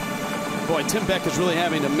field. Boy, Tim Beck is really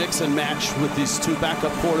having to mix and match with these two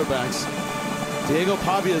backup quarterbacks. Diego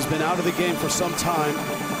Pavia has been out of the game for some time.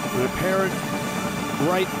 An apparent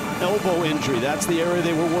right elbow injury. That's the area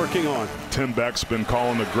they were working on. Tim Beck's been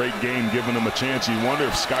calling a great game, giving him a chance. You wonder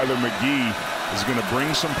if Skylar McGee is going to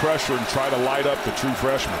bring some pressure and try to light up the true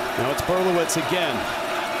freshman. Now it's Berlowitz again.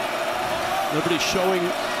 Liberty showing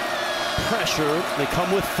pressure. They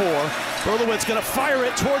come with 4. Berlowitz going to fire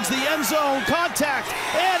it towards the end zone. Contact,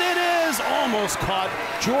 and it is almost caught.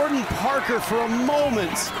 Jordan Parker for a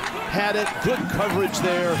moment had it. Good coverage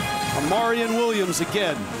there. Amarian Williams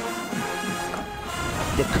again.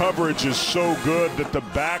 The coverage is so good that the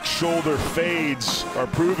back shoulder fades are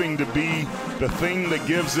proving to be the thing that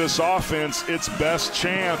gives this offense its best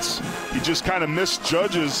chance. He just kind of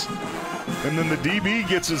misjudges, and then the DB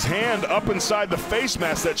gets his hand up inside the face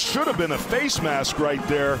mask. That should have been a face mask right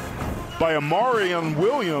there by Amarian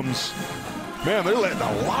Williams. Man, they're letting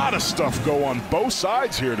a lot of stuff go on both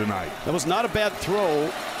sides here tonight. That was not a bad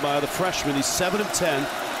throw by the freshman. He's 7 of 10,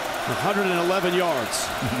 111 yards.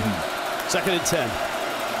 2nd and 10.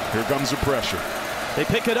 Here comes the pressure. They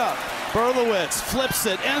pick it up. Berlowitz flips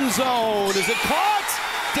it. End zone. Is it caught?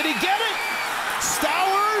 Did he get it?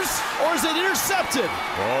 Stowers? Or is it intercepted?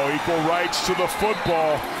 Oh, equal rights to the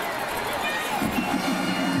football.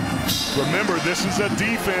 Remember, this is a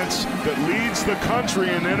defense that leads the country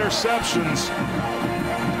in interceptions.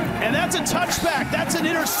 And that's a touchback. That's an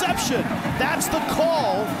interception. That's the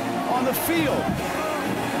call on the field.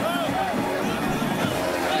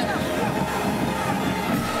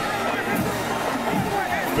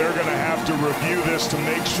 They're going to have to review this to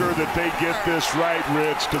make sure that they get this right,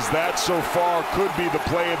 Rich, because that so far could be the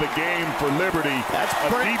play of the game for Liberty. That's a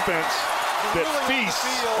defense that feasts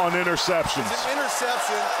on interceptions. It's an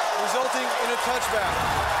interception resulting in a touchback.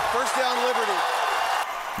 First down, Liberty.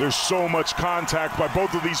 There's so much contact by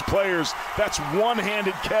both of these players. That's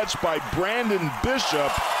one-handed catch by Brandon Bishop.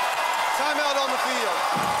 Timeout on the field.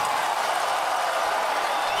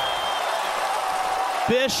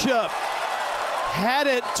 Bishop had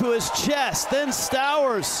it to his chest, then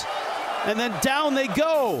Stowers, and then down they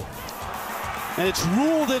go. And it's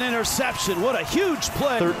ruled an interception. What a huge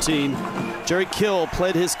play. 13. Jerry Kill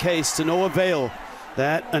pled his case to no avail.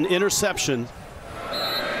 That an interception.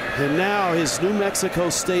 And now his New Mexico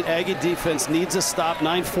State Aggie defense needs a stop.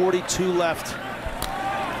 9:42 left.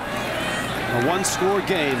 A one-score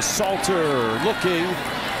game. Salter looking,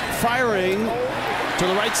 firing to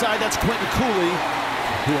the right side. That's Quentin Cooley,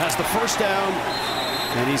 who has the first down,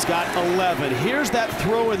 and he's got 11. Here's that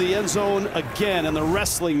throw in the end zone again in the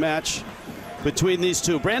wrestling match between these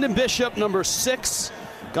two. Brandon Bishop, number 6,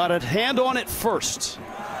 got a hand on it first.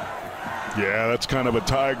 Yeah, that's kind of a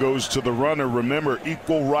tie goes to the runner. Remember,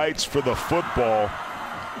 equal rights for the football.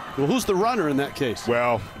 Well, who's the runner in that case?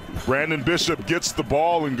 Well, Brandon Bishop gets the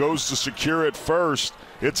ball and goes to secure it first.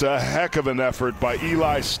 It's a heck of an effort by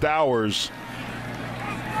Eli Stowers.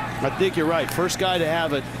 I think you're right. First guy to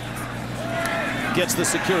have it gets the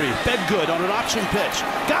security. Bedgood on an option pitch.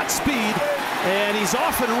 Got speed, and he's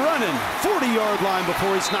off and running. 40-yard line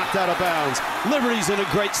before he's knocked out of bounds. Liberty's in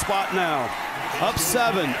a great spot now. Up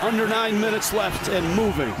 7, under 9 minutes left and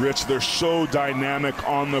moving. Rich, they're so dynamic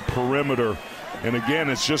on the perimeter. And again,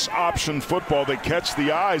 it's just option football. They catch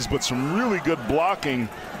the eyes, but some really good blocking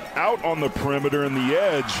out on the perimeter, and the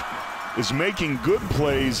edge is making good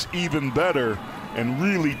plays even better and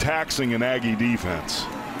really taxing an Aggie defense.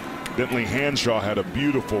 Bentley Hanshaw had a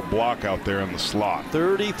beautiful block out there in the slot.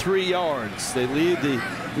 33 yards. They lead the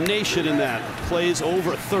nation in that. Plays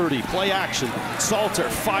over 30. Play action. Salter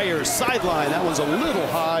fires sideline. That one's a little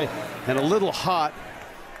high and a little hot.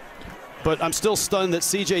 But I'm still stunned that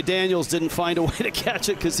C.J. Daniels didn't find a way to catch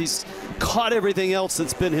it, because he's caught everything else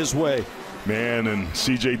that's been his way. Man, and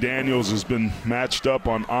C.J. Daniels has been matched up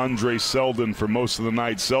on Andre Selden for most of the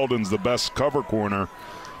night. Selden's the best cover corner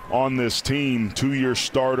on this team, 2-year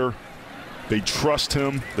starter. They trust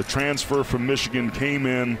him. The transfer from Michigan came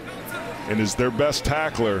in and is their best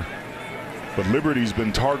tackler. But Liberty's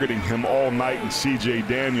been targeting him all night, and C.J.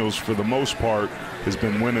 Daniels, for the most part, has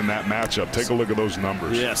been winning that matchup. Take a look at those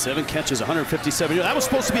numbers. Yeah, 7 catches, 157 yards. That was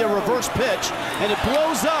supposed to be a reverse pitch, and it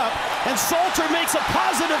blows up, and Salter makes a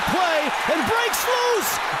positive play and breaks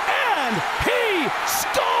loose, and he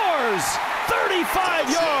scores!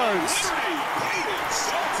 35 yards.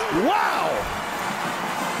 Wow!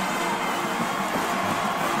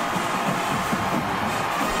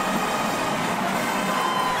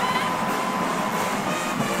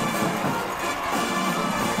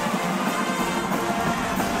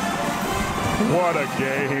 What a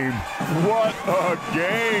game. What a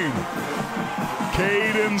game.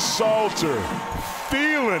 Caden Salter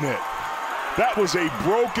feeling it. That was a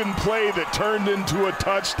broken play that turned into a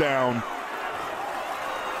touchdown.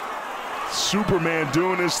 Superman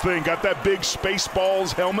doing his thing. Got that big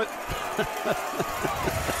Spaceballs helmet.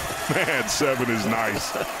 Man, 7 is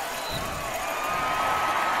nice.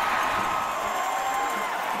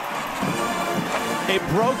 A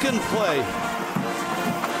broken play.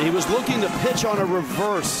 He was looking to pitch on a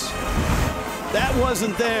reverse. That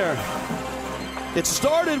wasn't there. It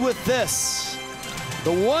started with this.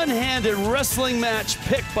 The one-handed wrestling match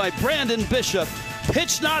picked by Brandon Bishop.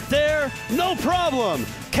 Pitch not there, no problem.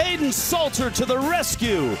 Caden Salter to the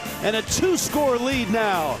rescue. And a 2-score lead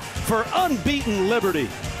now for unbeaten Liberty.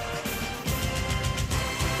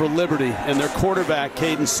 For Liberty and their quarterback,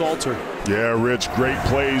 Caden Salter. Yeah, Rich, great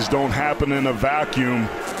plays don't happen in a vacuum.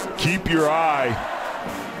 Keep your eye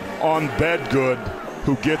on Bedgood,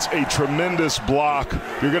 who gets a tremendous block.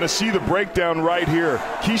 You're going to see the breakdown right here.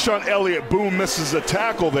 Keyshawn Elliott, boom, misses a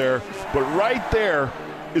tackle there, but right there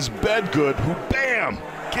is Bedgood, who, bam,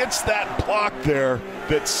 gets that block there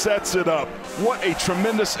that sets it up. What a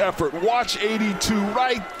tremendous effort. Watch 82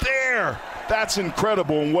 right there. That's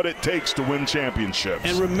incredible in what it takes to win championships.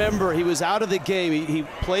 And remember, he was out of the game. He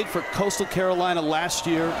played for Coastal Carolina last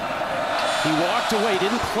year. He walked away,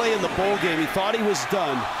 didn't play in the bowl game. He thought he was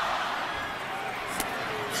done.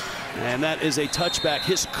 And that is a touchback.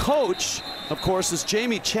 His coach, of course, is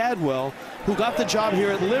Jamie Chadwell, who got the job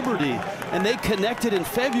here at Liberty. And they connected in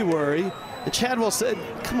February. And Chadwell said,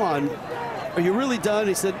 come on, are you really done?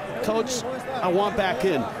 He said, Coach, I want back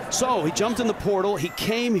in. So he jumped in the portal. He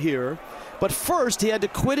came here. But first, he had to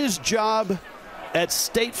quit his job at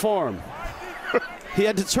State Farm. He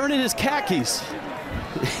had to turn in his khakis.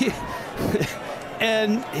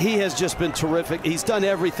 And he has just been terrific. He's done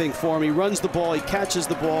everything for him. He runs the ball, he catches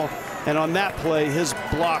the ball, and on that play, his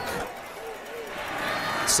block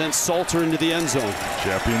sent Salter into the end zone.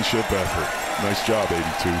 Championship effort. Nice job,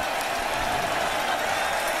 82.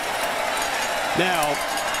 Now,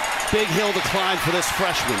 big hill to climb for this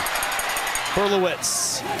freshman.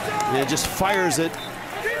 Berlowitz, and just fires it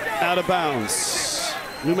out of bounds.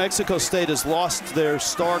 New Mexico State has lost their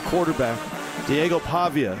star quarterback, Diego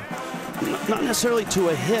Pavia. Not necessarily to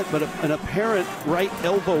a hit, but an apparent right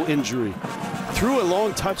elbow injury. Threw a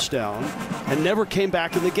long touchdown and never came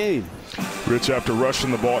back in the game. Rich, after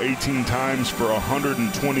rushing the ball 18 times for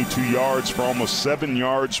 122 yards for almost 7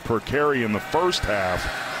 yards per carry in the first half,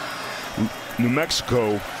 New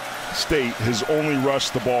Mexico State has only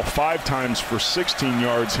rushed the ball 5 times for 16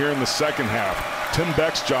 yards here in the second half. Tim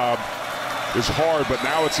Beck's job is hard, but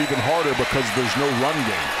now it's even harder because there's no run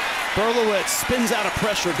game. Berlowitz spins out of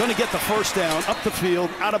pressure, going to get the first down, up the field,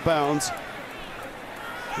 out of bounds.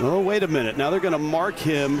 Oh, wait a minute. Now they're going to mark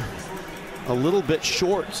him a little bit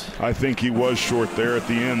short. I think he was short there at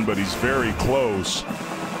the end, but he's very close.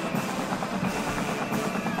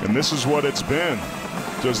 And this is what it's been.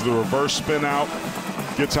 Does the reverse spin out,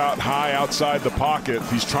 gets out high outside the pocket.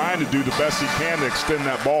 He's trying to do the best he can to extend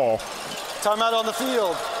that ball. Timeout on the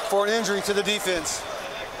field for an injury to the defense.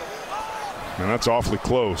 And that's awfully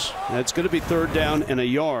close. And it's going to be 3rd down and a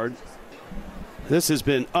yard. This has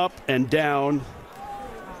been up and down.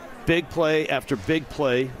 Big play after big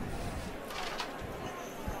play.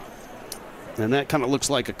 And that kind of looks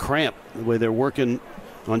like a cramp, the way they're working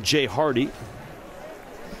on Jay Hardy.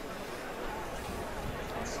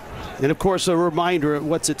 And, of course, a reminder of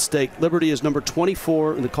what's at stake. Liberty is number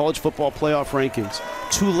 24 in the college football playoff rankings.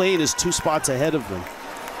 Tulane is 2 spots ahead of them.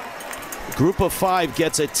 Group of 5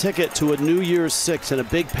 gets a ticket to a New Year's 6 and a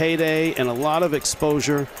big payday and a lot of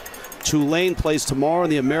exposure. Tulane plays tomorrow in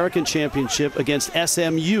the American Championship against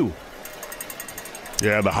SMU.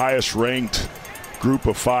 Yeah, the highest ranked Group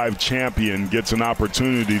of 5 champion gets an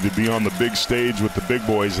opportunity to be on the big stage with the big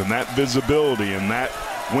boys, and that visibility and that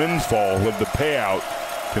windfall of the payout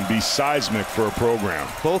can be seismic for a program.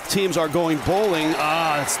 Both teams are going bowling.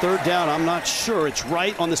 It's 3rd down. I'm not sure. It's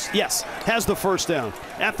right on this. Yes, has the first down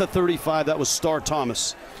at the 35. That was Star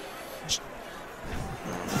Thomas.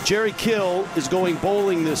 Jerry Kill is going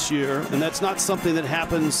bowling this year, and that's not something that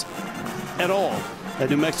happens at all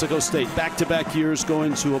at New Mexico State. Back-to-back years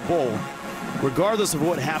going to a bowl, regardless of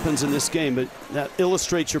what happens in this game. But that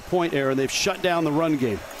illustrates your point, Aaron. They've shut down the run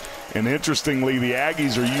game. And interestingly, the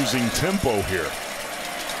Aggies are using tempo here.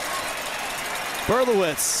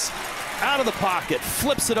 Berlowitz out of the pocket,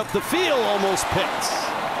 flips it up the field, almost picked.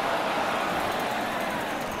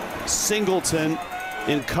 Singleton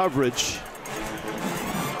in coverage.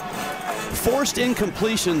 Forced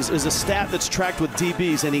incompletions is a stat that's tracked with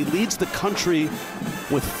DBs, and he leads the country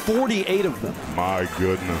with 48 of them. My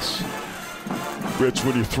goodness. Rich,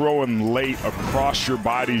 when you're throwing late across your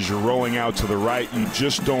bodies, you're rolling out to the right, you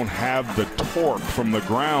just don't have the torque from the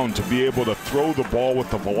ground to be able to throw the ball with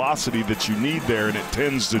the velocity that you need there, and it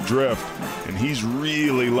tends to drift. And he's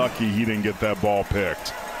really lucky he didn't get that ball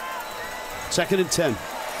picked. 2nd and 10.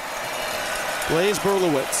 Blaze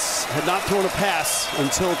Berlowitz had not thrown a pass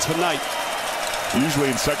until tonight. Usually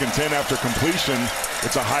in 2nd 10 after completion,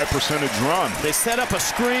 it's a high percentage run. They set up a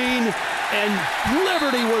screen, and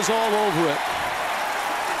Liberty was all over it.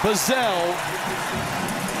 Bazell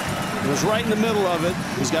was right in the middle of it.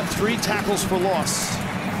 He's got 3 tackles for loss.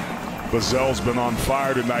 Bazell's been on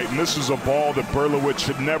fire tonight, and this is a ball that Berlowitz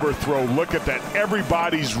should never throw. Look at that.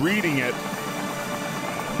 Everybody's reading it.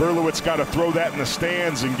 Berlowitz got to throw that in the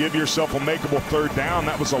stands and give yourself a makeable 3rd down.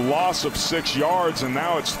 That was a loss of 6 yards, and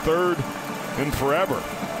now it's 3rd and forever.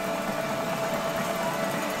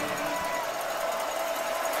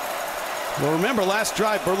 Well, remember last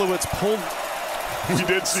drive, Berlowitz pulled We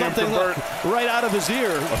did see him convert right out of his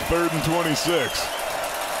ear. A 3rd and 26.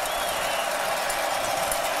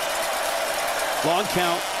 Long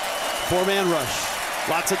count, 4-man rush.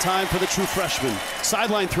 Lots of time for the true freshman.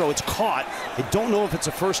 Sideline throw, it's caught. I don't know if it's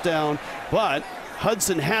a first down, but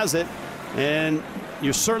Hudson has it, and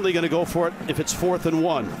you're certainly going to go for it if it's 4th and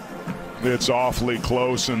 1. It's awfully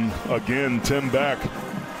close, and again, Tim Beck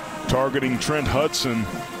targeting Trent Hudson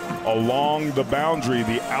along the boundary,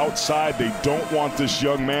 the outside. They don't want this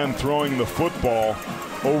young man throwing the football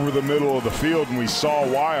over the middle of the field, and we saw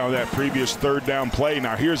why on that previous 3rd down play.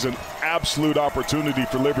 Now here's an absolute opportunity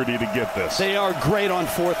for Liberty to get this. They are great on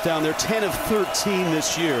 4th down. They're 10 of 13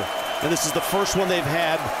 this year, and this is the first one they've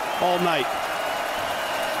had all night.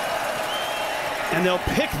 And they'll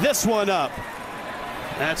pick this one up.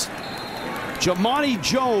 That's Jamani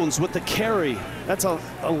Jones with the carry. That's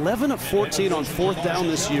 11 of 14 on 4th down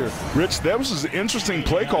this year. Rich, that was an interesting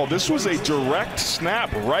play call. This was a direct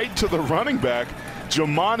snap right to the running back,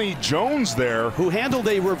 Jamani Jones there. Who handled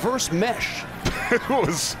a reverse mesh. It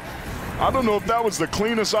was, I don't know if that was the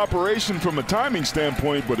cleanest operation from a timing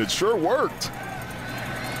standpoint, but it sure worked.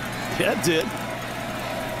 Yeah, it did.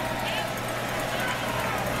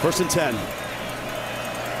 1st and 10.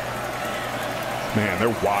 Man, they're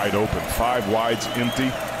wide open. 5 wides empty.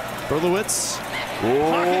 Berlowitz.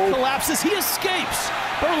 Pocket collapses. He escapes.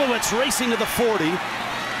 Berlowitz racing to the 40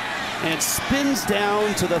 and spins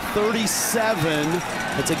down to the 37.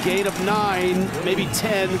 It's a gain of 9, maybe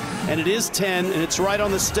 10, and it is 10, and it's right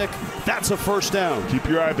on the stick. That's a first down. Keep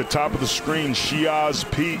your eye at the top of the screen. Shiaz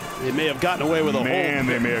Pete. They may have gotten away with a hold. Man,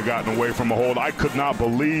 they may have gotten away from a hold. I could not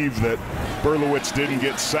believe that Berlowitz didn't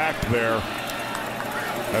get sacked there.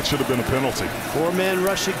 That should have been a penalty. 4-man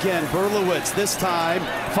rush again. Berlowitz this time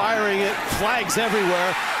firing it. Flags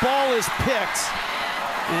everywhere. Ball is picked,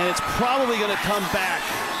 and it's probably going to come back.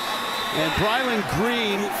 And Brylan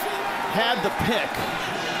Green had the pick.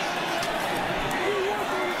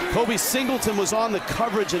 Kobe Singleton was on the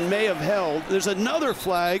coverage and may have held. There's another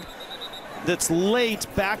flag that's late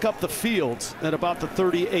back up the field at about the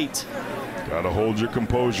 38. Got to hold your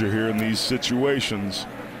composure here in these situations.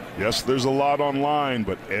 Yes, there's a lot on line,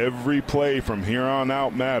 but every play from here on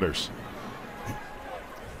out matters.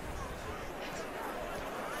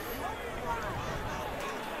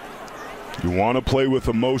 You want to play with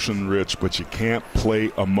emotion, Rich, but you can't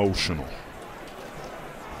play emotional.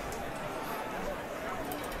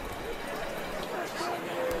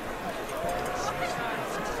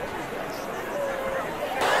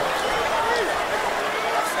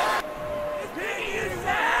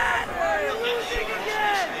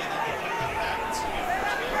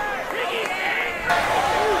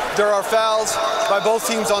 There are fouls by both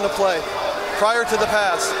teams on the play. Prior to the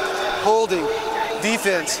pass, holding,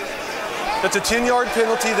 defense. That's a 10-yard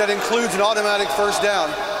penalty that includes an automatic first down.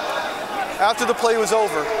 After the play was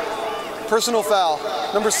over, personal foul,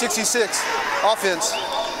 number 66, offense.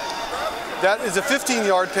 That is a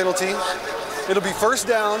 15-yard penalty. It'll be first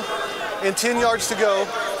down and 10 yards to go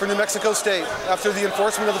for New Mexico State after the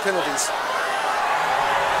enforcement of the penalties.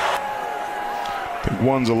 I think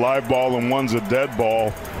one's a live ball and one's a dead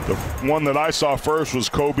ball. The one that I saw first was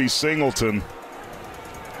Kobe Singleton.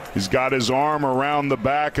 He's got his arm around the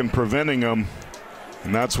back and preventing him,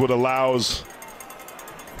 and that's what allows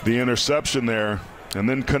the interception there. And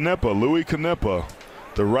then Canepa, Louis Canepa,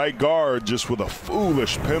 the right guard, just with a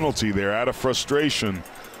foolish penalty there out of frustration,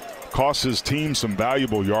 cost his team some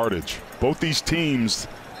valuable yardage. Both these teams,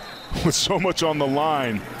 with so much on the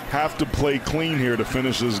line, have to play clean here to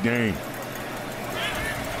finish this game.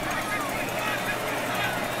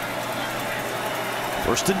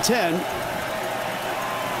 First and 10.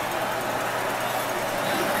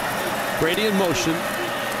 Brady in motion.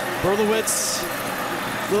 Berlowitz,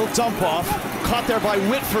 little dump off. Caught there by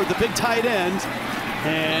Whitford, the big tight end.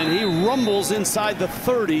 And he rumbles inside the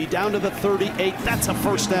 30, down to the 38. That's a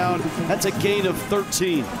first down. That's a gain of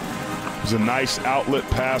 13. It was a nice outlet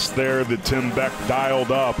pass there that Tim Beck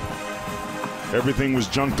dialed up. Everything was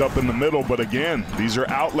junked up in the middle, but again, these are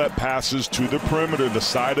outlet passes to the perimeter, the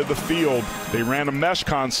side of the field. They ran a mesh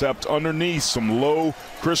concept underneath, some low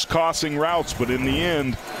crisscrossing routes, but in the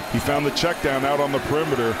end, he found the check down out on the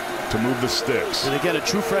perimeter to move the sticks. And again, a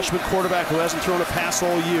true freshman quarterback who hasn't thrown a pass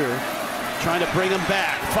all year, trying to bring him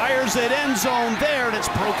back. Fires it end zone there, and it's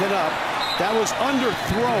broken up. That was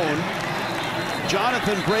underthrown.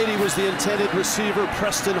 Jonathan Brady was the intended receiver.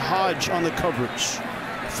 Preston Hodge on the coverage.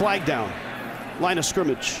 Flag down. Line of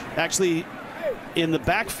scrimmage, actually in the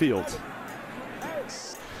backfield.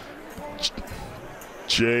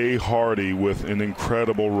 Jay Hardy with an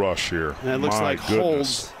incredible rush here. And it looks like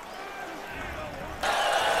goodness.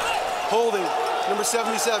 Holding, number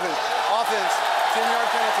 77, offense, 10-yard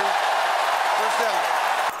penalty, first down.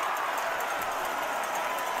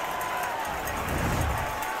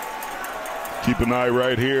 Keep an eye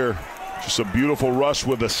right here. Just a beautiful rush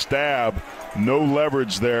with a stab. No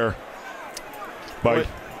leverage there.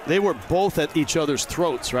 They were both at each other's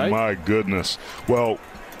throats, right? My goodness. Well,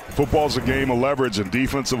 football's a game of leverage, and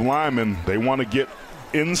defensive linemen, they want to get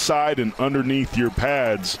inside and underneath your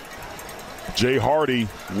pads. Jay Hardy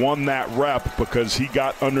won that rep because he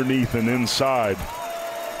got underneath and inside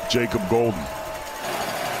Jacob Golden.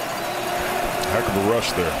 Heck of a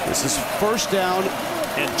rush there. This is first down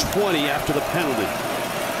and 20 after the penalty.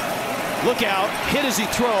 Look out, hit as he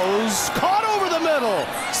throws, caught over the middle,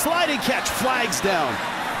 sliding catch, flags down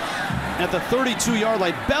at the 32-yard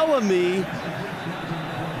line. Bellamy,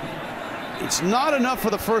 it's not enough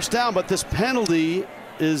for the first down, but this penalty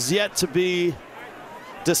is yet to be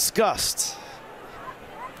discussed.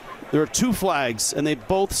 There are 2 flags, and they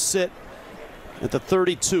both sit at the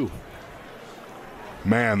 32.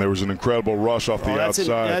 Man, there was an incredible rush off the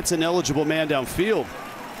outside. That's an eligible man downfield.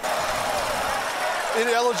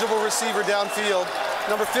 Ineligible receiver downfield.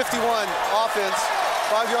 Number 51, offense,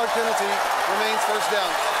 5-yard penalty, remains first down.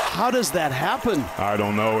 How does that happen? I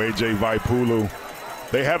don't know. A.J. Vaipulu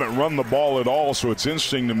They haven't run the ball at all, so it's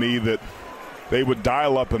interesting to me that they would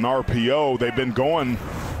dial up an RPO. They've been going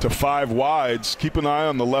to 5 wides. Keep an eye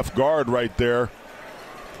on the left guard right there.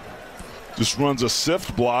 Just runs a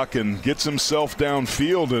sift block and gets himself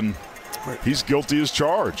downfield, and he's guilty as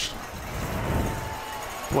charged.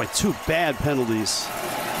 Boy, 2 bad penalties.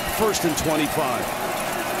 1st and 25.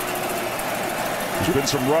 There's been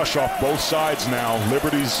some rush off both sides now.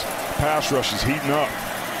 Liberty's pass rush is heating up.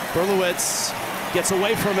 Berlowitz gets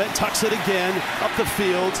away from it, tucks it again, up the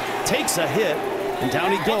field, takes a hit, and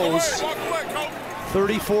down he goes.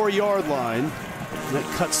 34-yard line. And that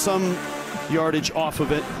cuts some yardage off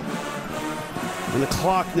of it. And the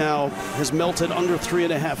clock now has melted under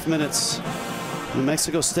 3.5 minutes. New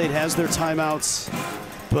Mexico State has their timeouts,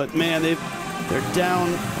 but man, they're down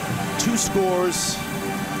 2 scores.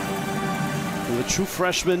 And the true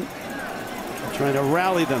freshman trying to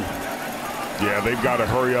rally them. Yeah, they've got to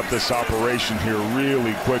hurry up this operation here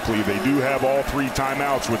really quickly. They do have all 3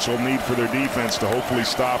 timeouts, which they'll need for their defense to hopefully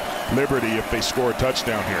stop Liberty if they score a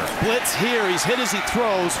touchdown here. Blitz here, he's hit as he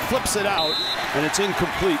throws, flips it out, and it's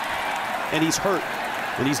incomplete. And he's hurt,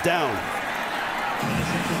 and he's down.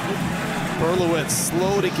 Berlowitz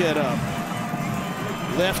slow to get up.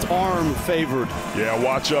 Left arm favored. Yeah,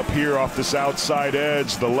 watch up here off this outside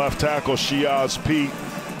edge. The left tackle, Shiaz Pete,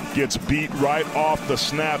 gets beat right off the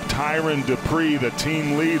snap. Tyron Dupree, the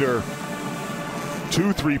team leader,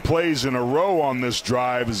 2-3 plays in a row on this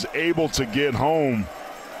drive, is able to get home.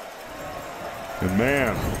 And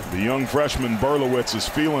man, the young freshman Berlowitz is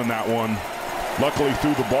feeling that one. Luckily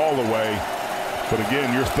threw the ball away. But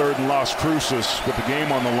again, you're 3rd and Las Cruces with the game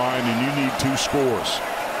on the line, and you need 2 scores.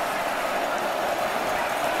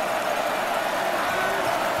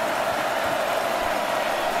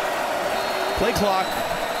 Play clock,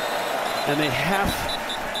 and they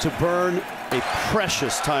have to burn a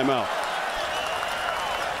precious timeout.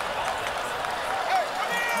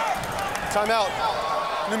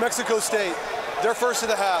 Timeout. New Mexico State. Their first of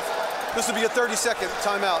the half. This will be a 30-second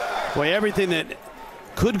timeout. Boy, everything that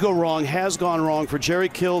could go wrong has gone wrong for Jerry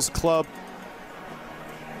Kill's club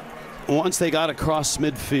once they got across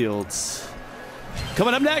midfield.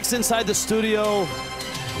 Coming up next inside the studio,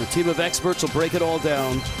 a team of experts will break it all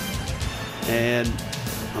down. And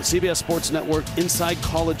on CBS Sports Network, Inside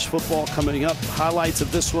College Football coming up. Highlights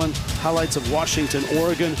of this one, highlights of Washington,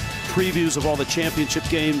 Oregon, previews of all the championship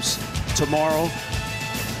games tomorrow.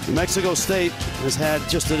 New Mexico State has had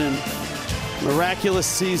just an miraculous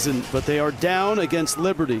season, but they are down against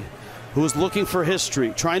Liberty, who is looking for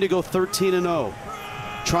history, trying to go 13-0,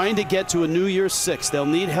 trying to get to a New Year's 6. They'll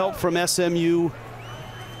need help from SMU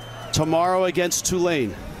tomorrow against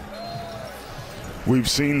Tulane. We've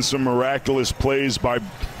seen some miraculous plays by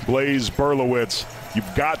Blaze Berlowitz.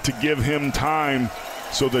 You've got to give him time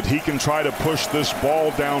so that he can try to push this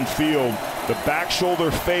ball downfield. The back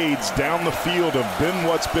shoulder fades down the field have been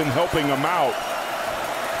what's been helping him out.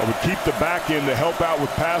 I would keep the back end to help out with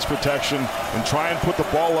pass protection and try and put the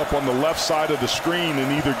ball up on the left side of the screen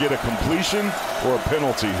and either get a completion or a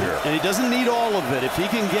penalty here. And he doesn't need all of it. If he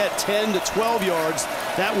can get 10 to 12 yards,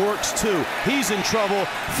 that works too. He's in trouble,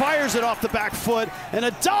 fires it off the back foot, and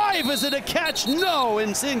a dive. Is it a catch? No,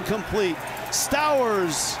 it's incomplete.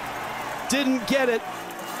 Stowers didn't get it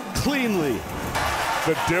cleanly.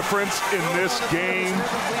 The difference in this game,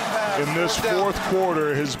 in this 4th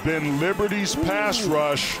quarter, has been Liberty's pass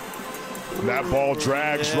rush. That ball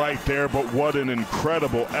drags right there, but what an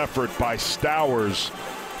incredible effort by Stowers.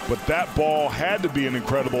 But that ball had to be an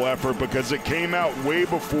incredible effort because it came out way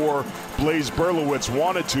before Blaze Berlowitz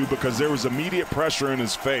wanted to, because there was immediate pressure in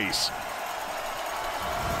his face.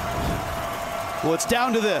 Well, it's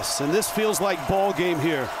down to this, and this feels like ball game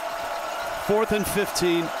here. 4th and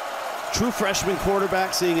 15. True freshman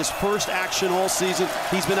quarterback seeing his first action all season.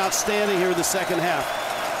 He's been outstanding here in the second half.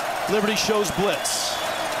 Liberty shows blitz.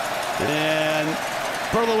 And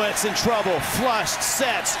Berlowitz in trouble. Flushed,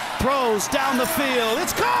 sets, throws down the field.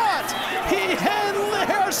 It's caught!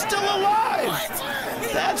 They're still alive!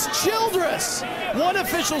 That's Childress. One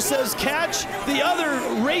official says catch, the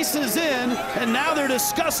other races in, and now they're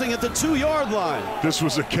discussing at the 2-yard line. This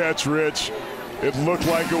was a catch, Rich. It looked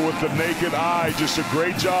like it with the naked eye. Just a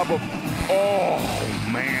great job of, oh,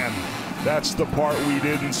 man. That's the part we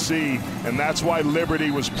didn't see, and that's why Liberty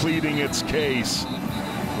was pleading its case.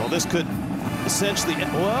 Well, this could essentially,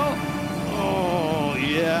 well, oh,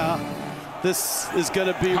 yeah. This is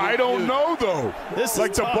going to be. I don't know, though. This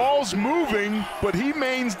like is the tough. ball's moving, but he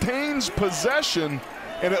maintains possession,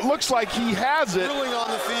 and it looks like he has it. Ruling on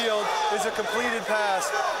the field is a completed pass.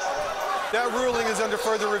 That ruling is under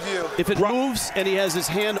further review. If it moves and he has his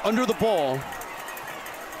hand under the ball,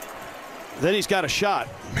 Then he's got a shot.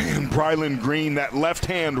 Man, Brylan Green, that left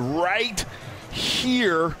hand right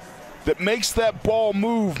here that makes that ball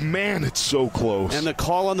move. Man, it's so close. And the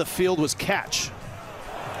call on the field was catch.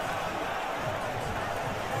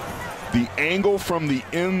 The angle from the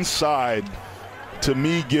inside, to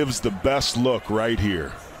me, gives the best look right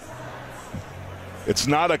here. It's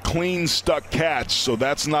not a clean stuck catch, so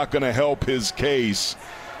that's not going to help his case.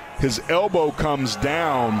 His elbow comes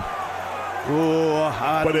down,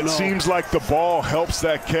 but it seems like the ball helps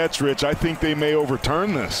that catch, Rich. I think they may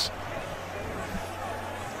overturn this.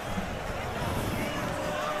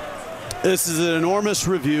 This is an enormous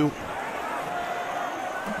review.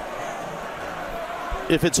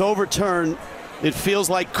 If it's overturned, it feels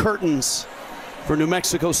like curtains for New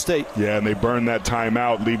Mexico State. Yeah, and they burned that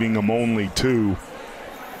timeout, leaving them only 2.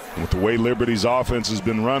 And with the way Liberty's offense has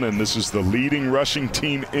been running, this is the leading rushing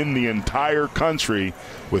team in the entire country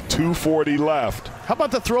with 2:40 left. How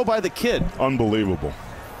about the throw by the kid? Unbelievable.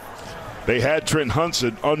 They had Trent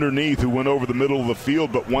Hunsid underneath, who went over the middle of the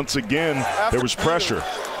field, but once again, there was pressure.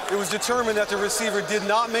 It was determined that the receiver did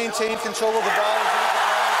not maintain control of the ball.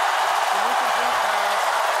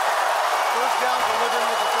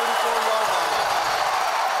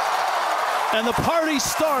 And the party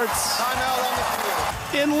starts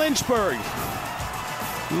in Lynchburg.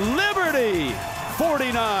 Liberty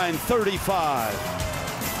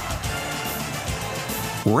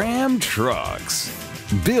 49-35. Ram trucks,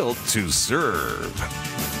 built to serve.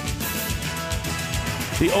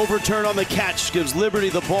 The overturn on the catch gives Liberty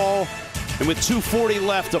the ball, and with 2:40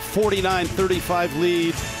 left, a 49-35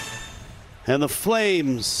 lead. And the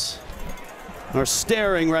Flames are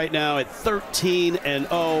staring right now at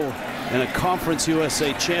 13-0 in a Conference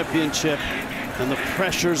USA championship, and the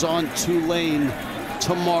pressure's on Tulane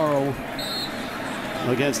tomorrow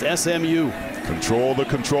against SMU. Control the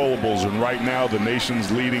controllables, and right now the nation's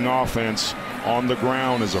leading offense on the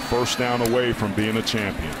ground is a first down away from being a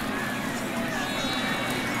champion.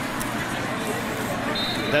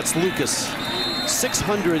 That's Lucas.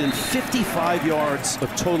 655 yards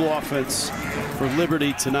of total offense for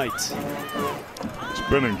Liberty tonight. It's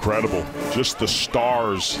been incredible. Just the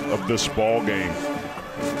stars of this ball game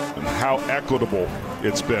and how equitable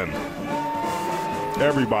it's been.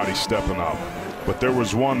 Everybody stepping up, but there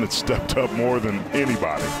was one that stepped up more than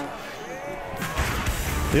anybody.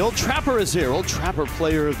 The Old Trapper is here. Old Trapper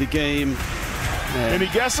player of the game. Any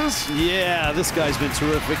guesses? Yeah, this guy's been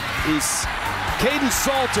terrific. He's Caden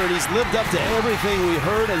Salter, and he's lived up to everything we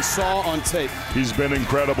heard and saw on tape. He's been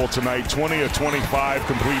incredible tonight. 20 of 25,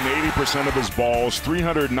 completing 80% of his balls,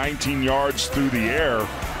 319 yards through the air.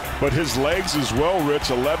 But his legs as well, Rich.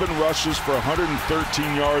 11 rushes for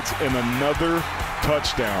 113 yards and another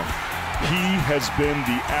touchdown. He has been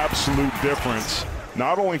the absolute difference,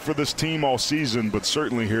 not only for this team all season, but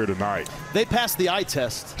certainly here tonight. They passed the eye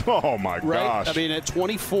test. Oh, my gosh. I mean, at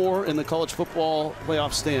 24 in the college football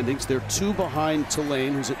playoff standings, they're 2 behind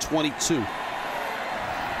Tulane, who's at 22.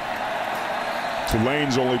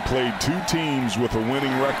 Tulane's only played 2 teams with a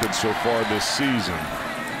winning record so far this season.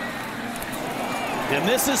 And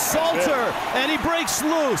this is Salter, and he breaks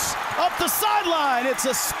loose. Up the sideline, it's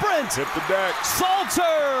a sprint. Hit the deck.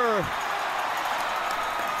 Salter!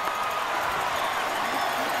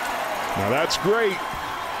 Now that's great,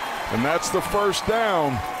 and that's the first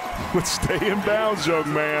down. But stay in bounds,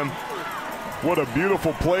 young man. What a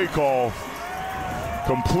beautiful play call.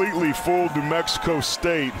 Completely fooled New Mexico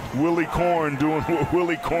State. Willie Corn doing what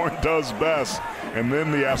Willie Corn does best, and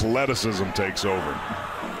then the athleticism takes over.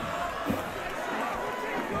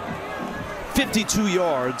 52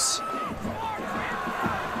 yards.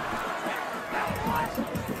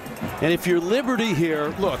 And if you're Liberty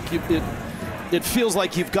here, look, it feels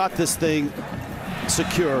like you've got this thing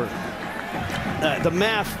secure. The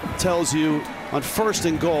math tells you on 1st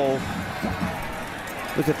and goal,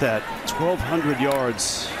 look at that, 1,200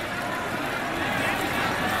 yards.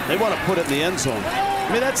 They want to put it in the end zone. I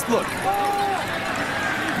mean, that's, look.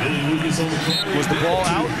 Was the ball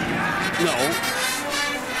out? No.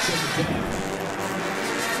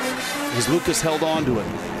 As Lucas held on to it.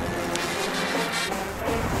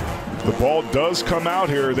 The ball does come out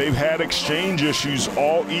here. They've had exchange issues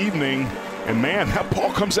all evening. And, man, that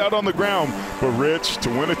ball comes out on the ground. But, Rich, to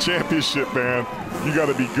win a championship, man, you got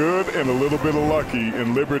to be good and a little bit of lucky.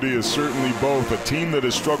 And Liberty is certainly both. A team that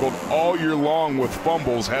has struggled all year long with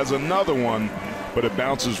fumbles has another one, but it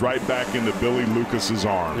bounces right back into Billy Lucas's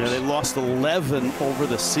arms. Yeah, they lost 11 over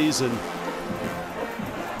the season.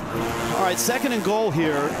 All right, 2nd and goal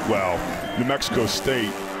here. Well, New Mexico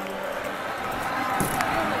State.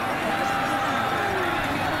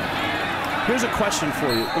 Here's a question for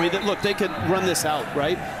you. I mean, look, they could run this out,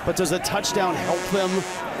 right? But does a touchdown help them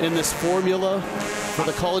in this formula for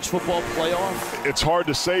the college football playoff? It's hard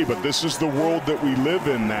to say, but this is the world that we live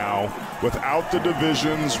in now. Without the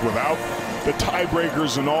divisions, without the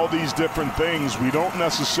tiebreakers and all these different things, we don't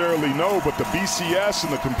necessarily know, but the BCS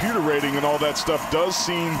and the computer rating and all that stuff does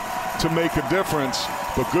seem to make a difference.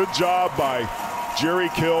 But good job by Jerry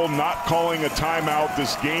Kill not calling a timeout.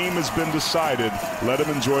 This game has been decided. Let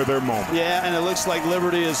them enjoy their moment. Yeah, and it looks like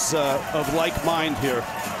Liberty is of like mind here.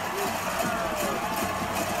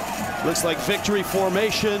 Looks like victory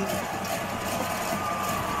formation.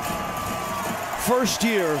 First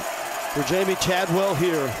year for Jamie Chadwell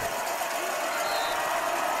here.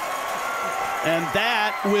 And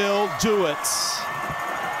that will do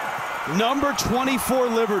it. Number 24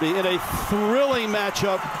 Liberty in a thrilling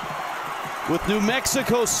matchup with New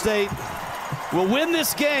Mexico State will win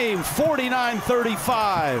this game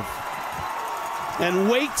 49-35. And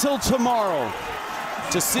wait till tomorrow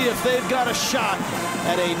to see if they've got a shot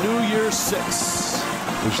at a New Year's Six.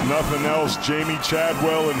 There's nothing else Jamie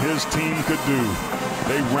Chadwell and his team could do.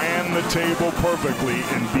 They ran the table perfectly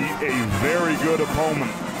and beat a very good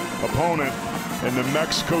opponent in New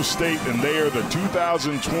Mexico State, and they are the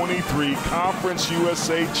 2023 Conference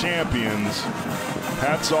USA champions.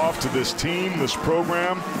 Hats off to this team, this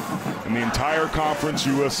program, and the entire Conference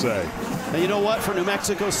USA. And you know what? For New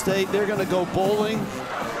Mexico State, they're going to go bowling,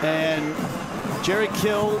 and Jerry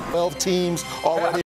Kill. 12 teams already.